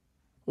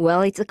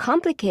 Well, it's a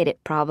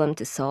complicated problem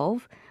to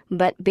solve,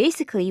 but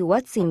basically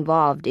what's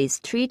involved is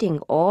treating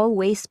all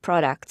waste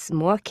products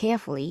more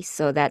carefully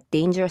so that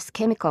dangerous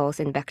chemicals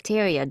and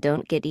bacteria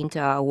don't get into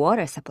our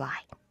water supply.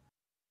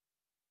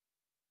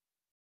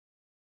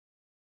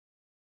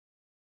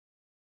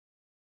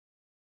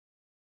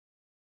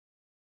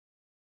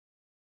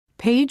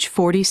 Page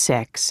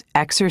 46,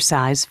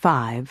 Exercise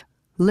 5,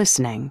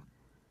 Listening.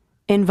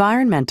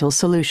 Environmental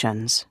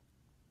Solutions.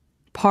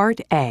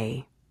 Part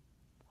A.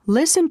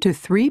 Listen to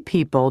 3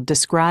 people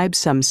describe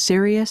some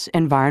serious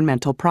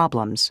environmental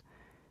problems.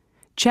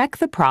 Check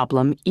the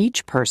problem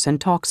each person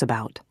talks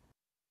about.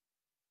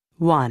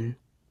 1.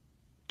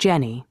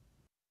 Jenny.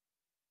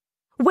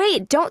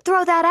 Wait, don't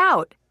throw that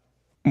out.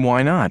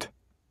 Why not?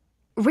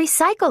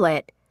 Recycle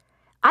it.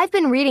 I've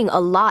been reading a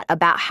lot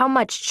about how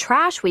much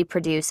trash we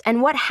produce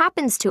and what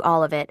happens to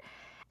all of it,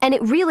 and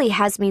it really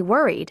has me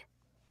worried.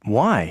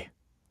 Why?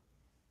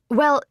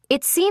 Well,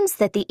 it seems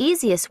that the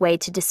easiest way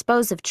to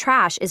dispose of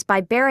trash is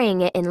by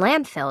burying it in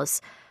landfills,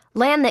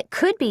 land that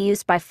could be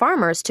used by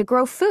farmers to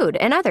grow food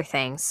and other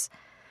things.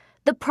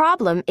 The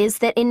problem is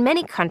that in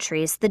many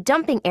countries, the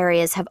dumping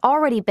areas have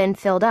already been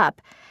filled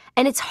up,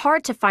 and it's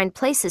hard to find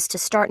places to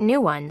start new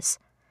ones.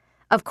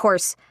 Of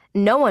course,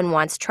 no one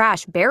wants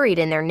trash buried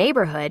in their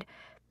neighborhood,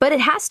 but it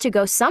has to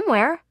go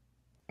somewhere.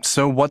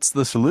 So what's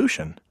the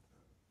solution?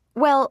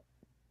 Well,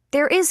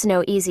 there is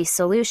no easy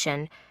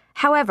solution.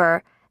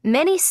 However,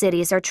 many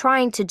cities are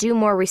trying to do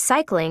more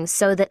recycling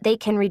so that they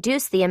can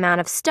reduce the amount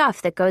of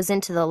stuff that goes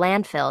into the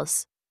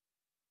landfills.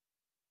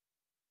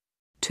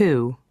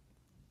 2.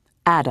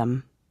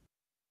 Adam.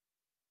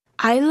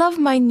 I love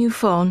my new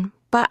phone,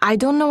 but I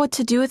don't know what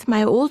to do with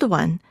my old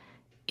one.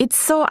 It's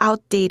so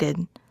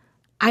outdated.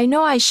 I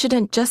know I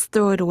shouldn't just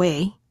throw it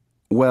away.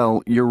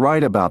 Well, you're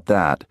right about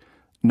that.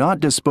 Not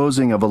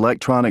disposing of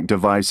electronic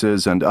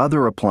devices and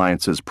other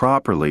appliances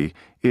properly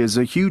is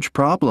a huge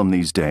problem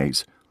these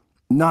days.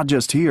 Not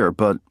just here,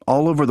 but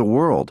all over the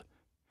world.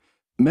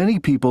 Many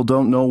people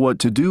don't know what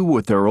to do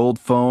with their old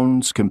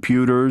phones,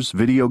 computers,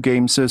 video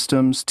game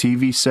systems,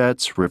 TV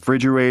sets,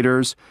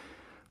 refrigerators.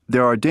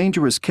 There are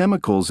dangerous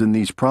chemicals in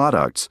these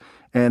products,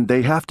 and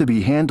they have to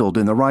be handled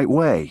in the right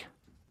way.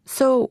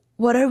 So,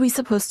 what are we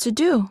supposed to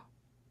do?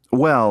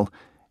 Well,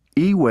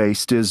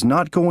 e-waste is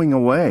not going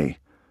away.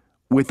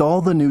 With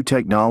all the new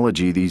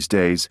technology these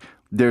days,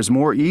 there's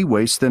more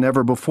e-waste than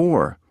ever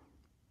before.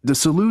 The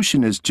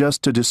solution is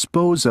just to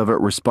dispose of it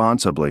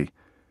responsibly.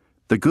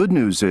 The good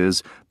news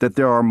is that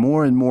there are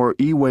more and more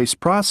e-waste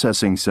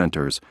processing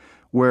centers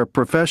where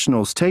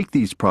professionals take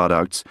these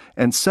products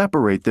and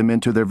separate them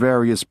into their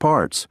various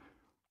parts.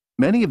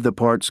 Many of the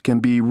parts can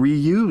be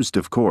reused,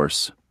 of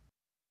course.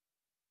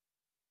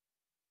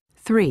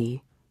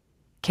 3.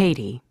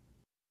 Katie.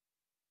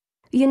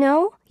 You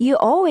know, you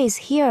always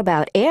hear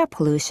about air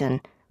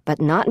pollution, but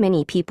not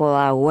many people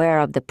are aware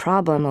of the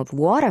problem of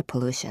water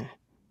pollution.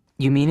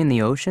 You mean in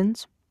the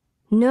oceans?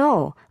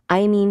 No,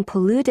 I mean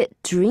polluted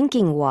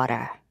drinking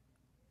water.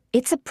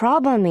 It's a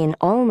problem in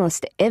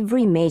almost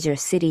every major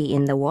city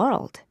in the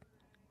world.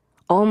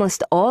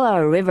 Almost all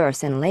our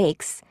rivers and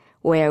lakes,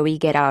 where we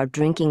get our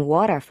drinking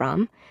water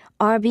from,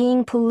 are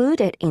being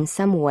polluted in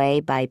some way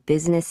by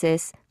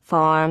businesses,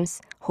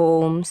 farms,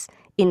 homes,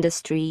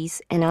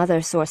 industries, and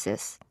other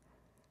sources.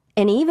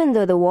 And even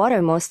though the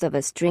water most of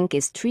us drink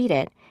is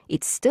treated,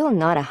 it's still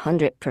not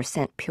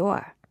 100%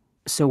 pure.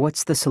 So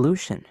what's the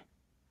solution?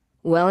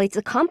 Well, it's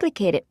a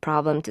complicated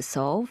problem to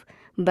solve,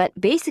 but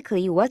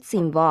basically what's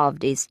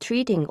involved is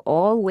treating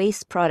all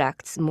waste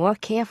products more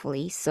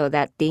carefully so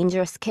that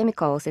dangerous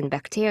chemicals and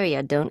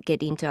bacteria don't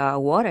get into our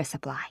water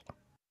supply.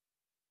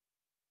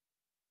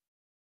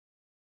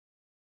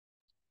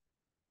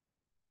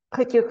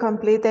 Could you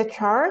complete the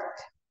chart?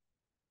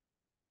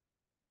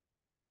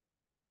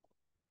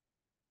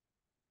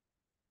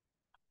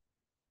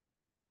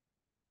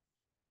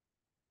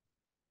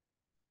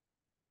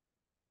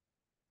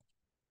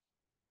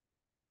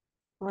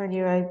 Were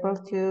you able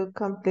to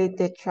complete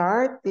the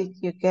chart? Did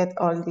you get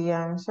all the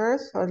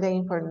answers, all the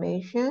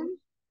information?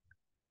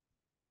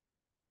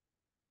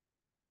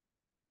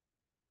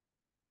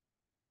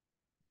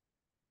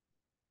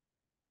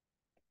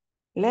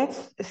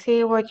 Let's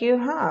see what you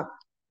have.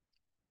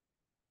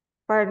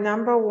 For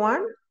number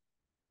 1,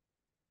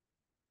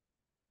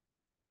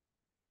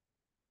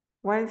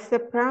 what is the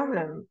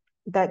problem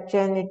that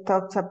Jenny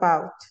talked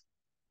about?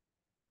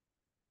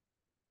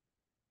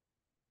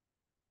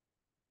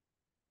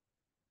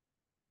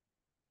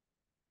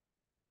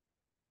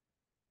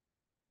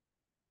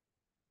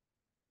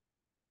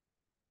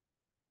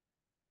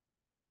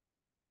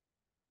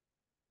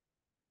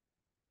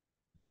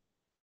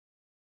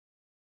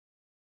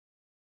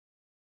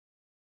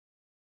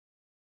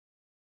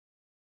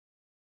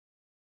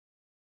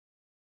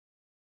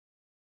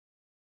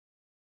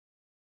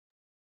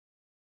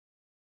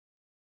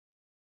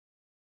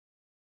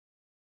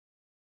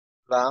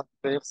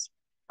 Landfills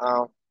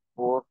and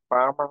poor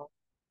farmers.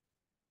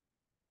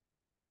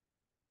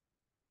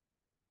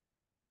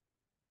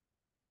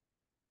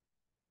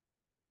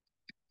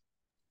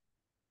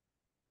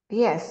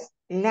 Yes,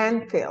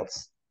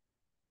 landfills.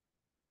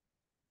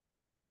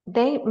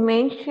 They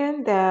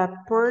mentioned the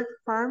poor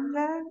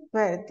farmland,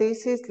 but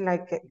this is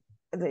like,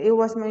 it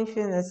was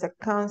mentioned as a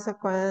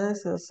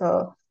consequence.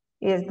 So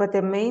yes, but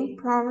the main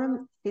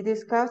problem he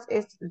discussed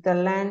is the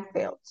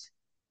landfills.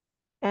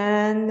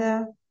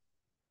 And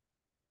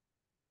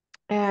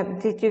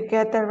did you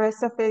get the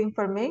rest of the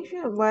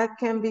information? What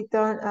can be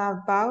done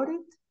about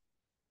it?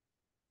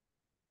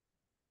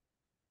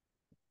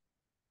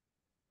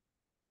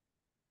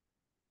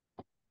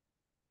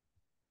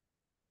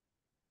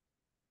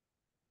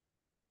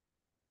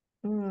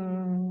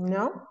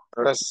 No?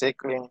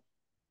 Recycling.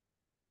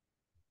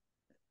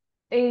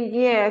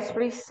 Yes,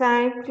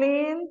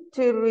 recycling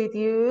to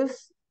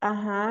reduce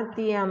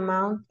the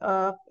amount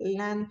of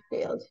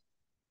landfills.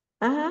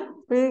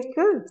 Very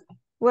good.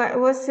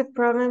 What was the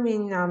problem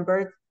in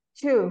number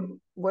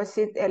 2? Was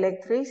it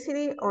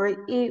electricity or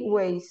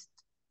e-waste?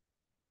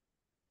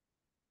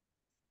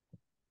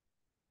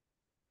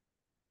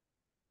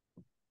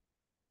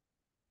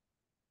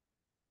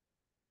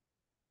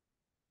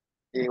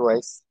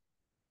 E-waste.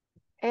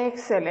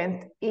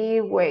 Excellent,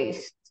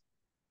 e-waste.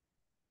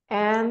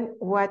 And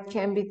what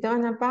can be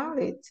done about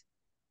it?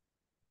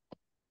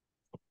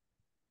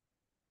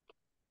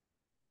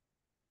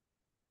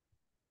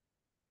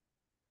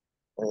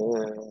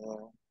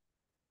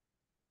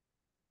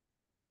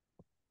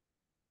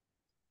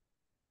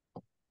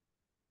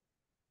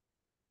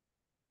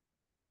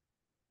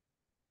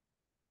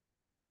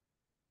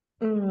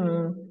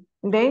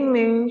 They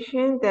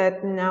mentioned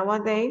that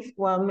nowadays,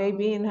 well,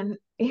 maybe in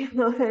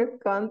other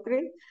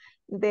countries,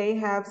 they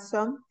have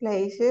some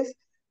places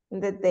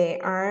that they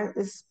are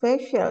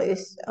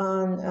specialists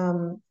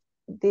on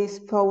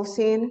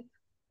disposing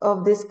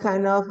of this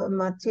kind of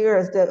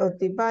materials, of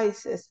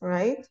devices,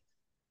 right?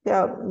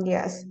 So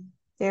yes,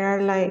 there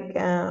are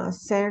like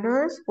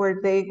centers where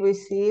they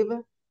receive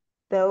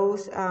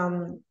those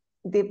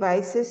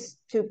devices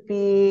to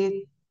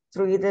be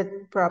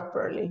treated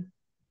properly.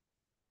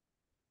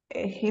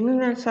 Here in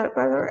El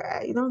Salvador,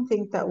 I don't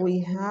think that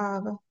we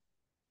have,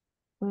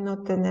 no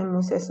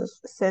tenemos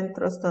esos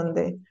centros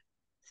donde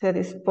se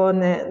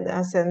dispone,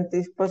 hacen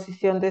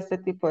disposición de este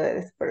tipo de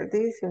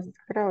desperdicios,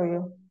 creo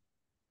yo.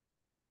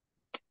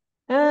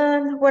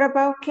 And what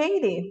about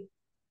Katie?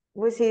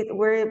 Was it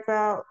worried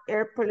about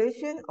air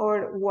pollution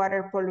or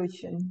water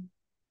pollution?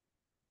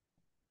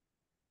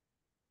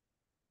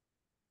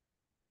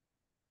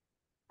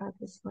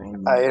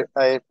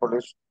 Air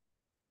pollution.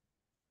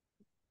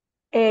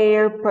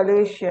 Air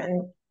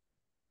pollution.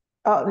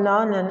 Oh,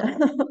 no.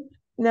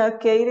 No,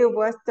 Katie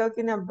was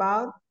talking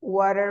about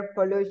water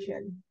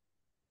pollution.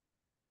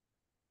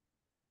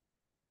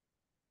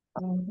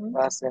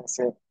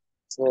 Sí,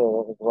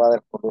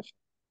 water pollution.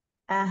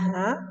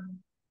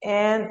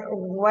 And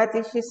what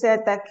did she say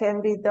that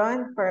can be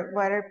done for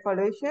water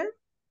pollution?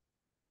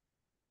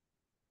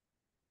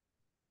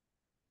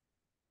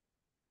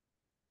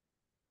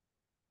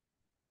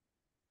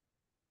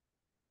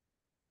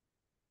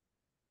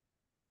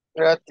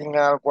 Treating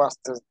our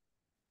waste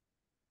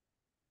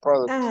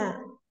products.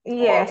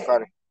 Yes.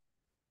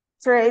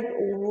 Treat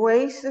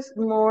wastes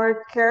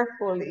more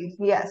carefully.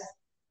 Yes.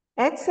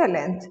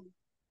 Excellent.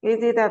 You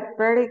did a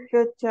very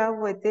good job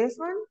with this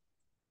one.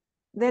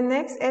 The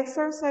next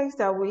exercise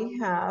that we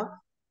have,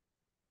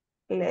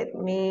 let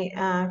me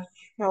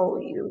show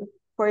you.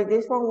 For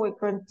this one, we're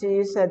going to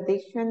use a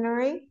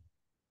dictionary.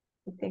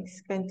 I think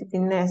it's going to be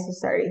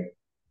necessary.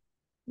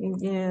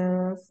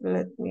 Yes,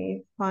 let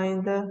me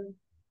find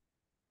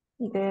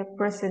the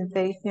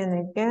presentation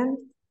again.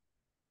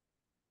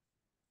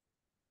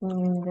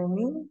 In the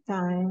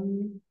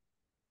meantime,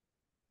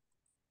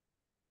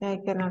 I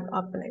cannot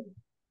open it.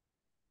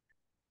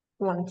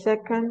 1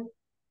 second.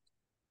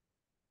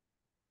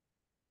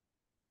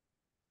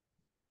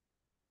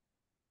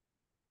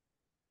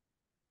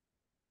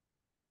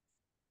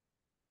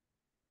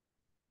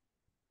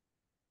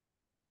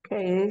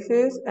 Okay, this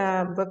is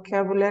a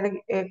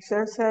vocabulary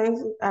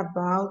exercise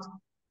about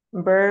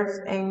verbs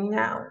and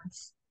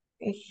nouns.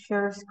 It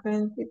share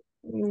screen with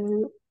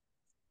you.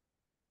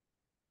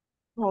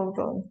 Hold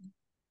on.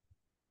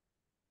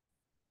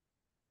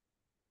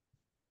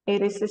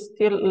 It is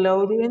still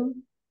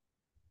loading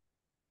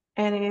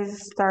and it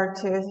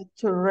started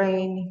to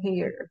rain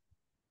here.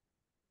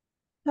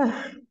 All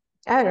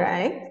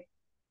right.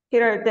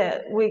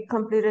 We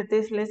completed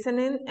this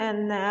listening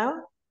and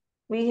now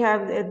we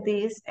have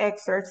this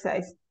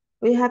exercise.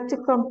 We have to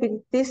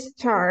complete this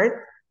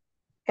chart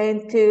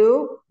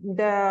into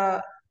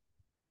the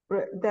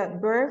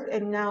verb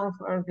and noun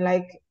form.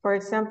 Like, for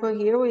example,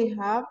 here we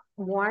have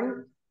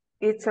one,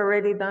 it's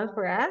already done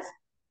for us.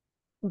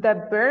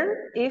 The verb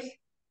is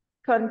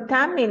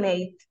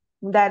contaminate.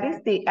 That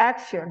is the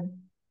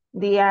action.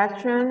 The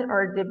action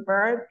or the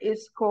verb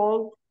is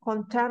called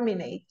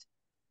contaminate.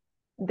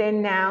 The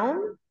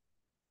noun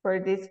for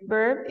this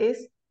verb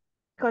is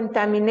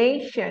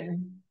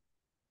contamination.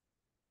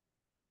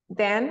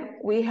 Then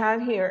we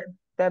have here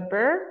the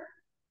verb.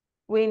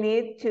 We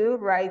need to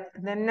write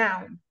the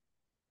noun.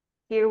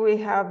 Here we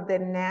have the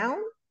noun.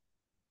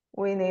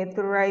 We need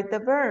to write the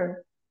verb,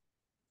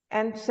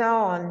 and so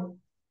on.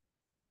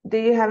 Do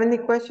you have any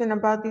question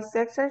about this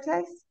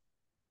exercise?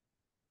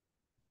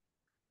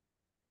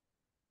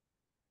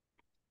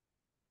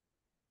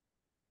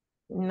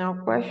 No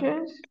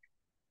questions?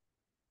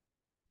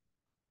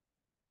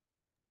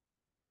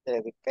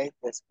 Educate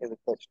is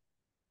education.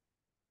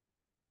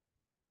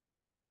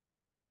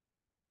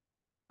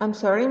 I'm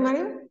sorry,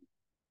 Mario?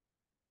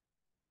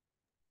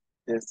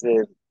 This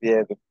is the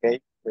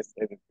educate is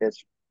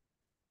education.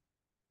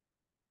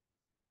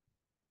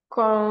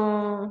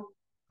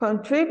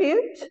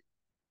 Contribute?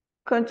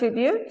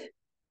 Contribute?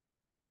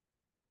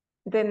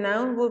 The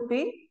noun would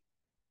be?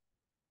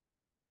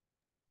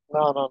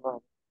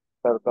 No.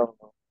 Perdón,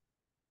 no.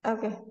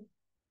 Okay.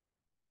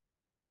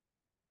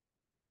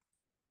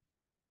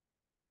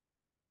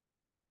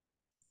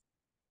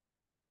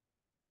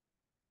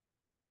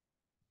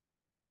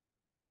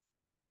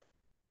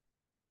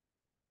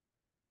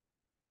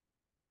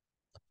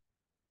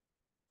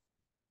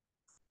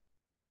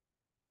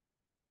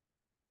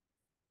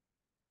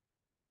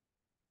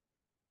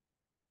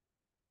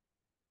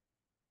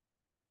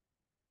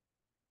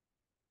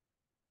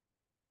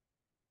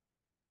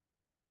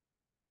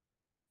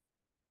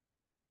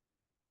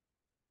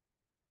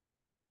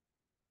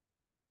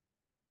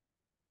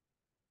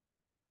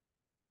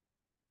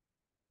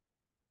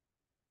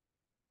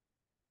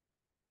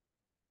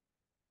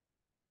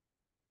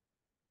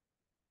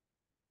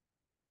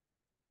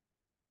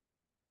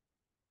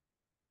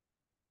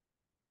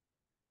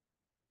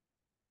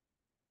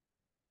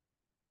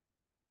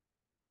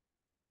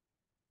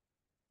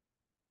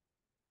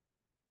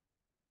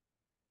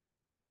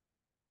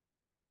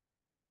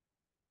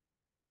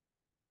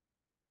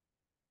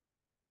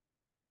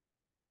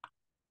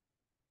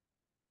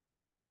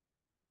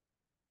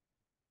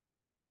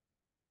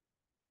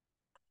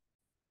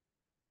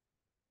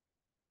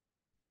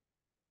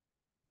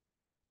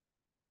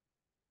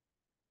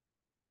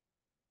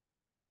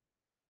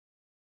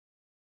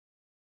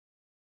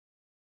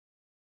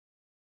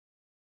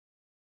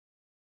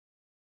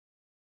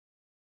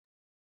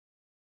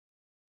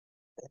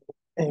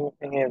 En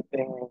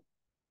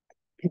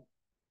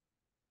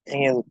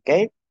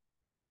educate,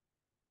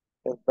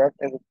 el verb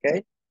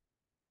educate,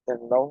 the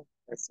noun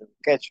is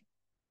education.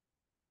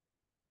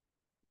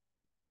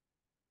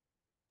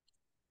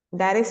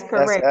 That is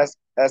correct.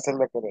 Eso es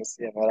lo que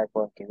decía, no era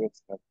contribute.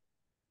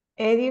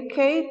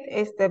 Educate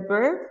is the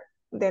verb.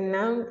 The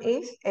noun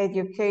is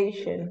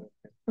education.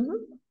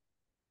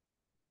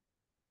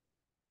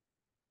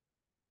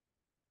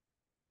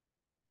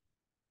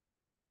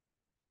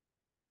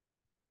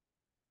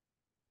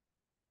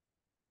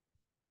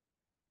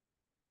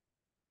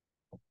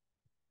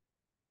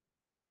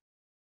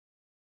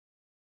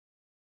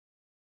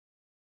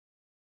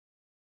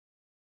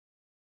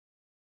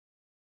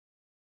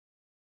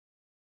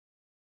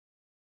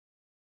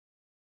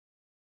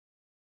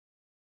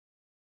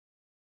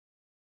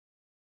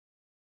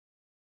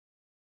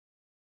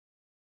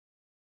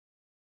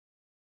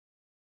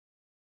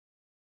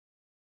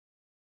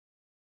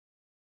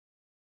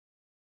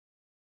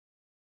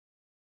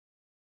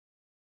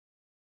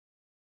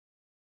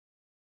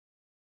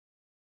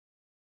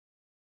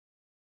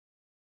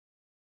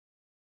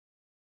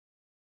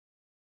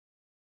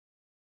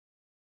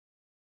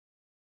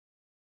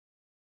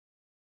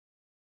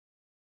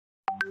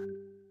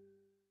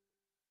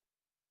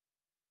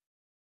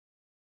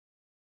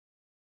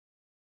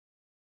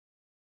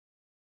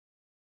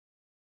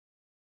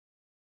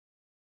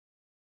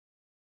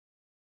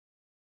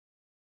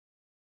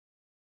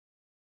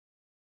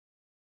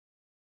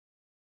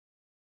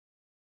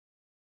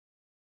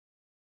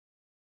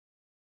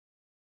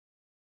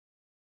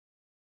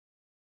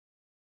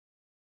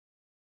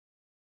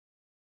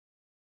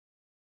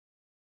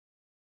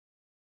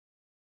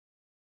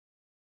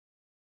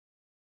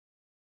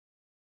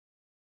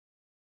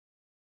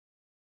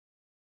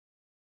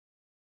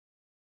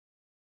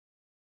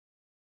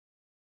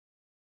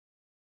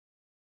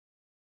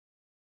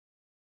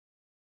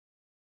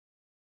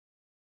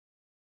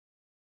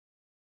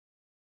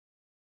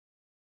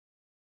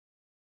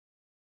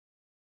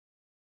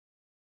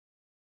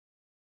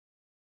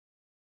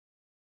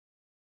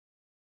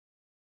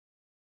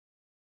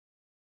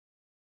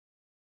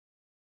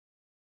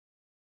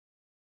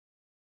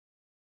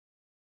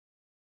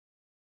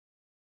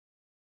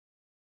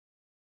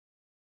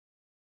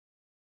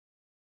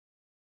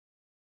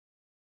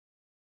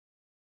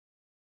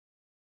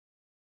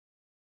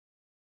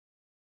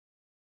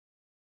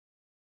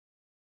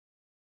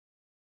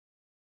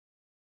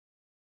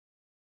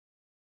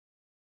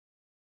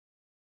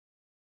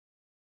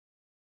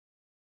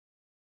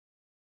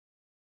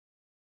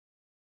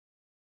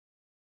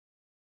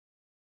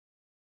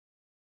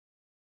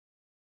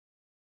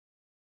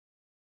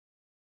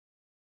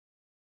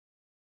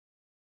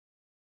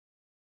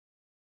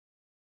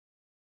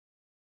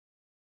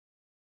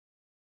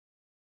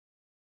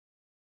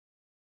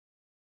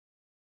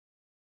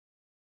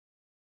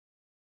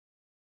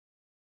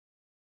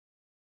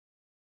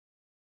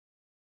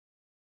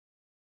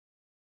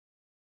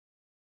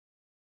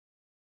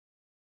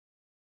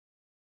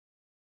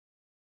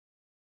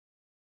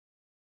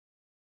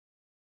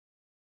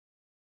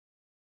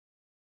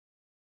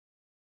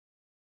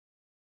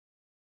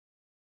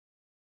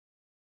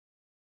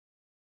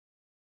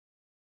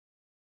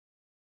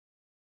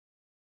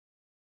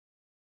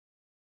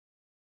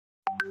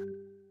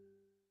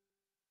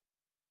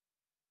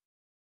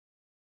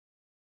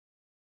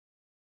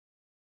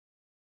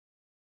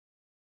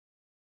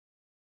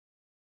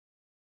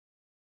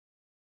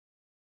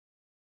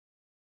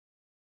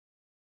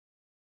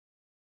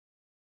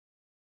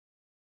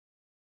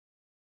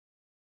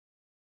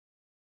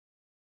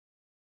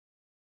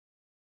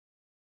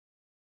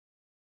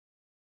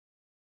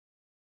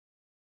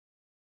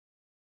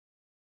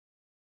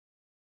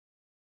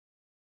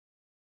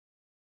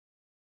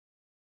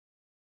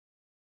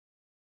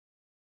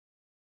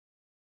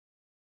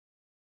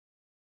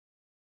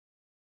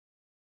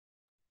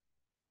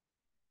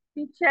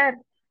 Teacher,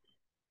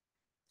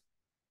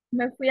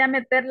 me fui a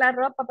meter la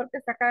ropa porque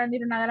se acaba de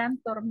venir una gran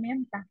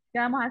tormenta. ¿Qué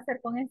vamos a hacer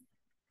con eso?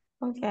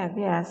 Okay,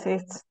 yes,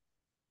 it's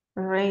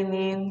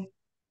raining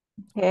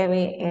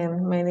heavy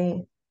and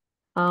many.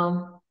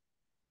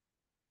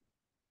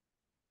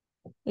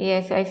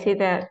 Yes, I see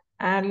that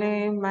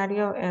Ale,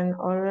 Mario, and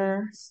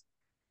others.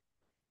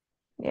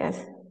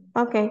 Yes,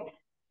 okay.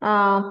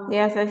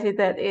 Yes, I see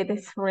that it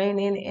is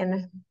raining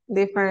in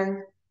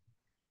different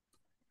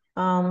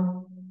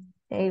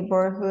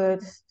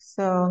neighborhoods.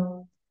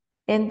 So,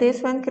 en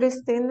this one,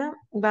 Cristina,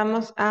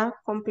 vamos a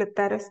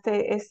completar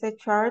este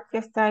chart que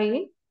está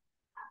ahí.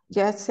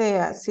 Ya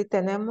sea, si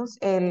tenemos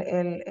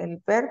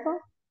el verbo,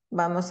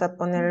 vamos a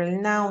poner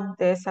el noun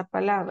de esa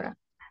palabra.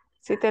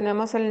 Si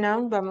tenemos el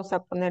noun, vamos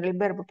a poner el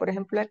verbo. Por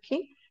ejemplo,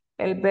 aquí,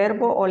 el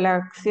verbo o la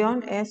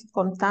acción es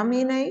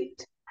contaminate.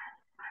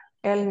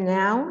 El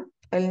noun,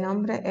 el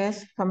nombre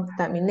es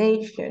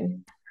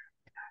contamination.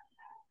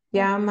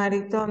 Ya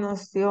Marito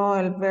nos dio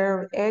el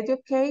verbo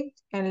educate,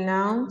 el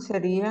noun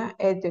sería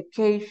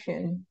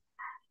education.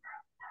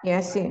 Y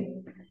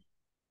así.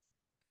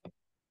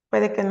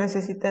 Puede que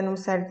necesiten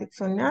usar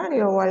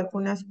diccionario o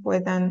algunas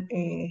puedan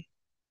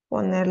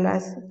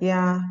ponerlas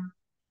ya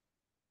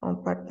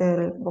como parte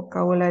del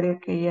vocabulario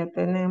que ya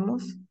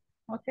tenemos.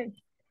 Ok,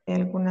 Y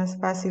algunas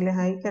fáciles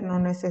ahí que no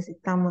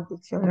necesitamos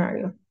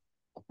diccionario.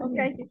 ok,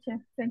 teacher.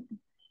 Thank you.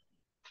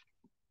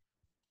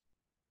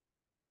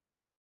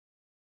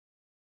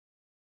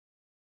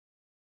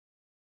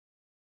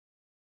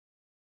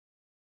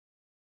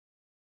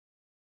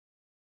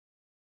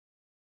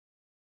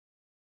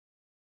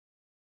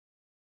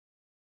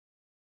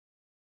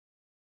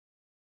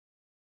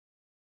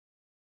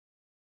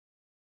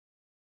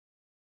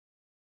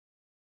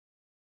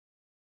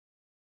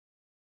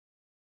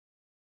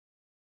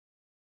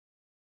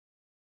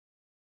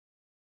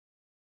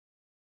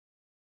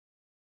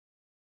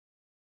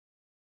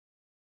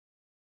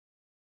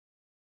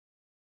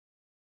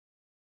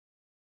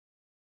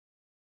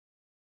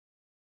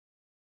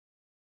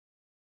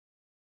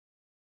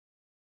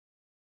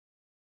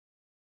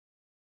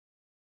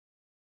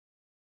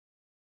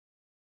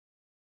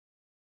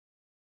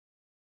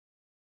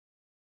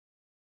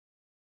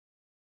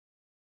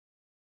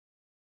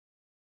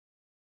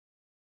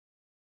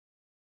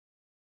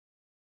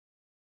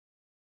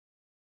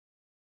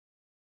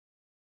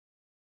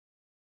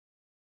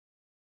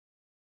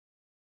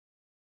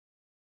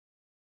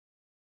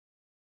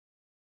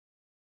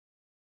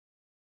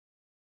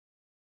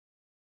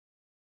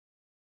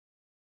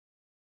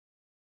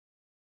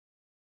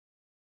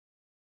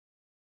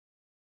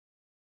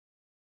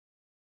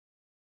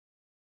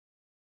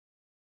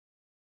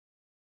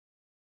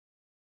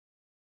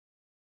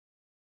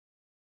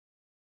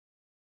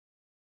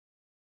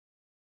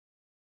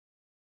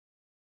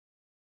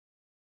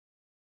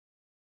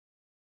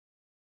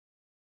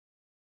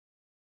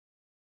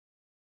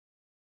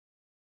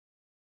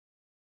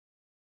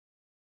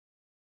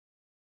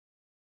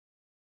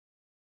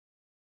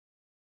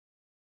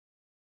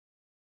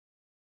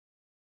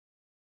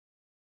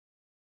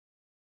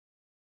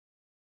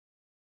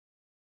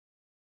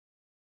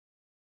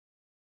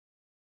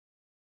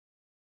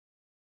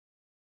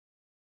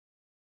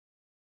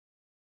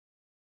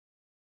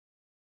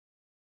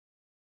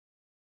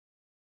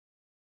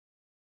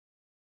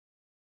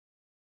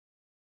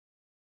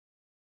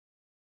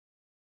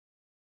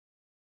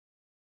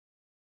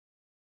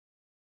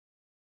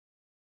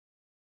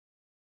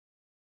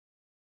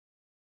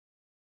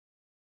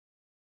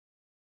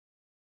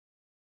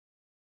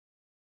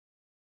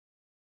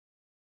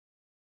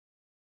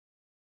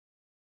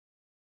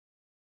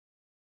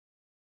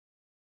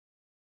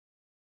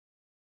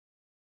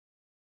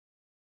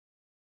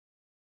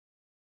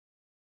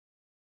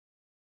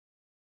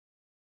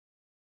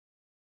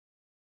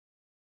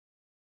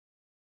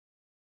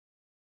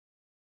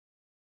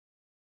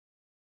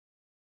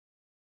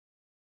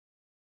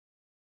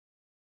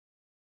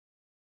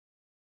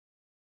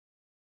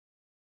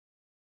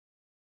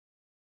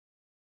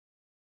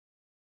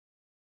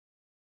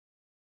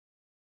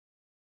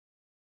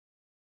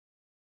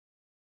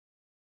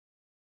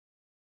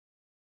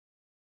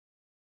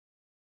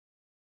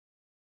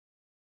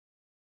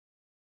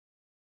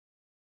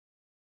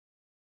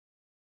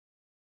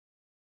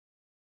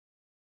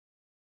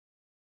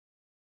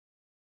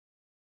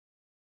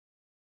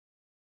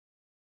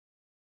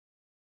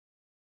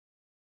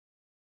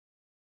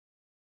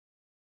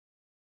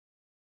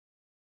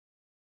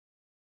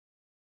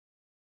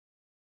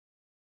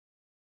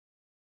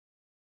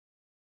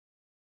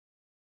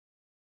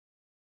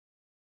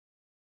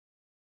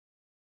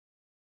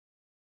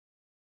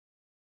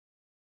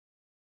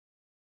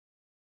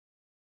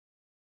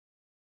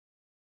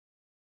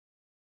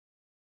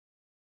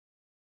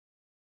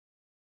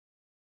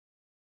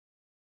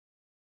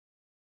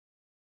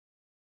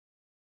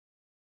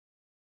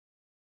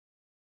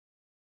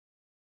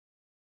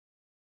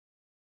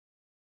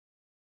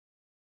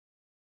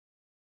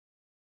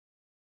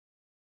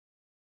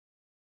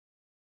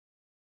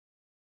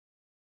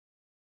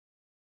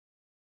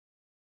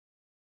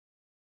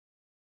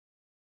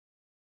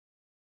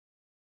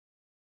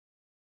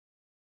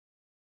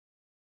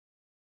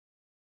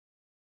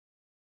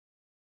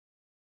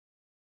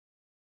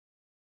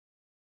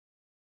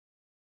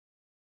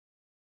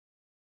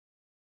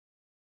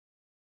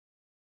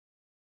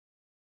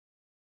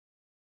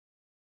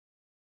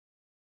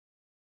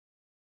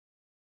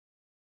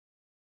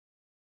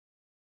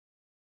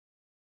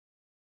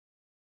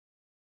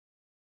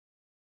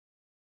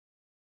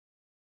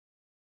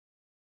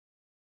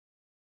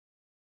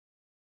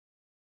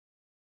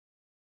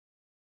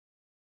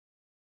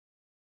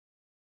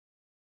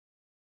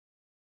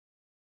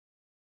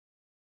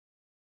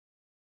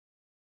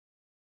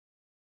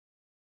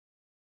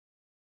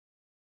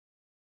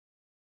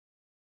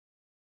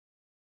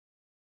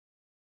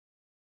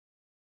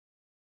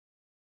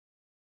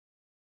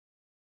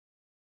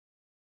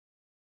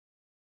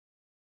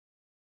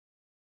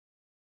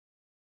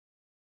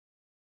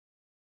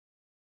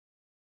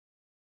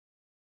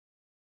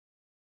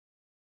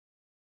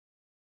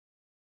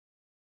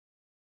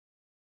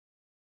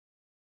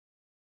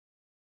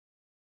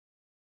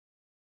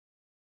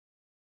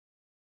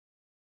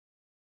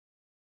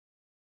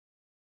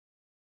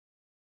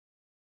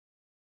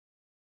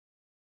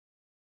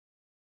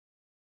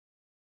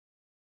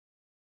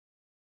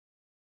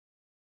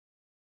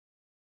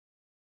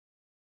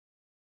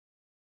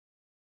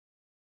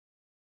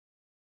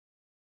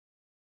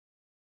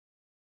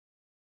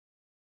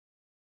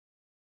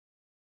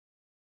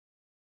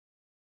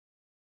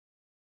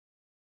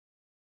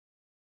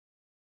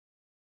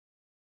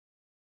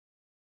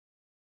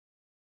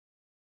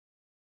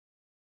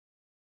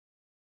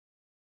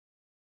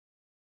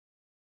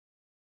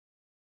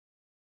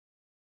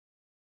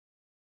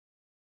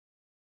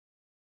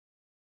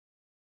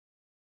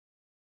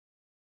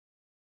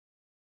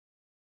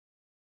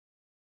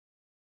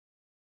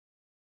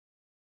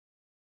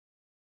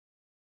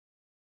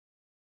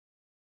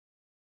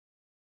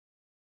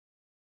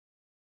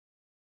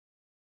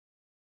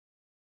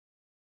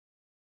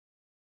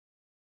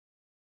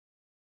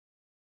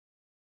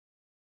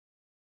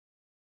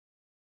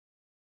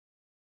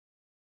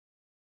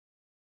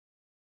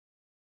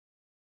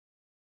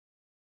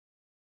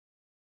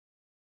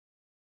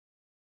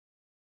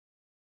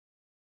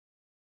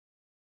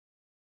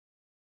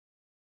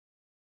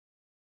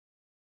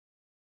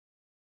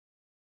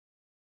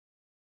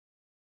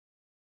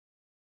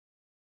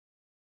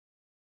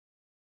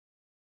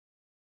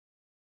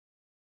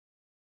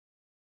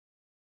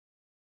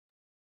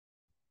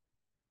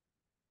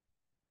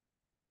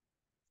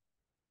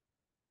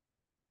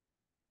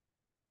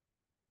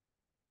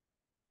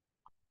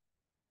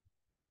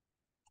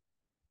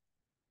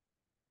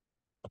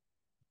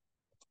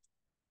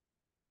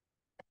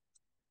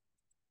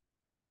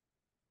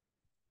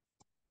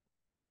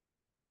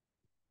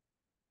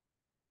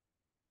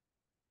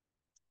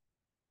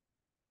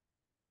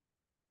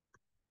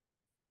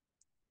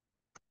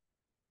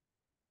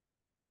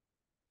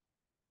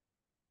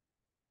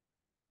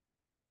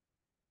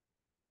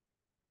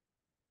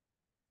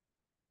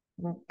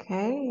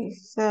 Okay,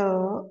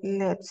 so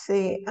let's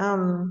see.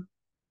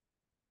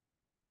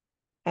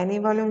 Any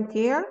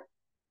volunteer?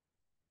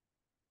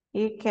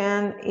 You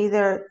can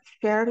either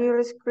share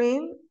your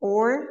screen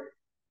or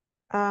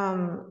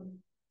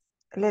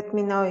let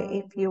me know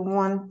if you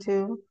want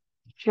to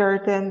share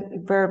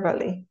them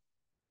verbally.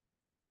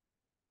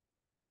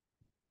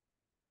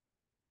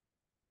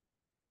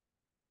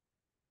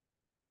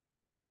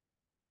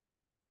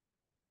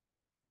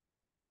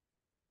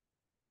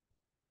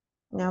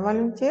 No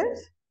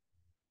volunteers?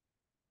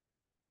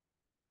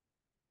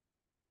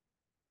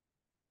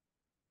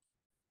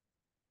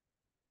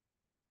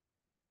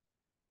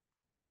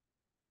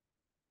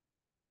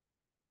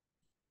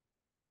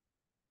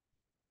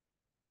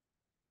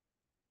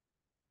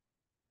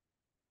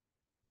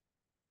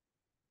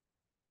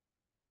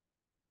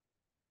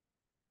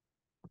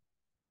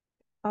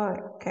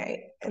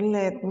 Okay,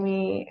 let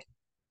me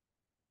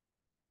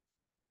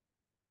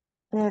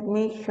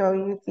show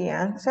you the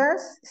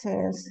answers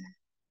since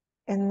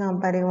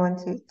nobody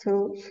wanted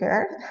to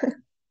share.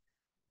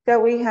 So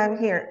we have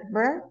here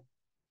verb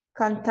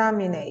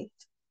contaminate,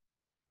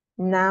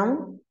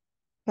 noun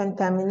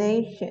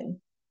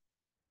contamination,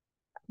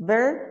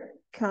 verb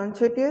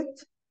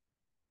contribute,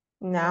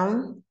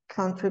 noun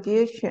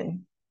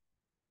contribution,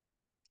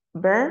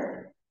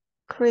 verb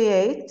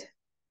create,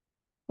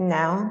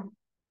 noun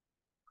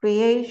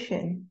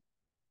creation,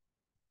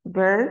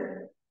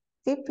 verb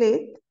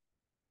deplete,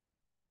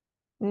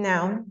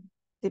 noun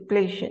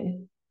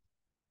depletion,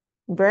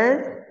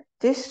 verb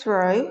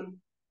destroy,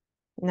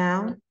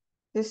 noun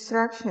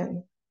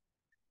destruction.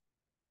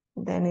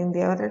 Then in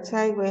the other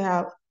side we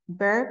have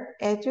verb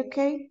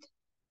educate,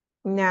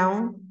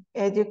 noun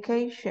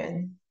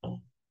education,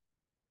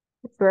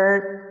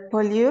 verb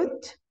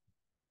pollute,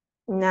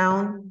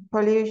 noun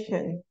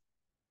pollution,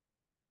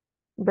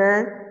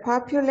 verb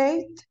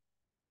populate,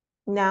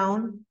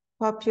 noun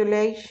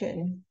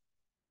population,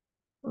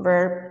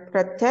 verb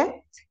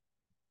protect,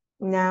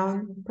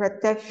 noun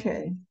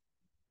protection.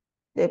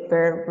 The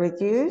verb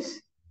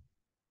reduce,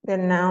 the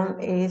noun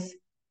is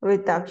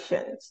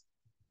reductions.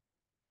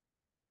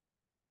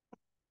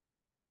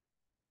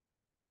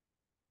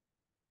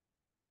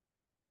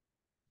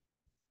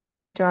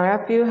 Do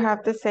all of you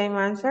have the same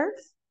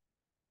answers?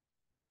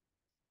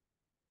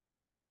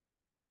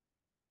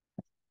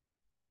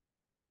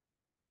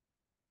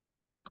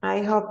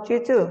 I hope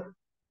you do.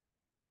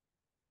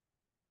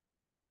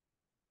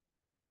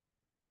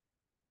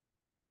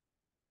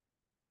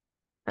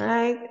 All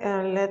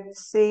right,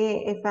 let's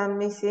see if I'm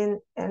missing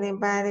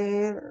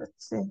anybody.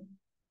 Let's see.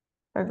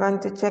 We're going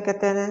to check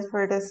attendance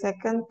for the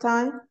second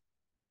time.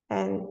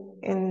 And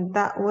in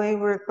that way,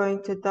 we're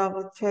going to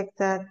double check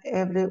that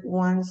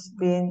everyone's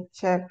being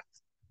checked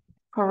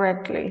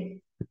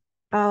correctly.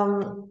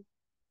 Abigail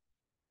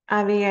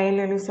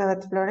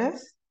Elizabeth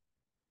Flores.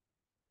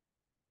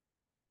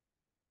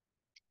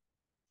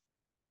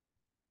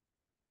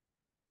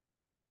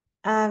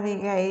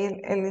 Abigail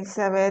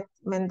Elizabeth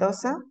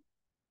Mendoza.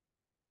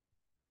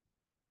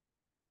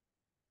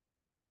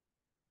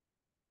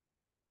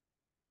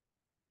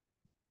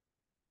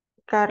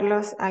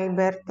 Carlos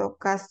Alberto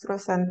Castro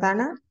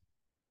Santana.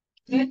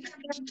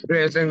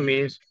 Present,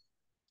 Miss.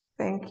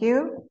 Thank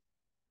you.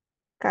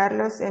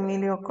 Carlos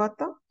Emilio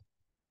Cotto.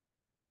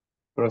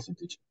 Present,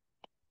 teacher.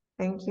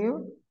 Thank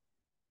you.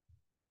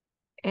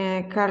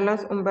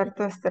 Carlos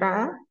Humberto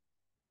Estrada.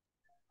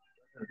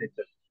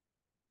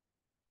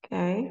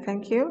 Okay,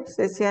 thank you.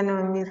 Ceciano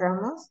Emi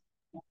Ramos.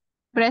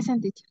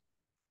 Present, teacher.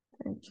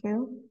 Thank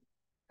you.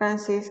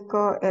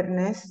 Francisco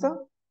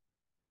Ernesto.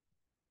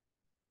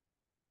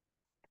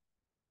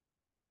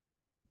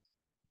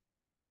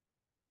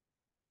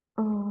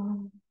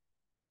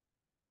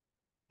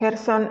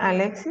 Gerson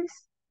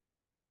Alexis.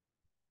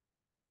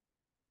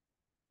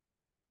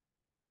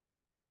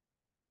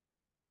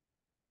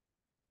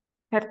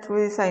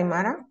 Gertrudis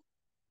Aymara.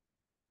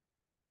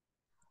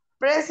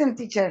 Present,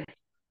 teacher.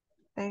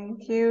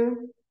 Thank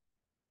you.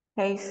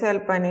 Hazel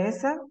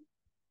Vanessa.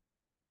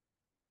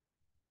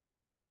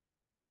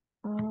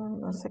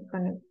 No se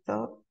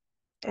conectó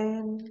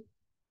en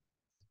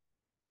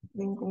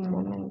ningún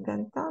momento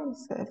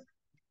entonces.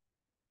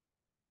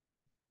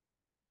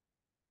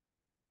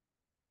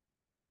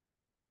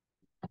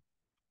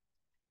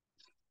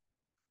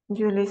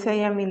 Yulisa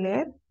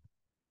Yamilet.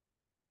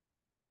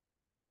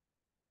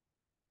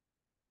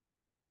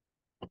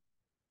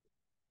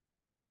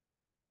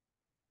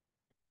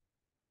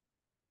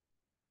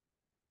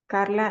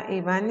 Carla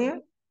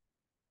Ivania.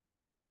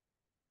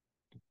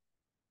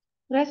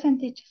 Present,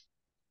 teacher.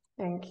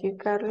 Thank you,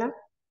 Carla.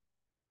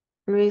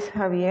 Luis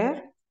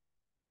Javier.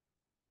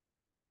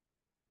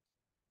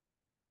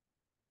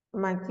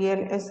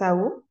 Matiel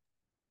Esaú.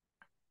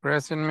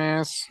 Present,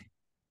 Miss.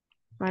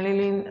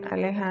 Marilyn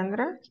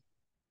Alejandra.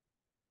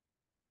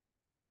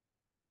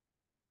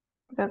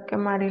 Creo que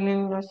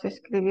Marilyn nos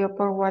escribió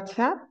por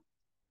WhatsApp.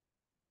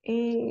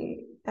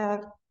 Y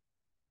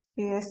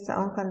sí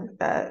está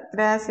conectada.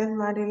 Gracias,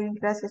 Marilyn.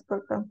 Gracias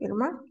por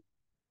confirmar.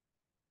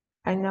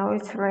 I know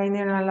it's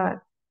raining a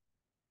lot.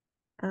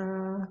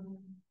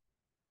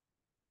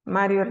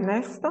 Mario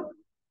Ernesto.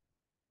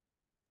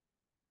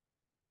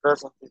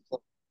 Present, teacher.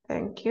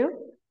 Thank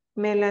you.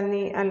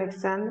 Melanie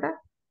Alexandra.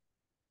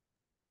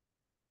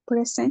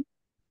 Present.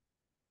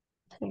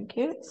 Thank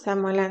you.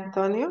 Samuel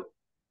Antonio.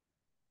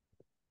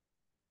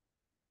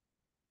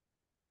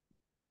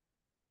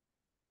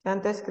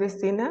 Santos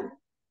Cristina.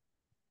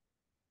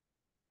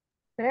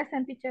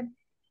 Present, teacher.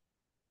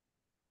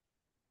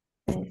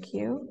 Thank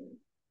you.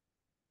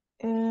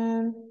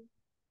 And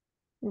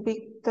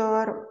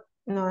Víctor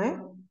Noé.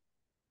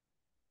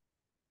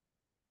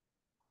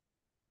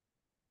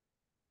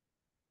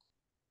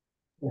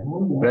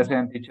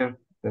 Present, teacher.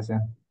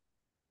 Present.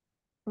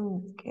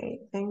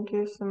 Okay, thank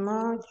you so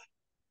much.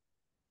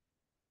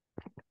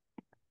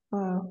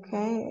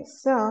 Okay,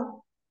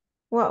 so,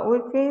 well, we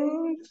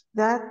finished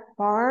that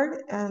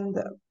part, and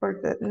for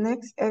the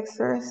next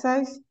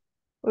exercise,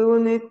 we will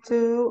need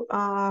to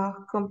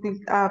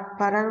complete a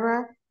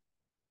paragraph.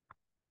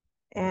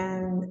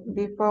 And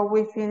before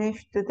we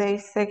finish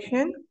today's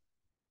section,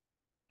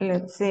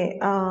 let's see,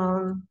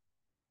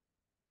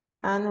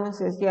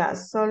 anuncios, ya,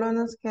 solo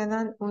nos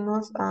quedan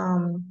unos,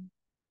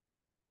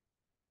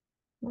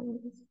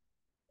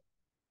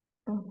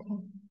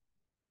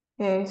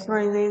 okay, it's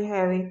really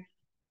heavy,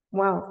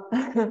 wow.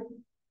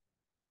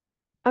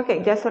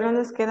 Ok, ya solo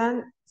nos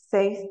quedan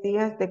 6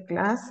 días de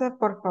clase.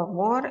 Por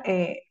favor,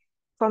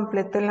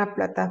 completen la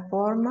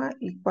plataforma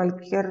y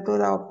cualquier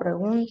duda o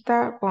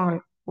pregunta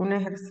con un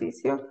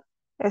ejercicio,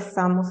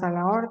 estamos a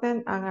la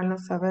orden. Háganlo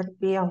saber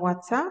vía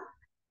WhatsApp.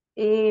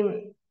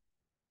 Y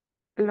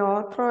lo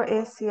otro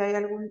es si hay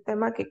algún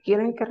tema que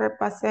quieren que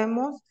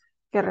repasemos,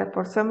 que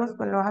reforcemos,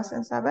 me lo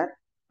hacen saber,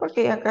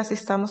 porque ya casi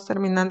estamos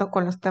terminando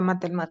con los temas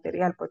del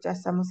material, pues ya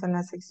estamos en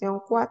la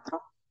sección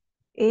 4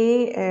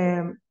 y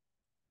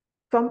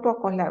son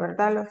pocos, la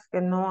verdad, los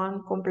que no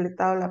han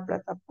completado la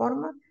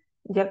plataforma.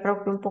 Ya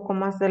creo que un poco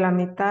más de la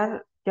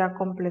mitad ya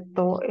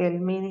completó el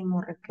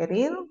mínimo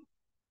requerido.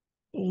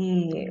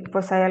 Y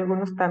pues hay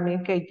algunos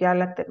también que ya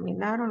la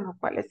terminaron, lo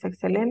cual es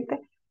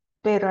excelente.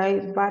 Pero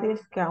hay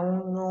varios que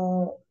aún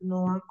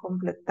no han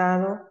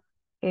completado.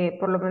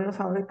 Por lo menos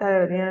ahorita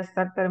deberían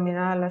estar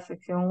terminadas la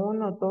sección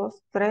 1,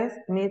 2,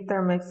 3,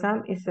 midterm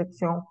exam y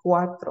sección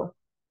 4,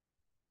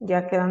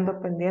 ya quedando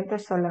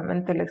pendientes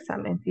solamente el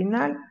examen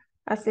final.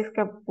 Así es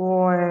que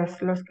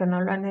pues los que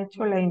no lo han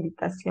hecho, la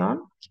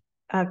invitación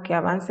a que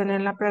avancen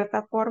en la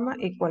plataforma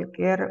y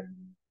cualquier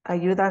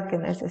ayuda que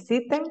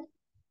necesiten,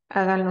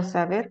 háganlo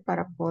saber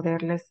para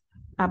poderles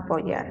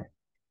apoyar.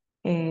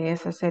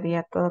 Eso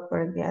sería todo por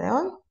el día de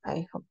hoy.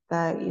 I hope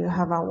that you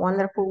have a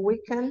wonderful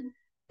weekend.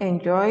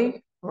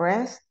 Enjoy,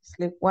 rest,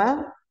 sleep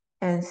well,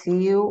 and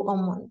see you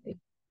on Monday.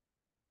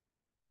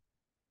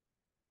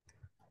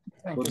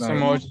 Thank you so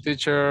much,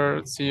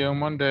 teacher. See you on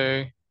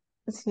Monday.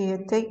 See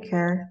you. Take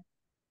care.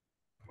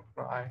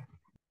 Bye.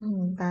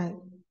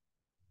 Bye.